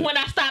that shit. When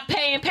I stop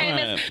paying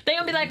payments, Right. they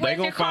gonna be like, They "Where's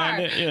gonna your car,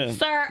 find it, yeah.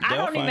 sir? I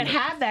They'll don't even find it.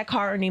 have that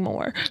car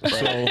anymore."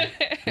 So,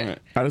 Right.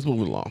 let's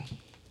move along.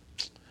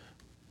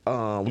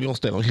 We gonna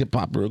stay on hip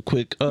hop real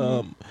quick.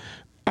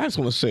 I just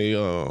want to say,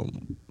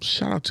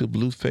 shout out to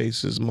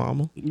Blueface's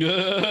mama.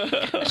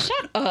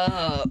 Shut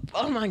up!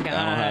 Oh my god!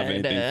 I don't have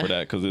anything for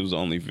that because it was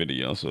only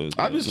video. So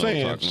I'm just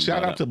saying,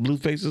 shout out to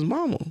Blueface's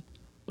mama.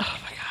 Oh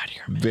my god,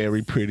 you're a mess.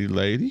 Very pretty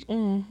lady.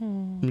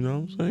 Mm-hmm. You know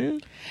what I'm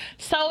saying?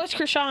 So is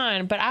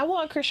Krishan, but I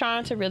want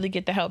Krishan to really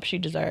get the help she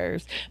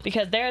deserves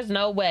because there's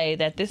no way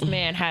that this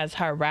man has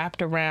her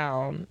wrapped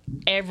around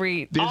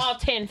all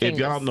 10 fingers. If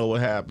y'all know what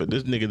happened,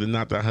 this nigga did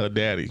not tell her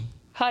daddy.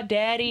 Her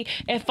daddy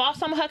and fought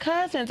some of her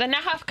cousins, and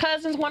now her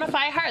cousins want to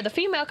fight her. The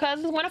female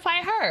cousins want to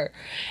fight her,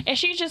 and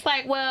she's just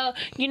like, well,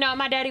 you know,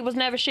 my daddy was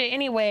never shit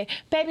anyway.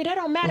 Baby, that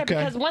don't matter Okay.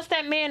 because once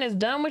that man is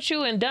done with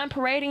you and done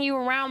parading you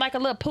around like a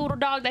little poodle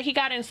dog that he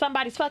got in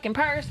somebody's fucking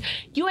purse,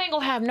 you ain't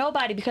gonna have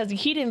nobody because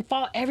he didn't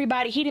fault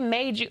everybody. He didn't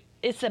made you.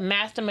 It's a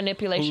master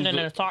manipulation and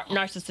a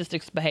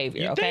narcissistic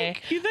behavior. Okay,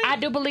 You think? I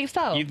do believe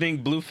so. You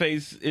think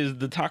Blueface is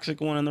the toxic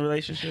one in the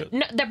relationship?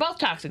 No, they're both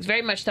toxic,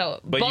 very much so.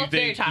 But both you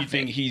very think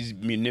toxic. he's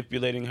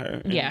manipulating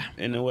her? Yeah.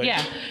 In a way.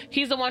 Yeah,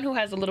 he's the one who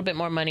has a little bit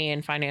more money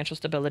and financial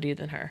stability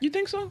than her. You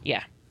think so?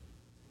 Yeah.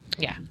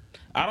 Yeah.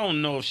 I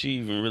don't know if she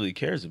even really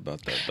cares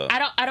about that though.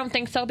 I don't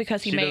think so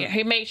because She doesn't.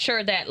 he made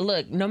sure that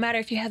look, no matter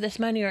if you have this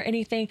money or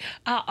anything,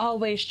 I'll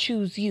always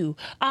choose you.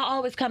 I'll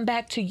always come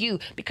back to you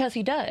because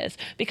he does.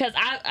 Because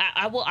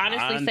I will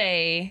honestly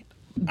say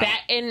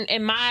back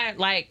in my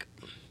like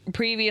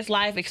previous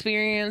life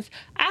experience,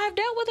 I've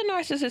dealt with a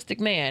narcissistic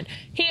man.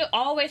 He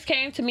always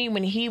came to me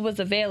when he was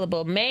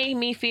available, made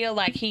me feel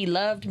like he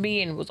loved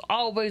me and was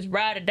always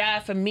ride or die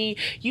for me.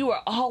 You were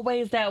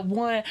always that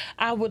one.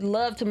 I would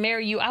love to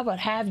marry you. I would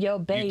have your You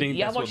baby. think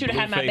I that's want what you to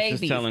have my Blueface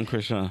baby. is telling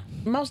Krishan?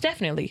 Most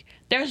definitely.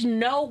 There's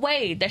no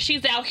way that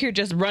she's out here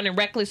just running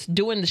reckless,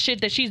 doing the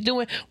shit that she's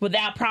doing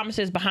without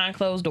promises behind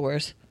closed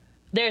doors.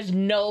 There's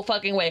no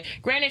fucking way.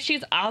 Granted,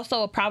 she's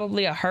also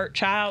probably a hurt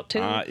child too.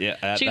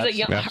 Yeah, she's a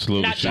young,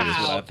 absolutely not she is. child,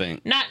 That's what I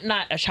think.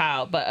 not a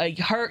child, but a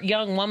hurt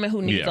young woman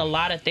who needs Yeah. a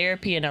lot of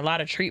therapy and a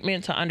lot of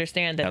treatment to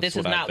understand that That's this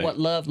is what I not think. what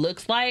love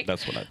looks like.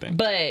 That's what I think.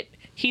 But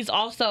he's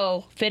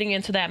also fitting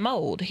into that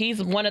mold.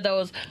 He's one of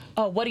those,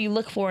 oh, what do you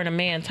look for in a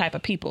man type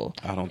of people?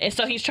 I don't And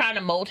so he's trying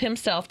to mold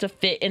himself to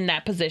fit in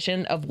that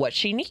position of what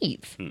she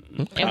needs.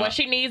 And what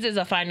she needs is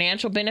a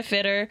financial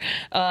benefactor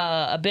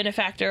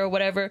or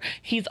whatever.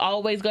 He's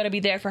always going to be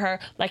there for her.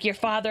 Like your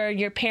father,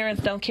 your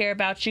parents don't care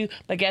about you,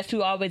 but guess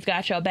who always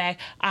got your back?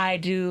 I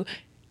do.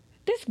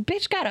 This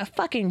bitch got a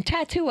fucking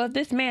tattoo of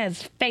this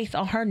man's face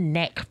on her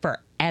neck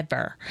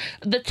forever.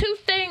 The tooth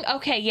thing,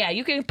 okay, yeah,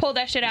 you can pull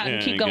that shit out and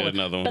Yeah, keep and get going.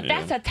 another one, But yeah.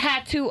 that's a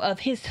tattoo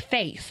of his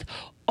face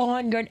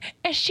on your,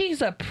 and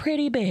she's a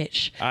pretty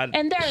bitch.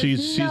 And there's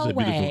She's no a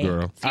beautiful way.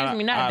 girl. Excuse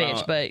me, not a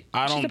bitch, but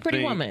she's a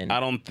pretty woman.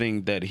 I don't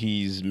think that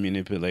he's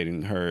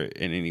manipulating her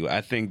in any way. I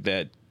think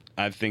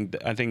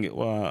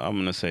well, I'm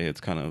gonna say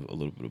it's kind of a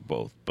little bit of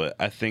both, but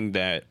I think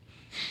that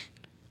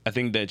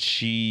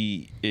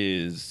she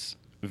is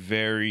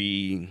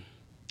very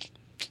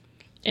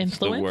Influenced?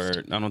 the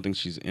word. I don't think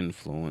she's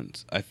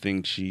influenced. I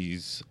think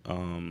she's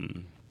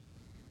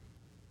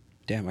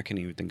damn, I can't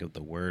even think of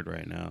the word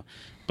right now.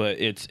 But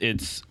it's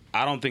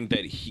I don't think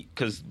that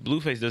because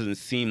Blueface doesn't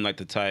seem like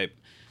the type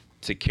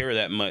to care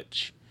that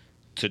much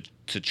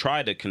to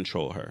try to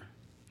control her.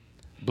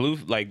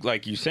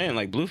 Like you're saying,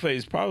 like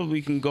Blueface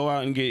probably can go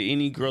out and get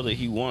any girl that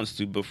he wants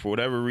to, but for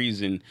whatever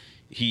reason,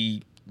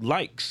 he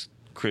likes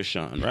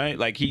Krishan, right?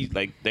 Like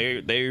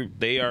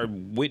they are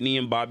Whitney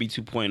and Bobby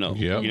 2.0.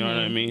 Yep. You know what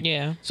I mean?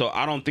 Yeah. So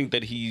I don't think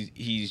that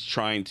he's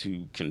trying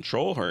to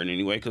control her in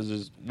any way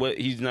because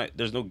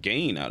there's no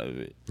gain out of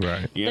it.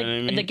 Right. You know what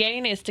I mean? The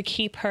gain is to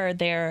keep her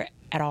there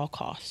at all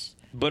costs.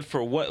 But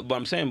for what? But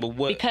I'm saying, but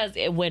what? Because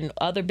when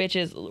other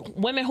bitches,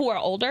 women who are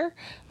older,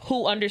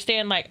 who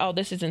understand like, oh,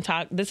 this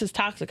is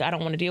toxic. I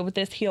don't want to deal with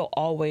this. He'll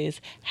always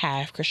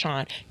have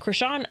Krishan.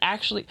 Krishan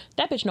actually,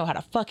 that bitch know how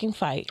to fucking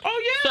fight.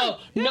 Oh yeah. So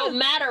no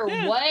matter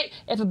what,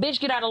 if a bitch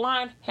get out of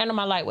line, handle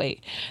my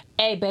lightweight.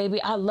 Hey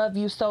baby, I love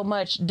you so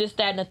much. This,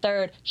 that, and the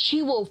third.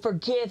 She will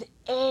forgive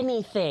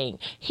anything.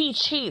 He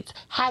cheats,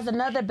 has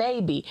another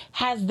baby,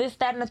 has this,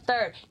 that, and the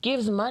third,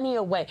 gives money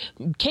away,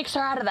 kicks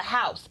her out of the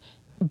house.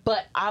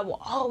 But I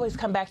will always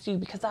come back to you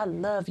because I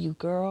love you,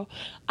 girl.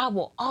 I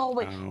will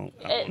always. You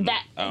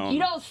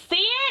don't see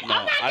it? No,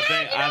 Oh my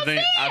God,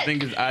 I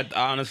think it's.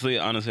 Honestly,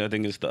 I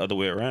think it's the other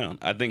way around.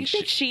 I think You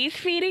think she's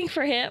feeding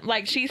for him?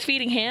 Like she's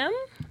feeding him?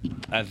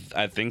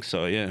 I think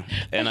so, yeah.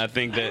 And I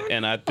think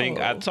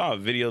I saw a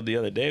video the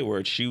other day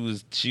where she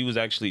was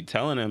actually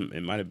telling him,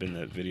 it might have been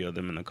that video of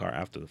them in the car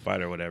after the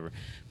fight or whatever,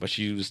 but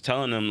she was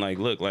telling him like,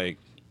 look, like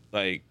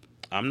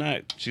I'm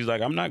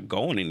not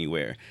going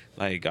anywhere.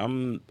 Like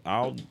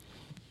I'll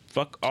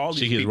fuck all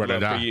these people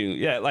up for you.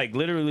 Yeah, like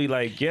literally,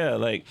 like, yeah,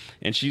 like,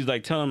 and she's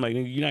like telling him, like,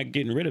 you're not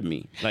getting rid of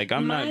me. Like,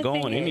 I'm not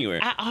going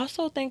anywhere. I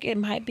also think it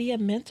might be a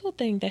mental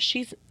thing that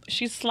she's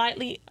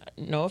slightly,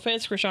 no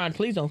offense, Krishan,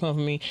 please don't come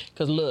for me,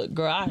 because look,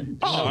 girl,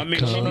 I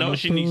mean, she knows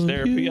she needs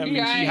therapy. I mean,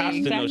 she has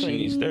to know she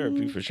needs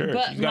therapy for sure.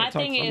 But my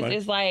thing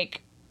is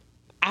like,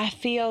 I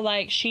feel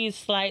like she's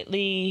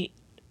slightly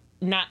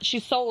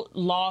she's so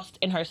lost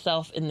in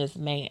herself in this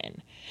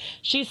man.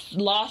 She's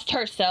lost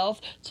herself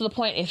to the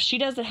point, if she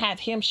doesn't have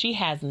him, she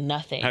has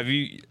nothing.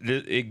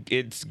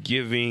 It's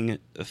giving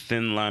a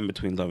thin line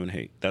between love and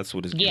hate. That's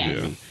what it's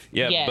giving.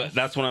 Yeah, yes. But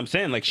that's what I'm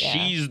saying. Like,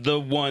 she's the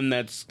one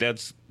that's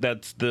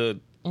the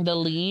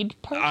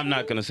lead person? I'm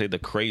not gonna say the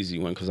crazy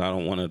one, because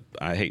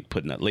I hate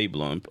putting that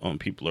label on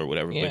people or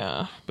whatever.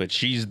 Yeah. But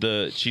she's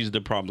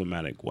the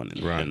problematic one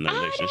in the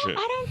relationship.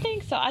 I don't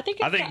think so. I think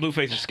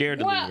Blueface is scared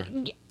to leave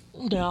her.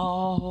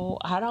 No,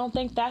 I don't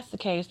think that's the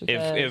case.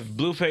 Because if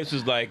Blueface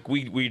is like,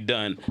 we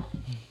done,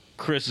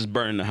 Chris is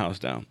burning the house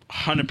down.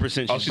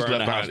 100% she's burning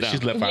the house down.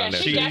 She's left out.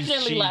 She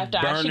definitely left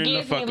out. She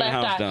gives me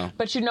left out.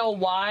 But you know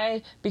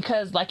why?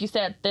 Because, like you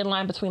said, thin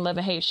line between love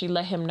and hate. She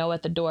let him know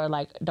at the door,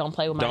 like, don't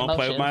play with my emotions. Don't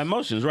play with my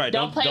emotions, right.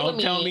 Don't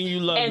tell me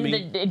you love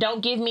me.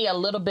 Don't give me a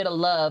little bit of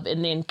love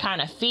and then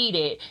kind of feed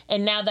it.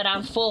 And now that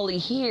I'm fully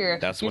here,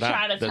 you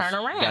try to turn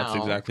around. That's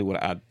exactly what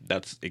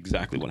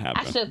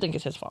happened. I still think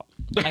it's his fault.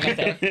 Like I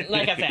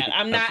said,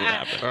 I'm not.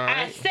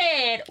 I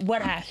said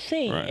what I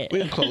said. Right. We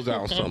can close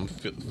out on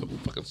something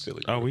fucking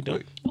silly. Oh, we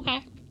do.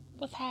 Okay.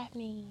 What's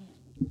happening?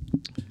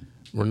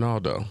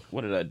 Ronaldo.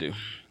 What did I do?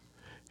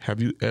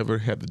 Have you ever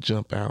had to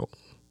jump out?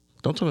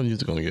 Don't turn the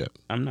music on yet.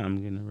 I'm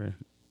getting ready.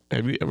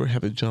 Have you ever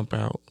had to jump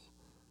out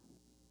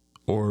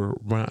or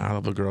run out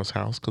of a girl's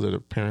house because their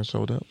parents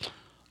showed up?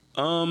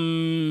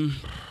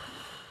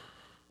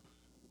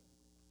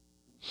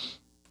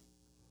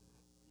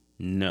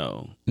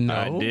 No.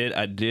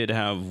 I did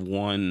have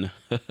one.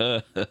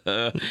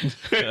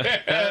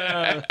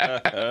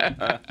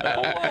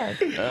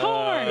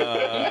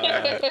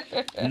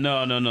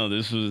 No.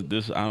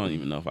 This. I don't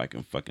even know if I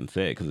can fucking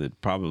say it, because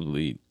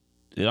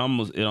it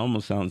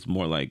almost sounds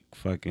more like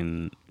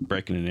fucking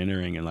breaking and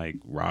entering and like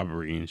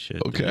robbery and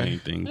shit than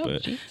anything.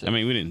 But Jesus. I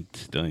mean, we didn't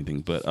steal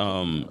anything. But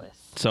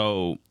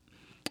so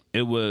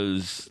it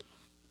was.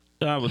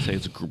 I would say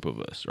it's a group of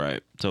us,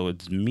 right? So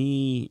it's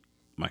me,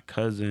 my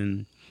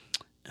cousin,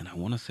 and I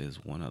want to say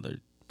there's one other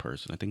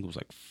person. I think it was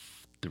like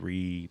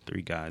three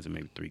guys and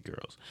maybe 3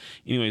 girls.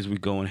 Anyways, we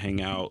go and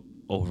hang out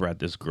over at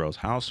this girl's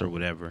house or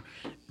whatever,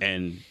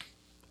 and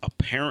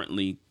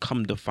apparently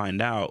come to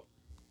find out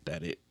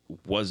that it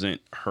wasn't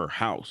her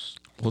house.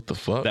 What the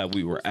fuck? That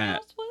we were at.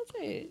 What house was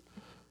it?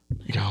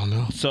 Y'all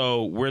know.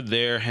 So we're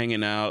there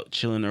hanging out,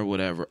 chilling or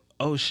whatever.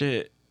 Oh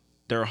shit,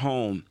 they're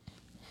home.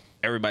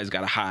 Everybody's got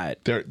to hide.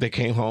 They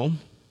came home?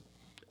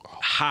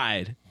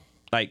 Hide.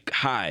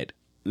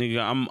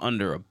 Nigga, I'm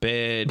under a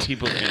bed.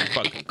 People in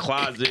fucking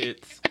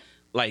closets.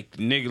 Like,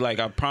 nigga, like,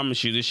 I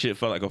promise you, this shit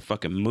felt like a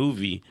fucking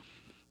movie.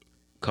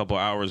 Couple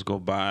hours go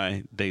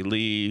by. They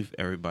leave.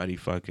 Everybody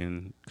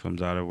fucking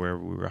comes out of wherever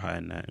we were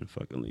hiding at and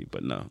fucking leave.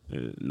 But no.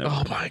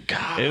 Oh, my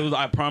God. It was,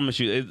 I promise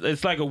you,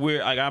 it's like a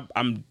weird, like,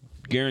 I'm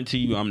guarantee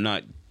you I'm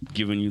not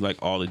giving you like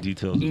all the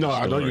details. No,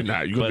 I know you're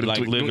not. But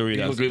like literally,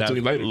 that's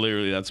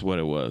what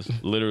it was.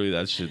 Literally,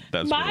 that's what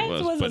it was. Mine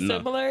was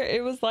similar.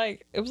 It was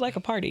like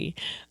a party,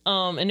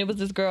 and it was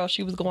this girl.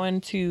 She was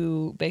going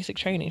to basic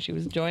training. She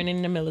was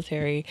joining the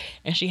military,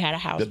 and she had a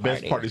house party. The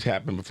best parties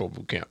happen before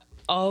boot camp.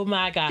 Oh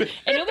my God.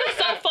 And it was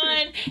so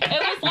fun. It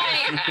was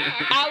like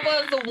I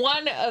was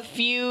one of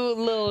few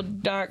little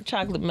dark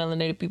chocolate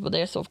melanated people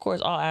there. So of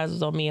course all eyes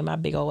was on me and my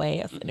big old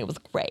ass, and it was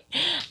great.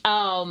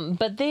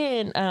 But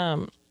then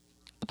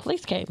the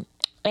police came,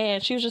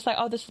 and she was just like,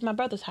 oh, this is my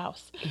brother's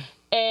house.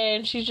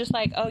 And she's just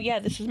like, oh yeah,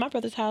 this is my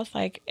brother's house.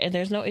 Like, and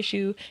there's no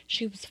issue.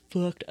 She was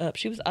fucked up.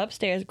 She was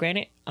upstairs,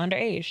 granted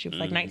underage. She was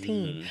like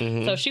 19.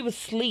 Mm-hmm. So she was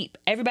asleep.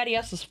 Everybody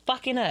else was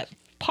fucking up.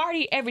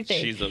 Party,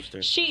 everything. She's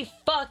upstairs. She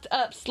fucked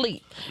up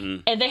sleep.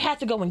 And they had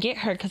to go and get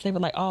her because they were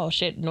like, oh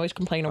shit, noise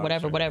complaint or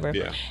whatever.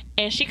 Yeah.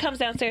 And she comes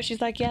downstairs.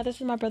 She's like, yeah, this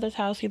is my brother's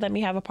house. He let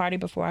me have a party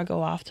before I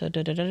go off to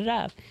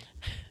da-da-da-da-da.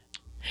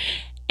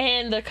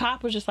 And the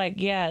cop was just like,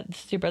 yeah,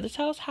 this is your brother's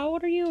house? How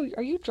old are you?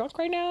 Are you drunk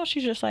right now?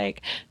 She's just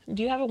like,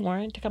 do you have a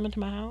warrant to come into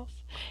my house?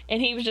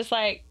 And he was just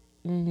like,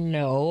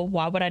 no,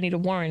 why would I need a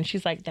warrant?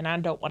 She's like, then I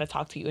don't want to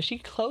talk to you. And she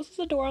closes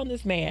the door on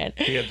this man.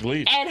 He had to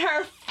leave. And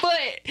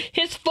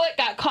his foot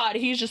got caught.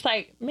 He's just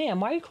like, ma'am,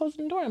 why are you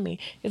closing the door on me?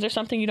 Is there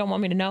something you don't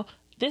want me to know?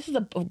 This is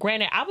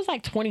granted, I was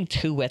like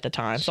 22 at the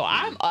time, so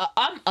I'm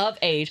of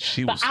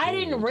age, but I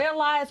didn't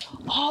realize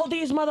all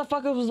these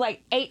motherfuckers was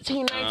like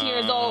 18, 19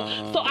 years old.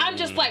 So I'm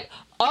just like,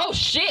 oh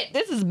shit,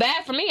 this is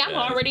bad for me. I'm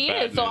already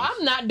in, so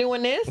I'm not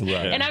doing this. Right.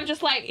 And I'm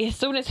just like, as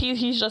soon as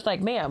he's just like,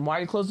 ma'am, why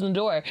are you closing the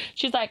door?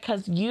 She's like,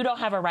 because you don't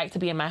have a right to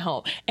be in my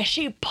home. And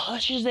she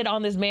pushes it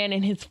on this man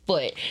in his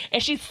foot.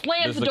 And she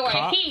slams the door.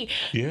 And he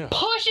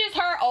pushes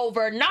her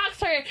over,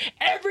 knocks her,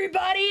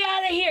 everybody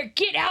out of here.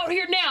 Get out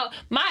here now.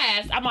 My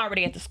ass, I'm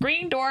already at the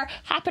screen door,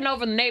 hopping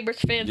over the neighbor's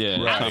fence,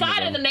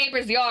 outside of the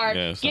neighbor's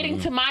yard, getting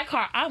to my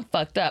car. I'm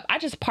fucked up. I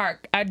just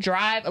park. I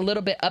drive a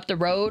little bit up the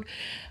road,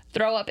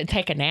 throw up and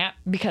take a nap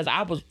because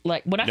I was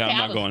like, when I say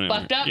I was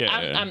fucked up,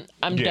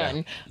 I'm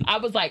done. I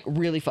was like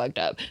really fucked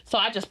up. So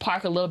I just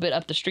park a little bit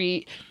up the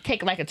street,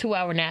 take like a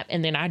 2-hour nap,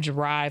 and then I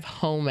drive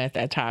home at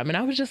that time. And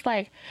I was just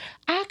like,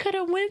 I could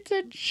have went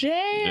to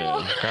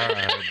jail.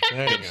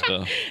 That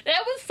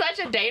was such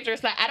a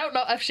dangerous night. I don't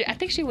know if I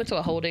think she went to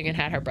a holding and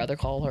had her brother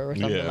call her or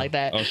something like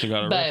that. Oh, she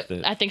got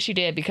arrested. But I think she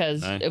did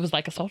because it was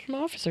like assault on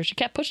an officer. She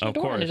kept pushing the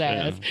door on his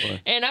ass.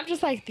 And I'm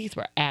just like, these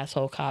were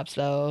asshole cops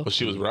though. But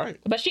she was right.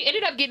 But she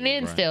ended up getting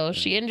in still.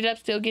 She ended up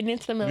still getting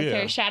into the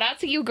military. Shout out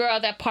to you, girl.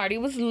 That party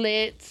was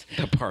lit.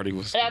 That party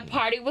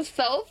was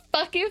so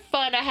fucking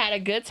fun. I had a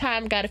good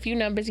time. Got a few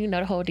numbers. You know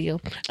the whole deal.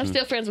 I'm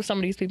still friends with some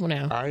of these people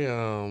now.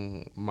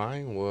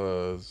 Mine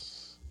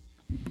was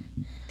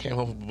came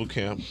home from boot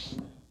camp.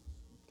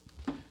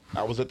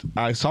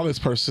 I saw this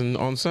person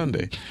on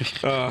Sunday.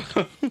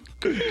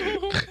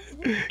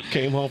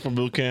 Came home from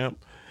boot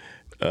camp.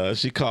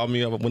 She called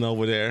me up. I went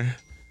over there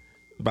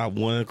about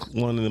 1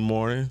 in the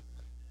morning.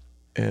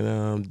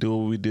 And do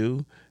what we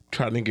do,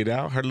 trying to get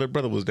out. Her little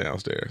brother was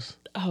downstairs.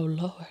 Oh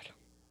Lord!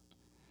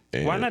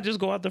 And why not just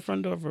go out the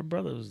front door if her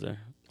brother was there?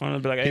 Why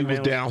not be like, hey, he was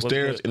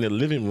downstairs in the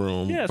living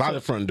room by the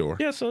front door.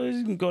 Yeah, so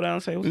you can go down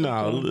and say,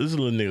 no, this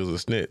little nigga's a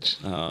snitch.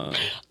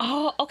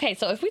 Oh, okay.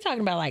 So if we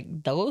talking about like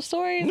those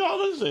stories, no,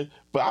 listen.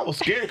 But I was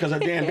scared because her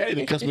damn daddy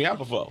didn't cuss me out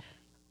before.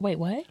 Wait,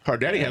 what? Her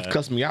daddy has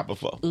cussed me out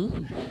before.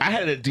 Ooh. I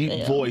had a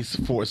deep voice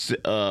for a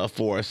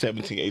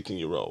 17,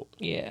 18-year-old.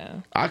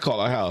 Yeah. I call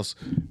our house,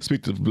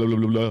 speak to blah, blah,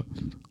 blah, blah.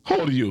 How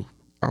old are you?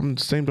 I'm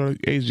the same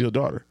age as your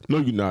daughter. No,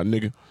 you're not,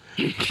 nigga.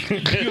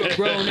 You're a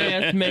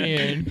grown-ass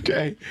man.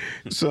 Okay.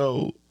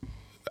 So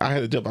I had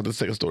to jump out the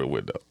second story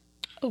window.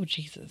 Oh,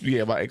 Jesus.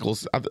 Yeah, my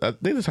ankles. I think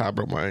that's how I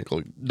broke my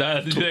ankle.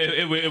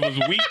 It was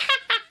weak.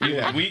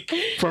 Yeah, weak.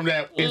 From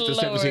that instant,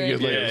 17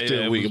 years later, it was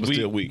still weak. It was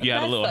still weak. You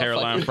had a little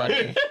hairline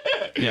fracture.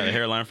 Yeah, the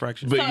hairline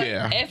fracture. But so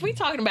yeah. If we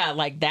talking about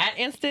like that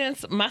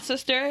instance, my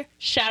sister,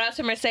 shout out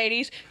to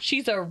Mercedes.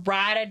 She's a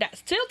ride or die.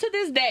 Still to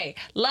this day.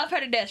 Love her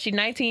to death. She's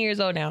 19 years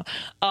old now.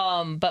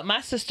 But my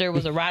sister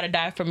was a ride or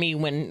die for me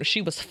when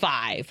she was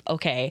 5.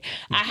 Okay.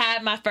 I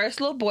had my first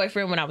little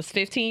boyfriend when I was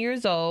 15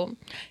 years old.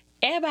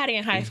 Everybody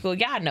in high school,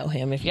 y'all know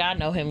him. If y'all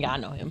know him, y'all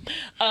know him.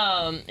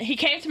 He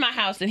came to my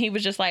house and he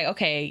was just like,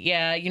 okay,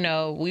 yeah, you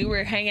know, we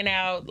were hanging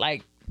out,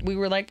 like, we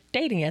were like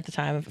dating at the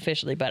time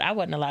officially, but I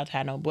wasn't allowed to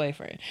have no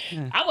boyfriend.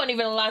 I wasn't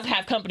even allowed to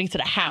have company to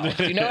the house.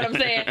 You know what I'm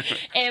saying?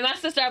 And my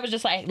sister, I was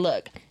just like,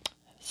 look,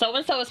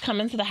 so-and-so is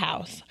coming to the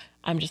house.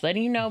 I'm just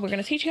letting you know, we're going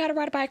to teach you how to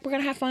ride a bike. We're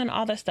going to have fun,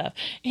 all that stuff.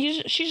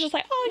 And she's just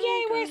like,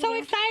 oh, yay, we're so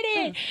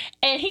excited.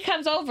 And he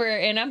comes over,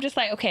 and I'm just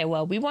like, okay,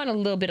 well, we want a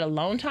little bit of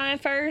alone time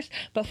first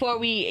before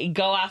we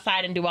go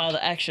outside and do all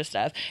the extra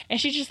stuff. And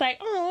she's just like,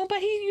 oh,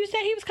 but you said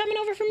he was coming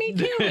over for me,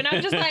 too. And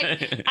I'm just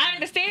like, I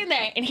understand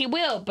that, and he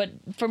will, but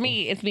for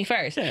me, it's me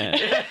first. Give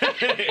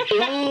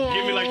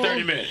me like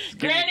 30 minutes.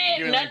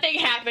 Granted, nothing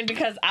happened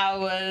because I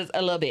was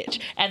a little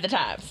bitch at the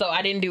time, so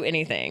I didn't do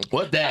anything.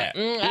 What that?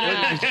 What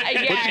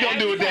you gonna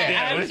do with that?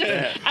 I was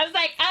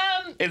like,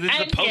 is it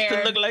I'm supposed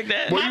scared. to look like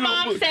that? My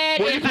mom said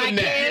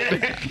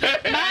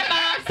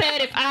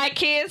if I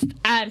kissed,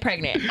 I'm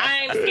pregnant.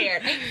 I'm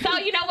scared. So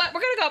you know what? We're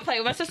gonna go play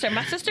with my sister.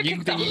 My sister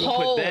kicked the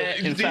hole.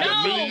 Listen.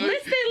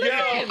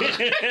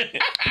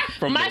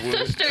 My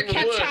sister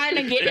kept trying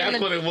to get in the.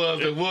 That's what it was.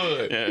 It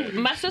would. Yeah.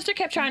 My sister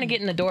kept trying to get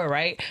in the door.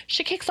 Right?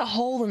 She kicks a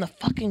hole in the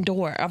fucking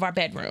door of our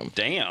bedroom.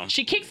 Damn.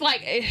 She kicks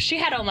like she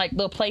had on like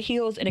little play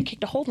heels and it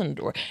kicked a hole in the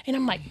door. And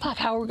I'm like, fuck,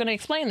 how are we gonna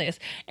explain this?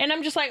 And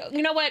I'm just like,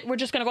 you know what? We're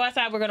just gonna go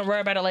outside. We're gonna worry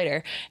about it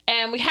later.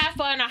 And we had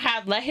fun.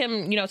 I let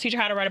him, teach her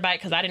how to ride a bike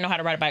because I didn't know how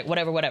to ride a bike.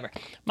 Whatever.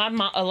 My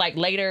mom, like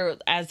later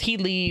as he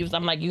leaves,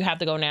 I'm like, you have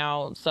to go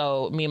now.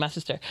 So me and my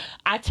sister,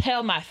 I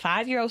tell my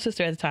 5-year-old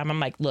sister at the time, I'm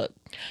like, look,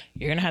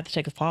 you're gonna have to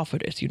take a fall for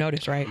this. You know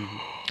this, right?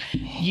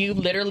 You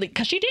literally,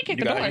 because she did kick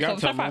the door. So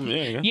it's not fine.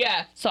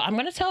 Yeah. So I'm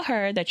gonna tell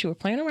her that you were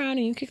playing around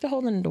and you kicked the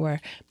hole in the door,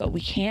 but we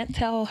can't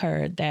tell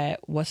her that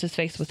what's his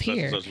face was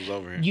here. Such was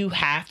over here. You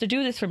have to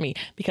do this for me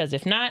because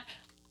if not,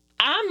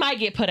 I might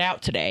get put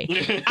out today.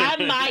 I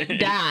might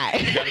die.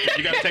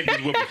 You gotta take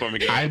this whipping for me,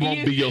 girl. I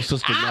won't be your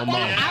sister no more.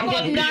 I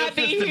will not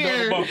be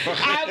here.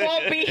 I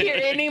won't be here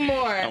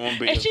anymore.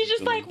 And she's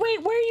just like,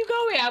 wait, where are you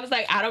going? I was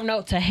like, I don't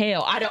know. To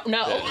hell. I don't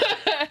know.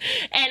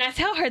 And I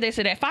tell her this,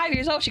 and at 5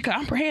 years old, she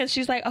comprehends.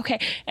 She's like,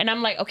 okay. And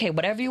I'm like, okay,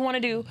 whatever you want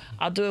to do,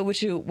 I'll do it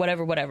with you,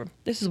 whatever.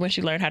 This is when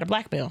she learned how to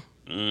blackmail.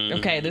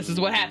 Okay, this is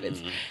what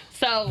happens.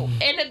 So,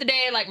 end of the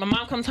day, like, my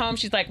mom comes home.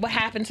 She's like, what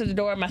happened to the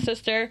door? My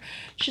sister,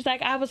 she's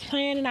like, I was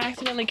playing and I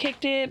accidentally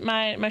kicked it.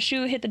 My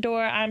shoe hit the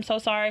door. I'm so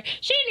sorry.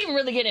 She didn't even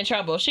really get in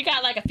trouble. She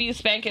got, like, a few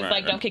spankings,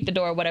 don't kick the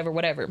door,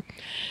 whatever.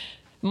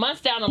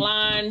 Months down the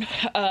line,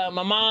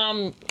 my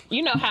mom,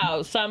 you know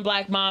how some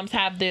black moms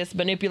have this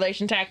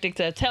manipulation tactic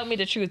to tell me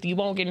the truth, you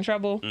won't get in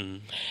trouble.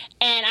 And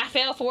I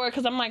fell for it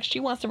because I'm like, she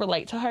wants to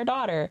relate to her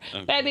daughter.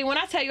 Baby, when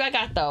I tell you I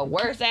got the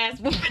worst ass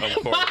whooping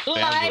of my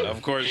life,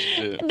 of course,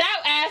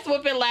 that ass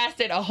whooping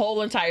lasted a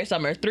whole entire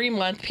summer,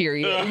 3-month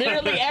period.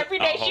 Literally every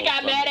day she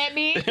got mad at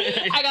me,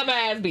 I got my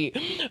ass beat.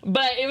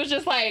 But it was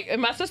just like,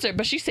 my sister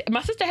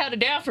held it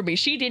down for me.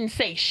 She didn't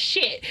say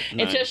shit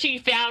until she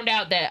found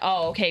out that,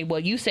 oh, okay, well,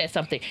 you said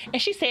something.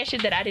 And she said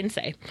shit that I didn't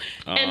say.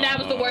 And that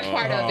was the worst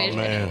part of it.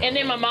 Man. And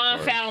then my mom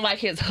found like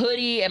his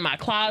hoodie in my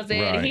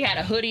closet. Right. And he had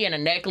a hoodie and a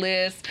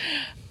necklace.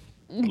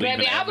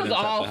 Baby, I was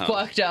all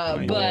fucked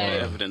up.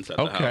 But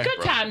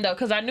good time though,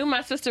 because I knew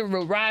my sister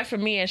would ride for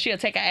me and she'll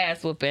take an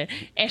ass whooping.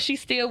 And she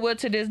still would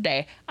to this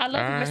day. I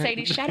love you,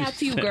 Mercedes. Shout out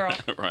to you, girl.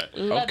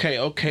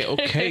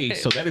 Okay.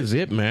 So that is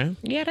it, man.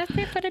 Yeah, that's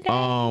it for the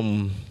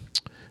day.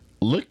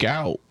 Look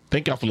out.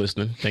 Thank y'all for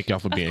listening. Thank y'all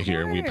for being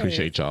here. We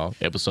appreciate y'all.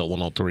 Episode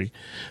 103.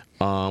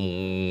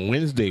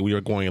 Wednesday, we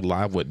are going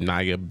live with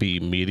Naya B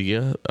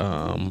Media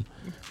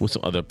with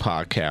some other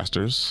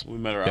podcasters. We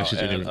met her out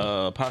at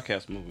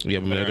Podcast Movement. Yeah,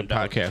 we met her at the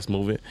Podcast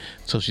Movement.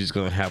 So she's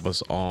going to have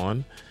us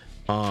on.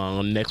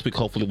 Next week,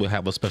 hopefully, we'll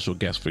have a special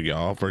guest for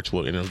y'all,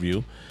 virtual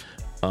interview.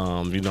 You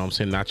know what I'm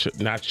saying?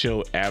 Not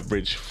your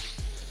average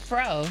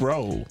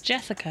Fro.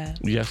 Jessica.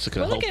 We're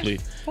hopefully. Looking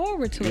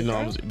forward to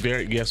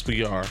it, yes,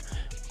 we are.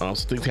 Some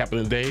things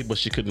happened today, but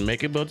she couldn't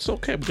make it, but it's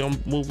okay. We're going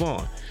to move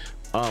on.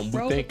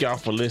 We thank y'all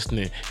for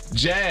listening.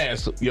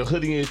 Jazz, your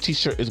hoodie and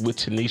t-shirt is with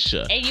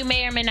Tanisha. And you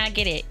may or may not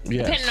get it,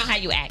 depending on how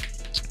you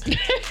act.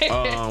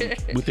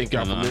 We thank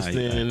y'all for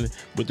listening.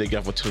 We thank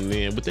y'all for tuning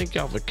in. We thank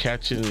y'all for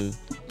catching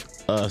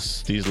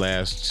us these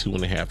last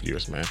 2.5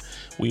 years, man.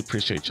 We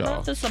appreciate y'all.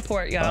 Love the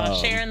support, y'all.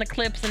 Sharing the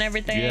clips and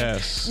everything.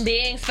 Yes.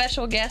 Being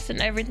special guests and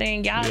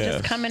everything. Y'all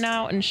just coming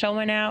out and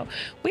showing out.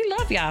 We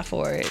love y'all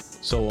for it.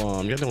 So,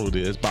 y'all know what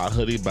it is. Buy a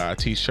hoodie, buy a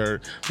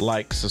t-shirt,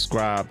 like,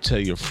 subscribe, tell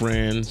your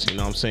friends. You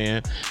know what I'm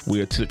saying?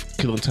 We are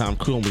Killing Time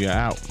Crew and we are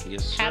out.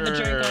 Yes, sir. Have a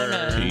drink on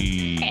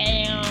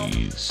us.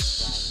 Peace.